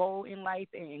 Have a goal in life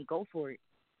and go for it.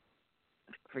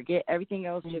 Forget everything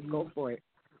else. Just go for it.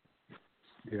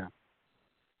 Yeah.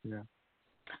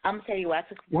 I'm gonna tell you what I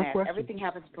took from One that. question. Everything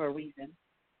happens for a reason.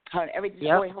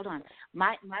 Hold on.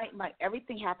 My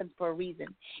everything happens for a reason,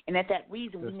 and at that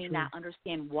reason, we may not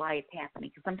understand why it's happening.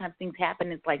 Because sometimes things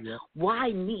happen, it's like,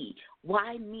 why me?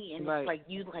 Why me? And it's like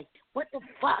you like, what the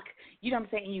fuck? You know what I'm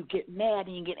saying? And you get mad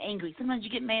and you get angry. Sometimes you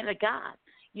get mad at God.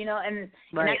 You know, and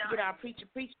not to get our preacher,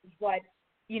 but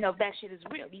you know that shit is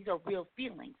real. These are real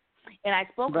feelings. And I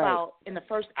spoke about in the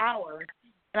first hour.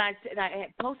 And I said, I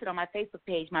had posted on my Facebook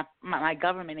page my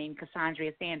government name,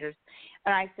 Cassandra Sanders,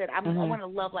 and I said I want to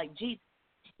love like Jesus.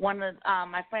 One of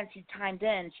my friends who chimed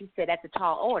in, she said that's a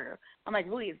tall order. I'm like,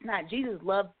 really, it's not. Jesus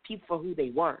loved people for who they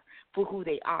were, for who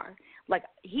they are. Like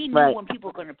he knew when people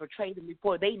were going to betray them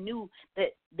before they knew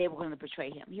that they were going to betray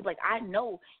him. He's like, I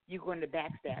know you're going to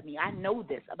backstab me. I know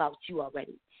this about you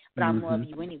already, but I love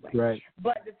you anyway. Right.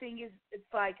 But the thing is,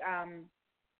 it's like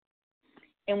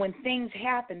and when things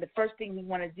happen, the first thing we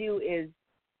want to do is,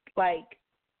 like,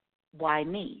 why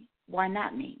me? Why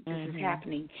not me? This is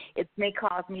happening. It may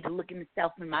cause me to look at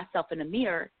myself in the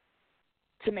mirror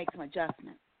to make some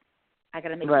adjustments. I got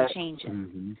to make some changes.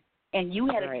 And you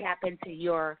had to tap into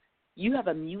you have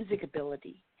a music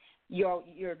ability. Your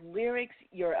lyrics,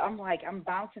 I'm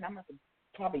bouncing. I'm going to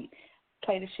probably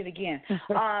play this shit again.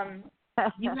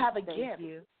 You have a gift,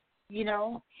 you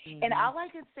know? And all I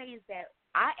can say is that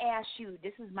I ask you,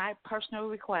 this is my personal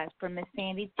request from Miss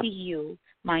Sandy to you,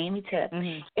 Miami Tip,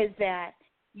 is that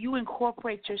you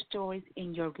incorporate your stories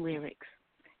in your lyrics.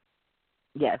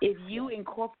 Yes. If you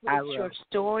incorporate your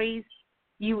stories,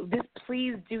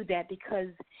 please do that, because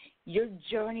your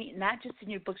journey, not just in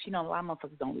your books, you know, a lot of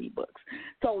motherfuckers don't read books.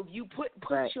 So you put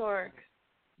your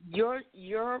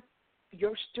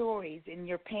stories and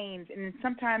your pains, and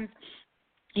sometimes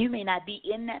you may not be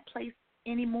in that place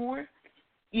anymore.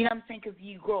 You know what I'm saying? Because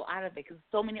you grow out of it. Because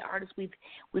so many artists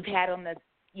we've had on the,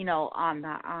 you know, on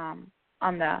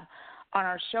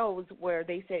our shows where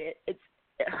they say it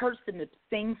hurts them to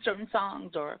sing certain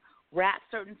songs or rap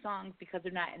certain songs because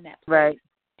they're not in that place.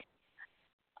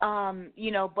 Right.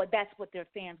 You know, but that's what their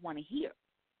fans want to hear.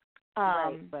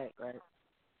 Right.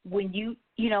 When you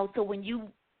know, so when you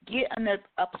get in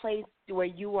a place where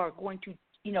you are going to,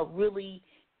 you know, really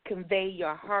convey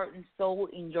your heart and soul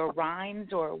in your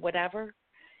rhymes or whatever,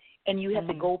 and you have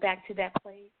to go back to that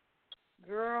place,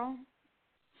 girl.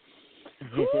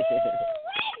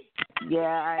 Yeah,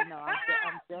 I know.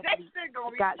 I'm definitely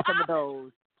got some of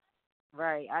those.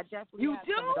 Right, I definitely have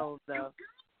some of those, though.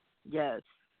 Yes.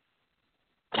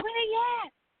 Where they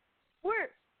at? Where?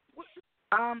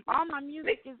 All my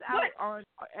music is out on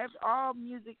all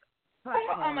music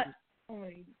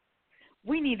platforms.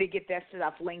 We need to get that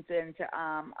stuff linked into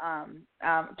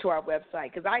to our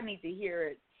website, because I need to hear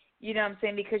it. You know what I'm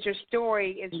saying? Because your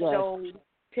story is so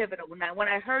pivotal. When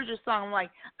I heard your song, I'm like,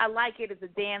 I like it as a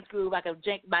dance groove. I could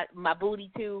jank my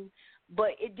booty to,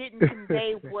 but it didn't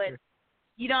convey what,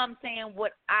 you know what I'm saying,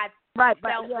 what I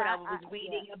felt when I was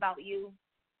reading about you.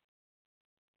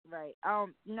 Right.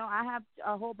 You know, I have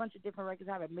a whole bunch of different records.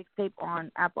 I have a mixtape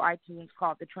on Apple iTunes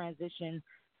called The Transition.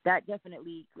 That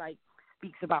definitely, like,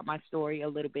 speaks about my story a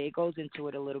little bit. It goes into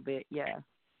it a little bit, yeah.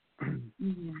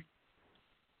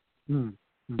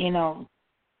 You know,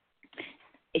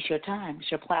 it's your time.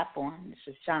 It's your platform. It's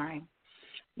your shine.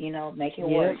 You know, make it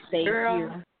work. Thank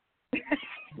you.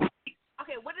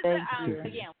 Okay, what is the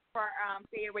again for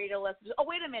say your radio listeners? Oh,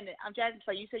 wait a minute. I'm trying to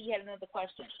tell you. You said you had another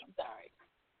question. I'm sorry.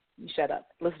 You shut up.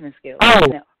 Listening skills.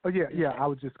 Yeah. I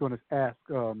was just going to ask.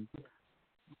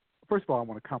 First of all, I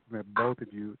want to compliment both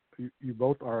of you. You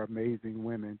both are amazing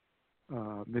women,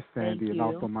 Miss Sandy and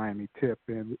also Miami Tip,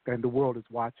 and the world is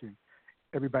watching.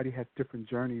 Everybody has different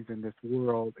journeys in this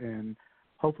world, and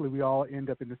hopefully we all end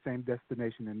up in the same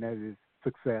destination, and that is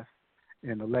success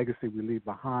and the legacy we leave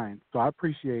behind. So I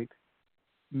appreciate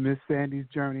Miss Sandy's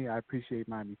journey. I appreciate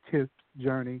Miami Tip's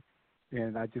journey,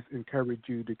 and I just encourage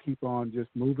you to keep on just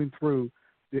moving through.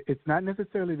 It's not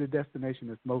necessarily the destination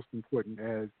that's most important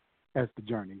as the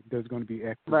journey. There's going to be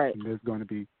excellence, and there's going to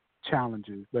be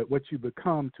challenges, but what you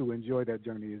become to enjoy that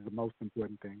journey is the most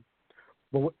important thing.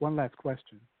 But one last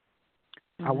question.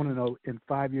 I want to know, in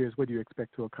 5 years, what do you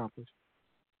expect to accomplish?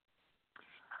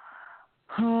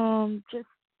 Just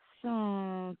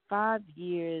 5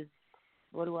 years.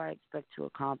 What do I expect to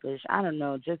accomplish? I don't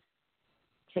know. Just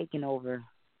taking over.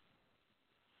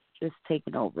 Just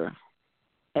taking over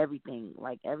everything.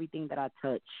 Like everything that I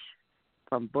touch,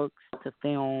 from books to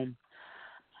film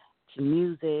to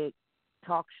music,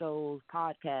 talk shows,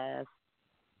 podcasts,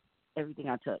 everything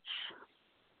I touch,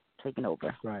 taking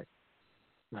over. Right.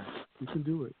 You can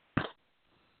do it.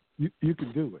 You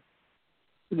can do it.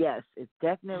 Yes, it's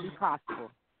definitely possible.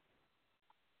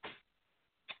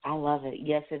 I love it.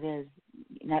 Yes, it is.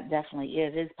 Not definitely.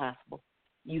 It is possible.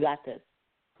 You got this.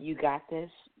 You got this.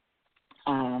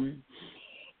 The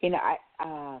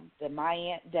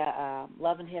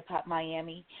Love and Hip Hop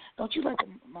Miami. Don't you let the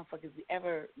motherfuckers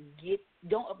ever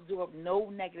don't absorb no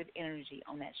negative energy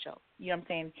on that show. You know what I'm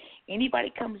saying?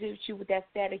 Anybody comes at you with that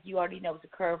static, you already know to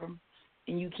curve them,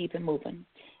 and you keep it moving.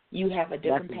 You have a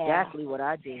different path. That's exactly what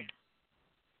I do.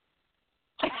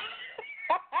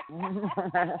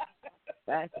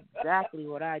 That's exactly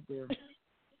what I do.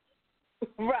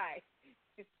 Right.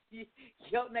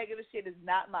 Your negative shit is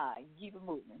not mine. Keep it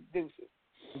moving. Deuces.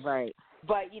 Right.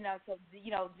 But,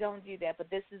 don't do that. But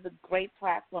this is a great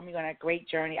platform. You're on a great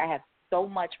journey. I have so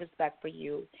much respect for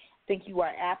you. I think you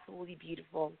are absolutely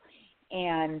beautiful.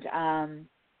 And,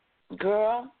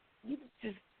 girl, you do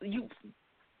it.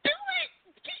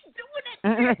 Keep doing it.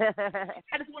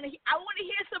 I want to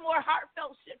hear some more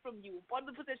heartfelt shit from you. I want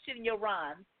to put that shit in your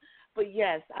rhymes. But,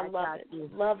 yes, I love it. You.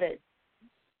 Love it.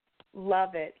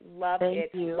 Love it.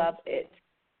 Thank you. Love it.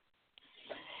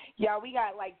 Y'all, we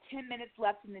got like 10 minutes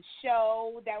left in the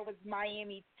show. That was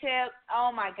Miami Tip.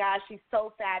 Oh my gosh, she's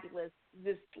so fabulous.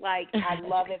 Just like I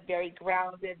love it. Very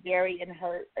grounded, very in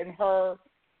herself.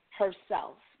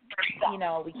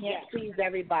 We can't please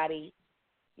everybody.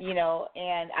 And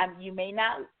you may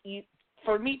not.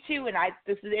 For me too. And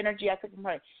this is the energy I took from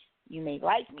her. You may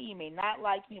like me, you may not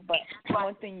like me, but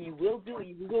one thing you will do,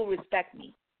 you will respect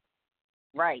me.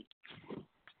 Right.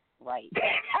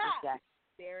 Exactly.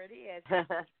 There it is.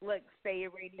 Look, Say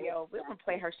It Radio. We're going to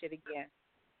play her shit again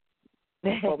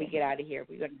before we get out of here.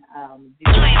 We're going to do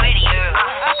Radio.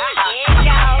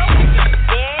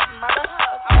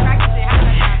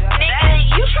 Nigga,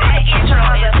 you try to enter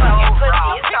on your phone pussy.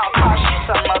 It's going to cost you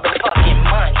some motherfucking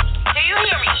money. Do you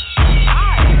hear me?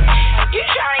 You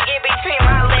trying to get between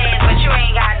my legs, but you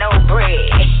ain't got no bread.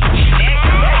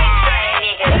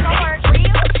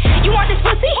 You want this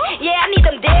pussy? Yeah, I need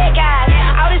them dead guys.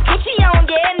 All this Gucci on,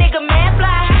 yeah, nigga, man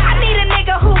fly. I need a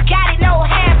nigga who got it, no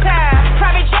half time.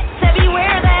 Private jets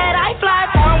everywhere that I fly.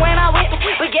 Foreign when I whip,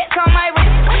 baguettes on my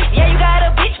wrist. Yeah, you got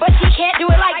a bitch, but she can't do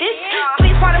it like this.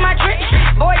 Please pardon my drip.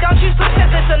 Boy, don't you slip,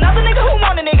 cause it's another nigga who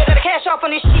want a nigga that'll cash off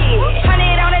on this shit.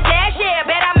 100 on the dash, yeah,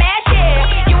 bet I match,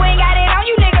 yeah. You ain't got it on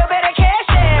you, nigga, better cash,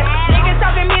 yeah. Niggas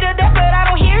talking me to death, but I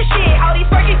don't hear shit. All these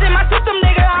perkies in my system,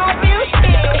 nigga, I don't feel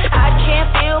shit. I can't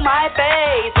feel my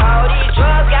face. All these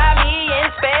drugs got me in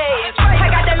space. I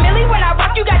got that milli when I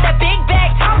rock, you got that big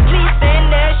bag talk. Please send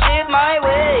that shit my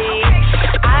way.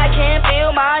 I can't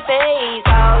feel my face.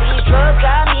 All these drugs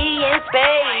got me in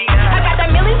space. I got that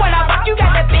milli when I rock, you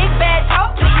got that big bag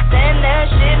talk. Please send that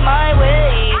shit my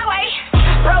way.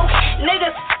 Broke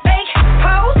niggas, fake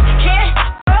hoes, can't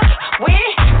fuck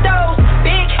with those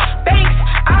big banks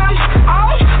I'm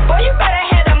on. Boy, you better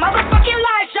have the motherfucking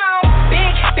lights on.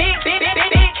 Big banks.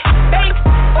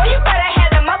 Boy, you better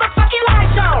have the motherfucking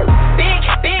lights on. Big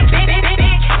bank.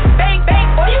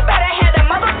 Boy, you better have the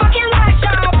motherfucking lights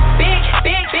on. Big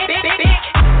bank. Do it like that.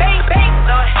 Big bank.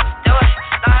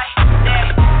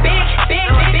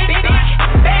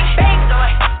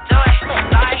 Do it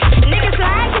like niggas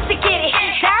lying just to get it,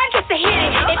 dying just to hit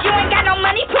it. If you ain't got no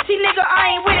money, pussy nigga,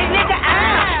 I ain't with it, nigga.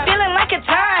 I'm feeling like a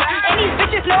time, and these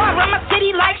bitches know I run my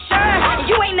city like Sean.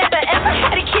 You ain't never ever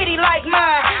had a kitty like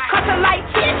mine. Cost a light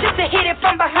 10 just to hit it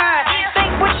from behind.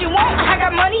 Think what you want, I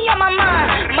got money on my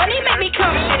mind. Money make me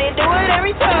come shit and do it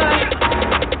every time.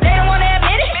 They don't wanna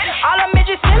admit it, all them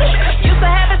bitches silly. Used to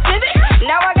have a Civic,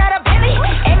 now I got a Bentley.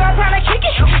 Ain't got time to kick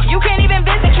it, you can't even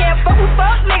visit. Can't fuck with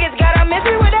fuck niggas, got a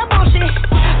misery with that bullshit.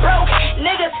 Broke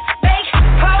niggas, fake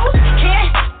hoes,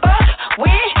 can't fuck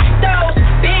with those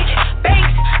big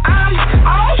banks I'm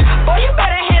on. Boy, you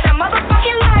better have the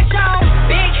motherfucking lights on.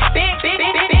 Big banks.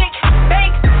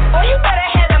 Boy, you better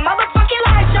have the motherfucking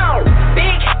lights on.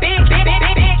 Big bank.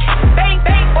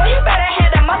 Boy, you better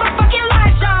have the motherfucking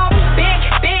lights on. Big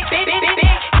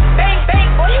bank.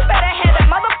 Boy, you better have the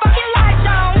motherfucking lights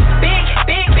on. Big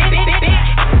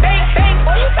bank.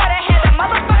 Boy, you better have the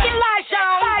motherfucking lights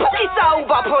on. Pussy so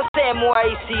va poser moi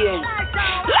ici.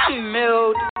 La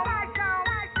merde.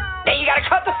 Then you gotta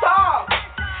cut the song.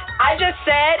 I just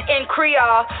said in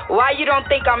Creole, why you don't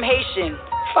think I'm Haitian?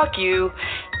 Fuck you.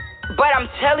 But I'm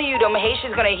telling you, them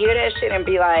Haitians gonna hear that shit and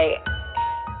be like,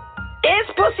 this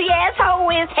pussy asshole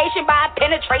is Haitian by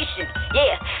penetration.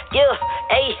 Yeah,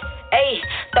 ayy,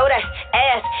 throw that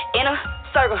ass in a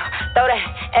circle. Throw that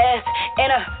ass in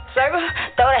a circle.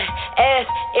 Throw that ass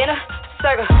in a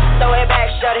circle. Throw it back,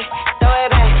 shut it. Throw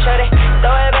it back, shut it.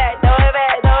 Throw it back, shut it.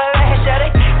 Throw it back, shut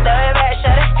it. Throw it back,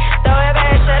 shut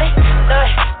it.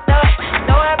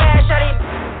 Throw it back, shut it.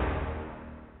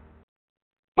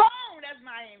 Boom! That's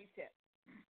Miami Tip.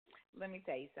 Let me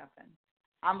tell you something.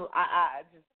 I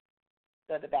just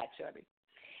throw the back, shorty.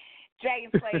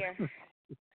 Dragon Slayer.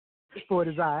 For it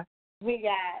is I. We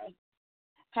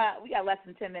got less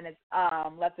than 10 minutes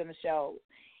left in the show.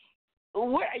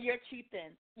 What are your 2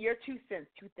 cents? Your 2 cents.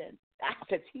 2 cents. I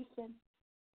said 2 cents.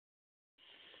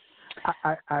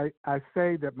 I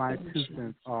say that my 2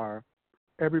 cents are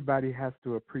everybody has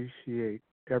to appreciate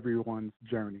everyone's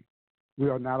journey. We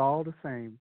are not all the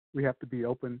same. We have to be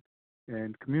open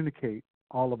and communicate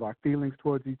all of our feelings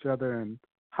towards each other and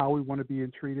how we want to be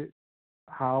treated,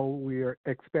 how we are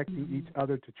expecting each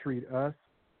other to treat us,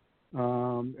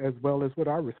 as well as what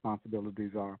our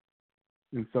responsibilities are.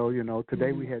 And so,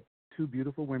 today we had 2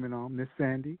 beautiful women on, Miss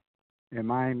Sandy and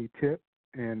Miami Tip,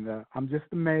 and I'm just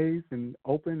amazed and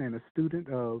open and a student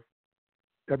of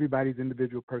everybody's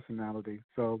individual personality.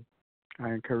 So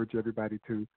I encourage everybody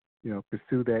to,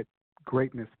 pursue that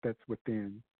greatness that's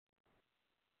within.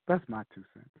 That's my 2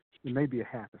 cents. It may be a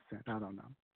half a cent. I don't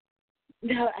know.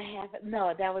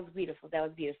 No, that was beautiful.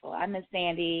 I'm Miss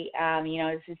Sandy.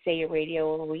 This is Say Your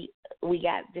Radio. We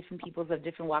got different peoples of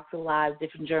different walks of lives,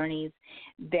 different journeys.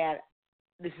 That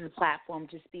this is a platform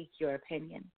to speak your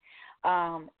opinion,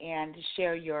 and to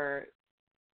share your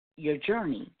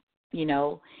journey,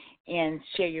 and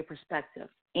share your perspective.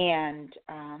 And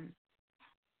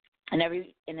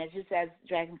it's just as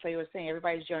Dragon Slayer was saying,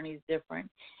 everybody's journey is different.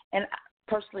 And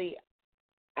personally,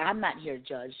 I'm not here to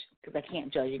judge because I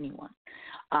can't judge anyone.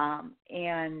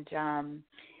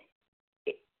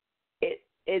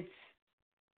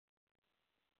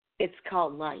 It's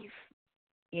called life,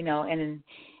 and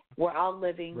we're all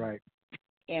living, right?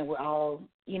 And we're all,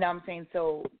 what I'm saying.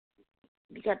 So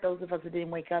you got those of us that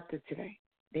didn't wake up to today.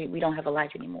 We don't have a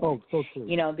life anymore. Oh, so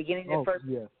true. Beginning the first,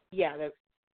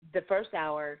 the first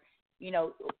hour.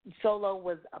 Solo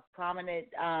was a prominent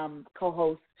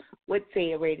co-host with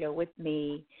Say It Radio with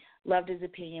me. Loved his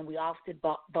opinion. We often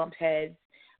bumped heads,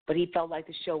 but he felt like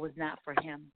the show was not for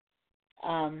him.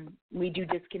 We do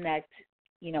disconnect.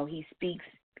 He speaks.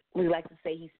 We like to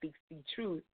say he speaks the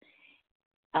truth.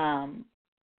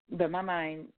 But in my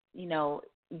mind, you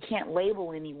can't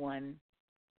label anyone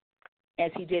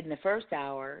as he did in the first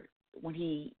hour when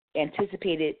he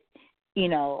anticipated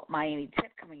Miami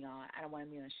Tip coming on. I don't want to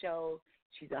be on the show.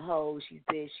 She's a hoe. She's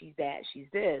this. She's that. She's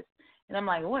this. And I'm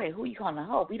like, wait, who are you calling a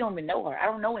hoe? We don't even know her. I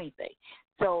don't know anything.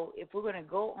 So if we're going to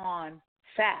go on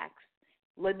facts,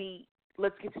 let's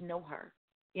get to know her.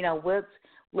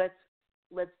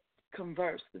 Let's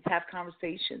converse. Let's have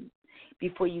conversations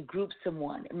before you group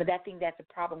someone. I mean, I think that's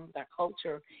a problem with our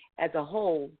culture as a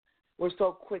whole. We're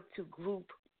so quick to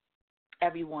group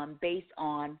everyone based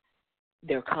on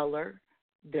their color,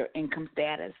 their income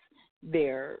status,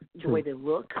 the way they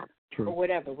look, or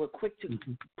whatever. We're quick to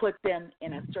put them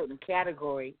in a certain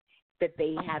category that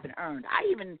they haven't earned. I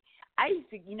even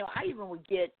would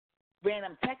get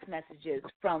random text messages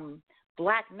from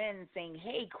black men saying,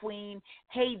 "Hey, queen,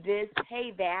 hey this,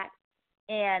 hey that,"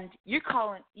 and you're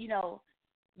calling,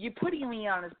 you're putting me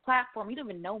on this platform. You don't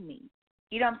even know me.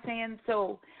 You know what I'm saying?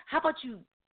 So how about you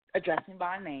address me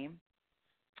by name,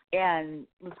 and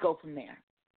let's go from there.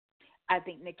 I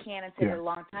think Nick Cannon said it a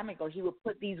long time ago. He would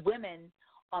put these women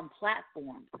on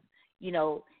platforms,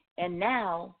 and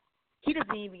now he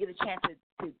doesn't even get a chance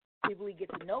to really get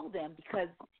to know them, because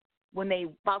when they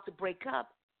about to break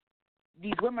up,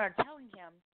 these women are telling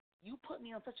him, you put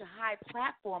me on such a high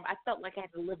platform, I felt like I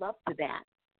had to live up to that.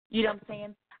 You know what I'm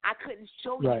saying? I couldn't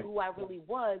show you who I really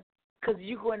was because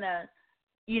you're going to,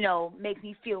 make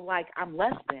me feel like I'm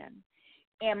less than.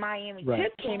 And Miami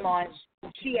Tip came on.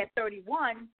 She at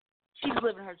 31. She's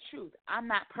living her truth. I'm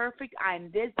not perfect.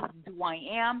 I'm this. This is who I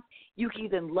am. You can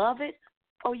either love it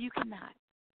or you cannot.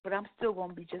 But I'm still going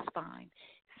to be just fine.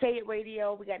 Say It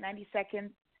Radio. We got 90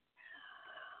 seconds.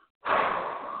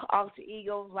 Alter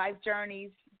Ego, Life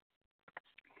Journeys.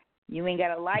 You ain't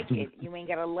got to like it. You ain't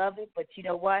got to love it. But you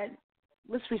know what?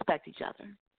 Let's respect each other.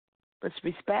 Let's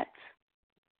respect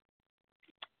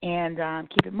and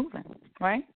keep it moving,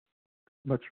 right?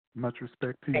 Much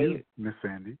respect to you, Miss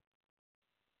Sandy.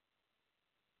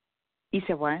 You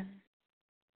said what?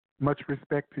 Much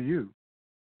respect to you.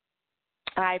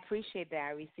 I appreciate that.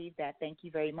 I received that. Thank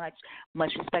you very much.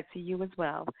 Much respect to you as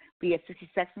well. We have 60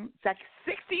 seconds.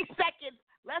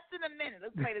 Less than a minute.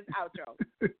 Let's play this outro.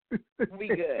 We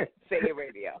good. Say It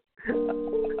Radio.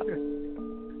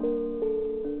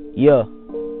 Yeah.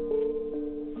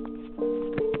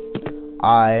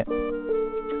 Alright.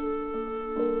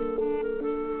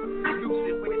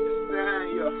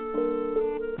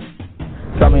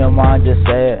 Tell me your mind, just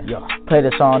say it. Play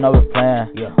the song over playing.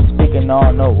 Speaking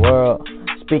on the world,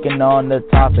 speaking on the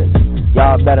topic.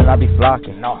 Y'all better not be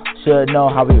flocking. Should know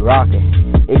how we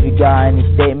rockin'. If you got any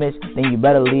statements, then you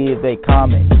better leave a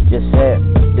comment. Just say it,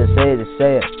 just say it, just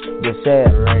say it, just say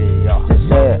it, radio. Just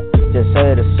say it, just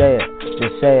say it, just say it,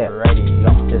 just say it, radio.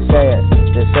 Just say it,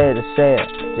 just say it, just say it,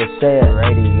 just say it,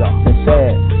 radio. Just say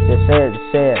it, just say it,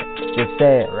 just say it, just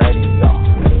say it,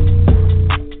 radio.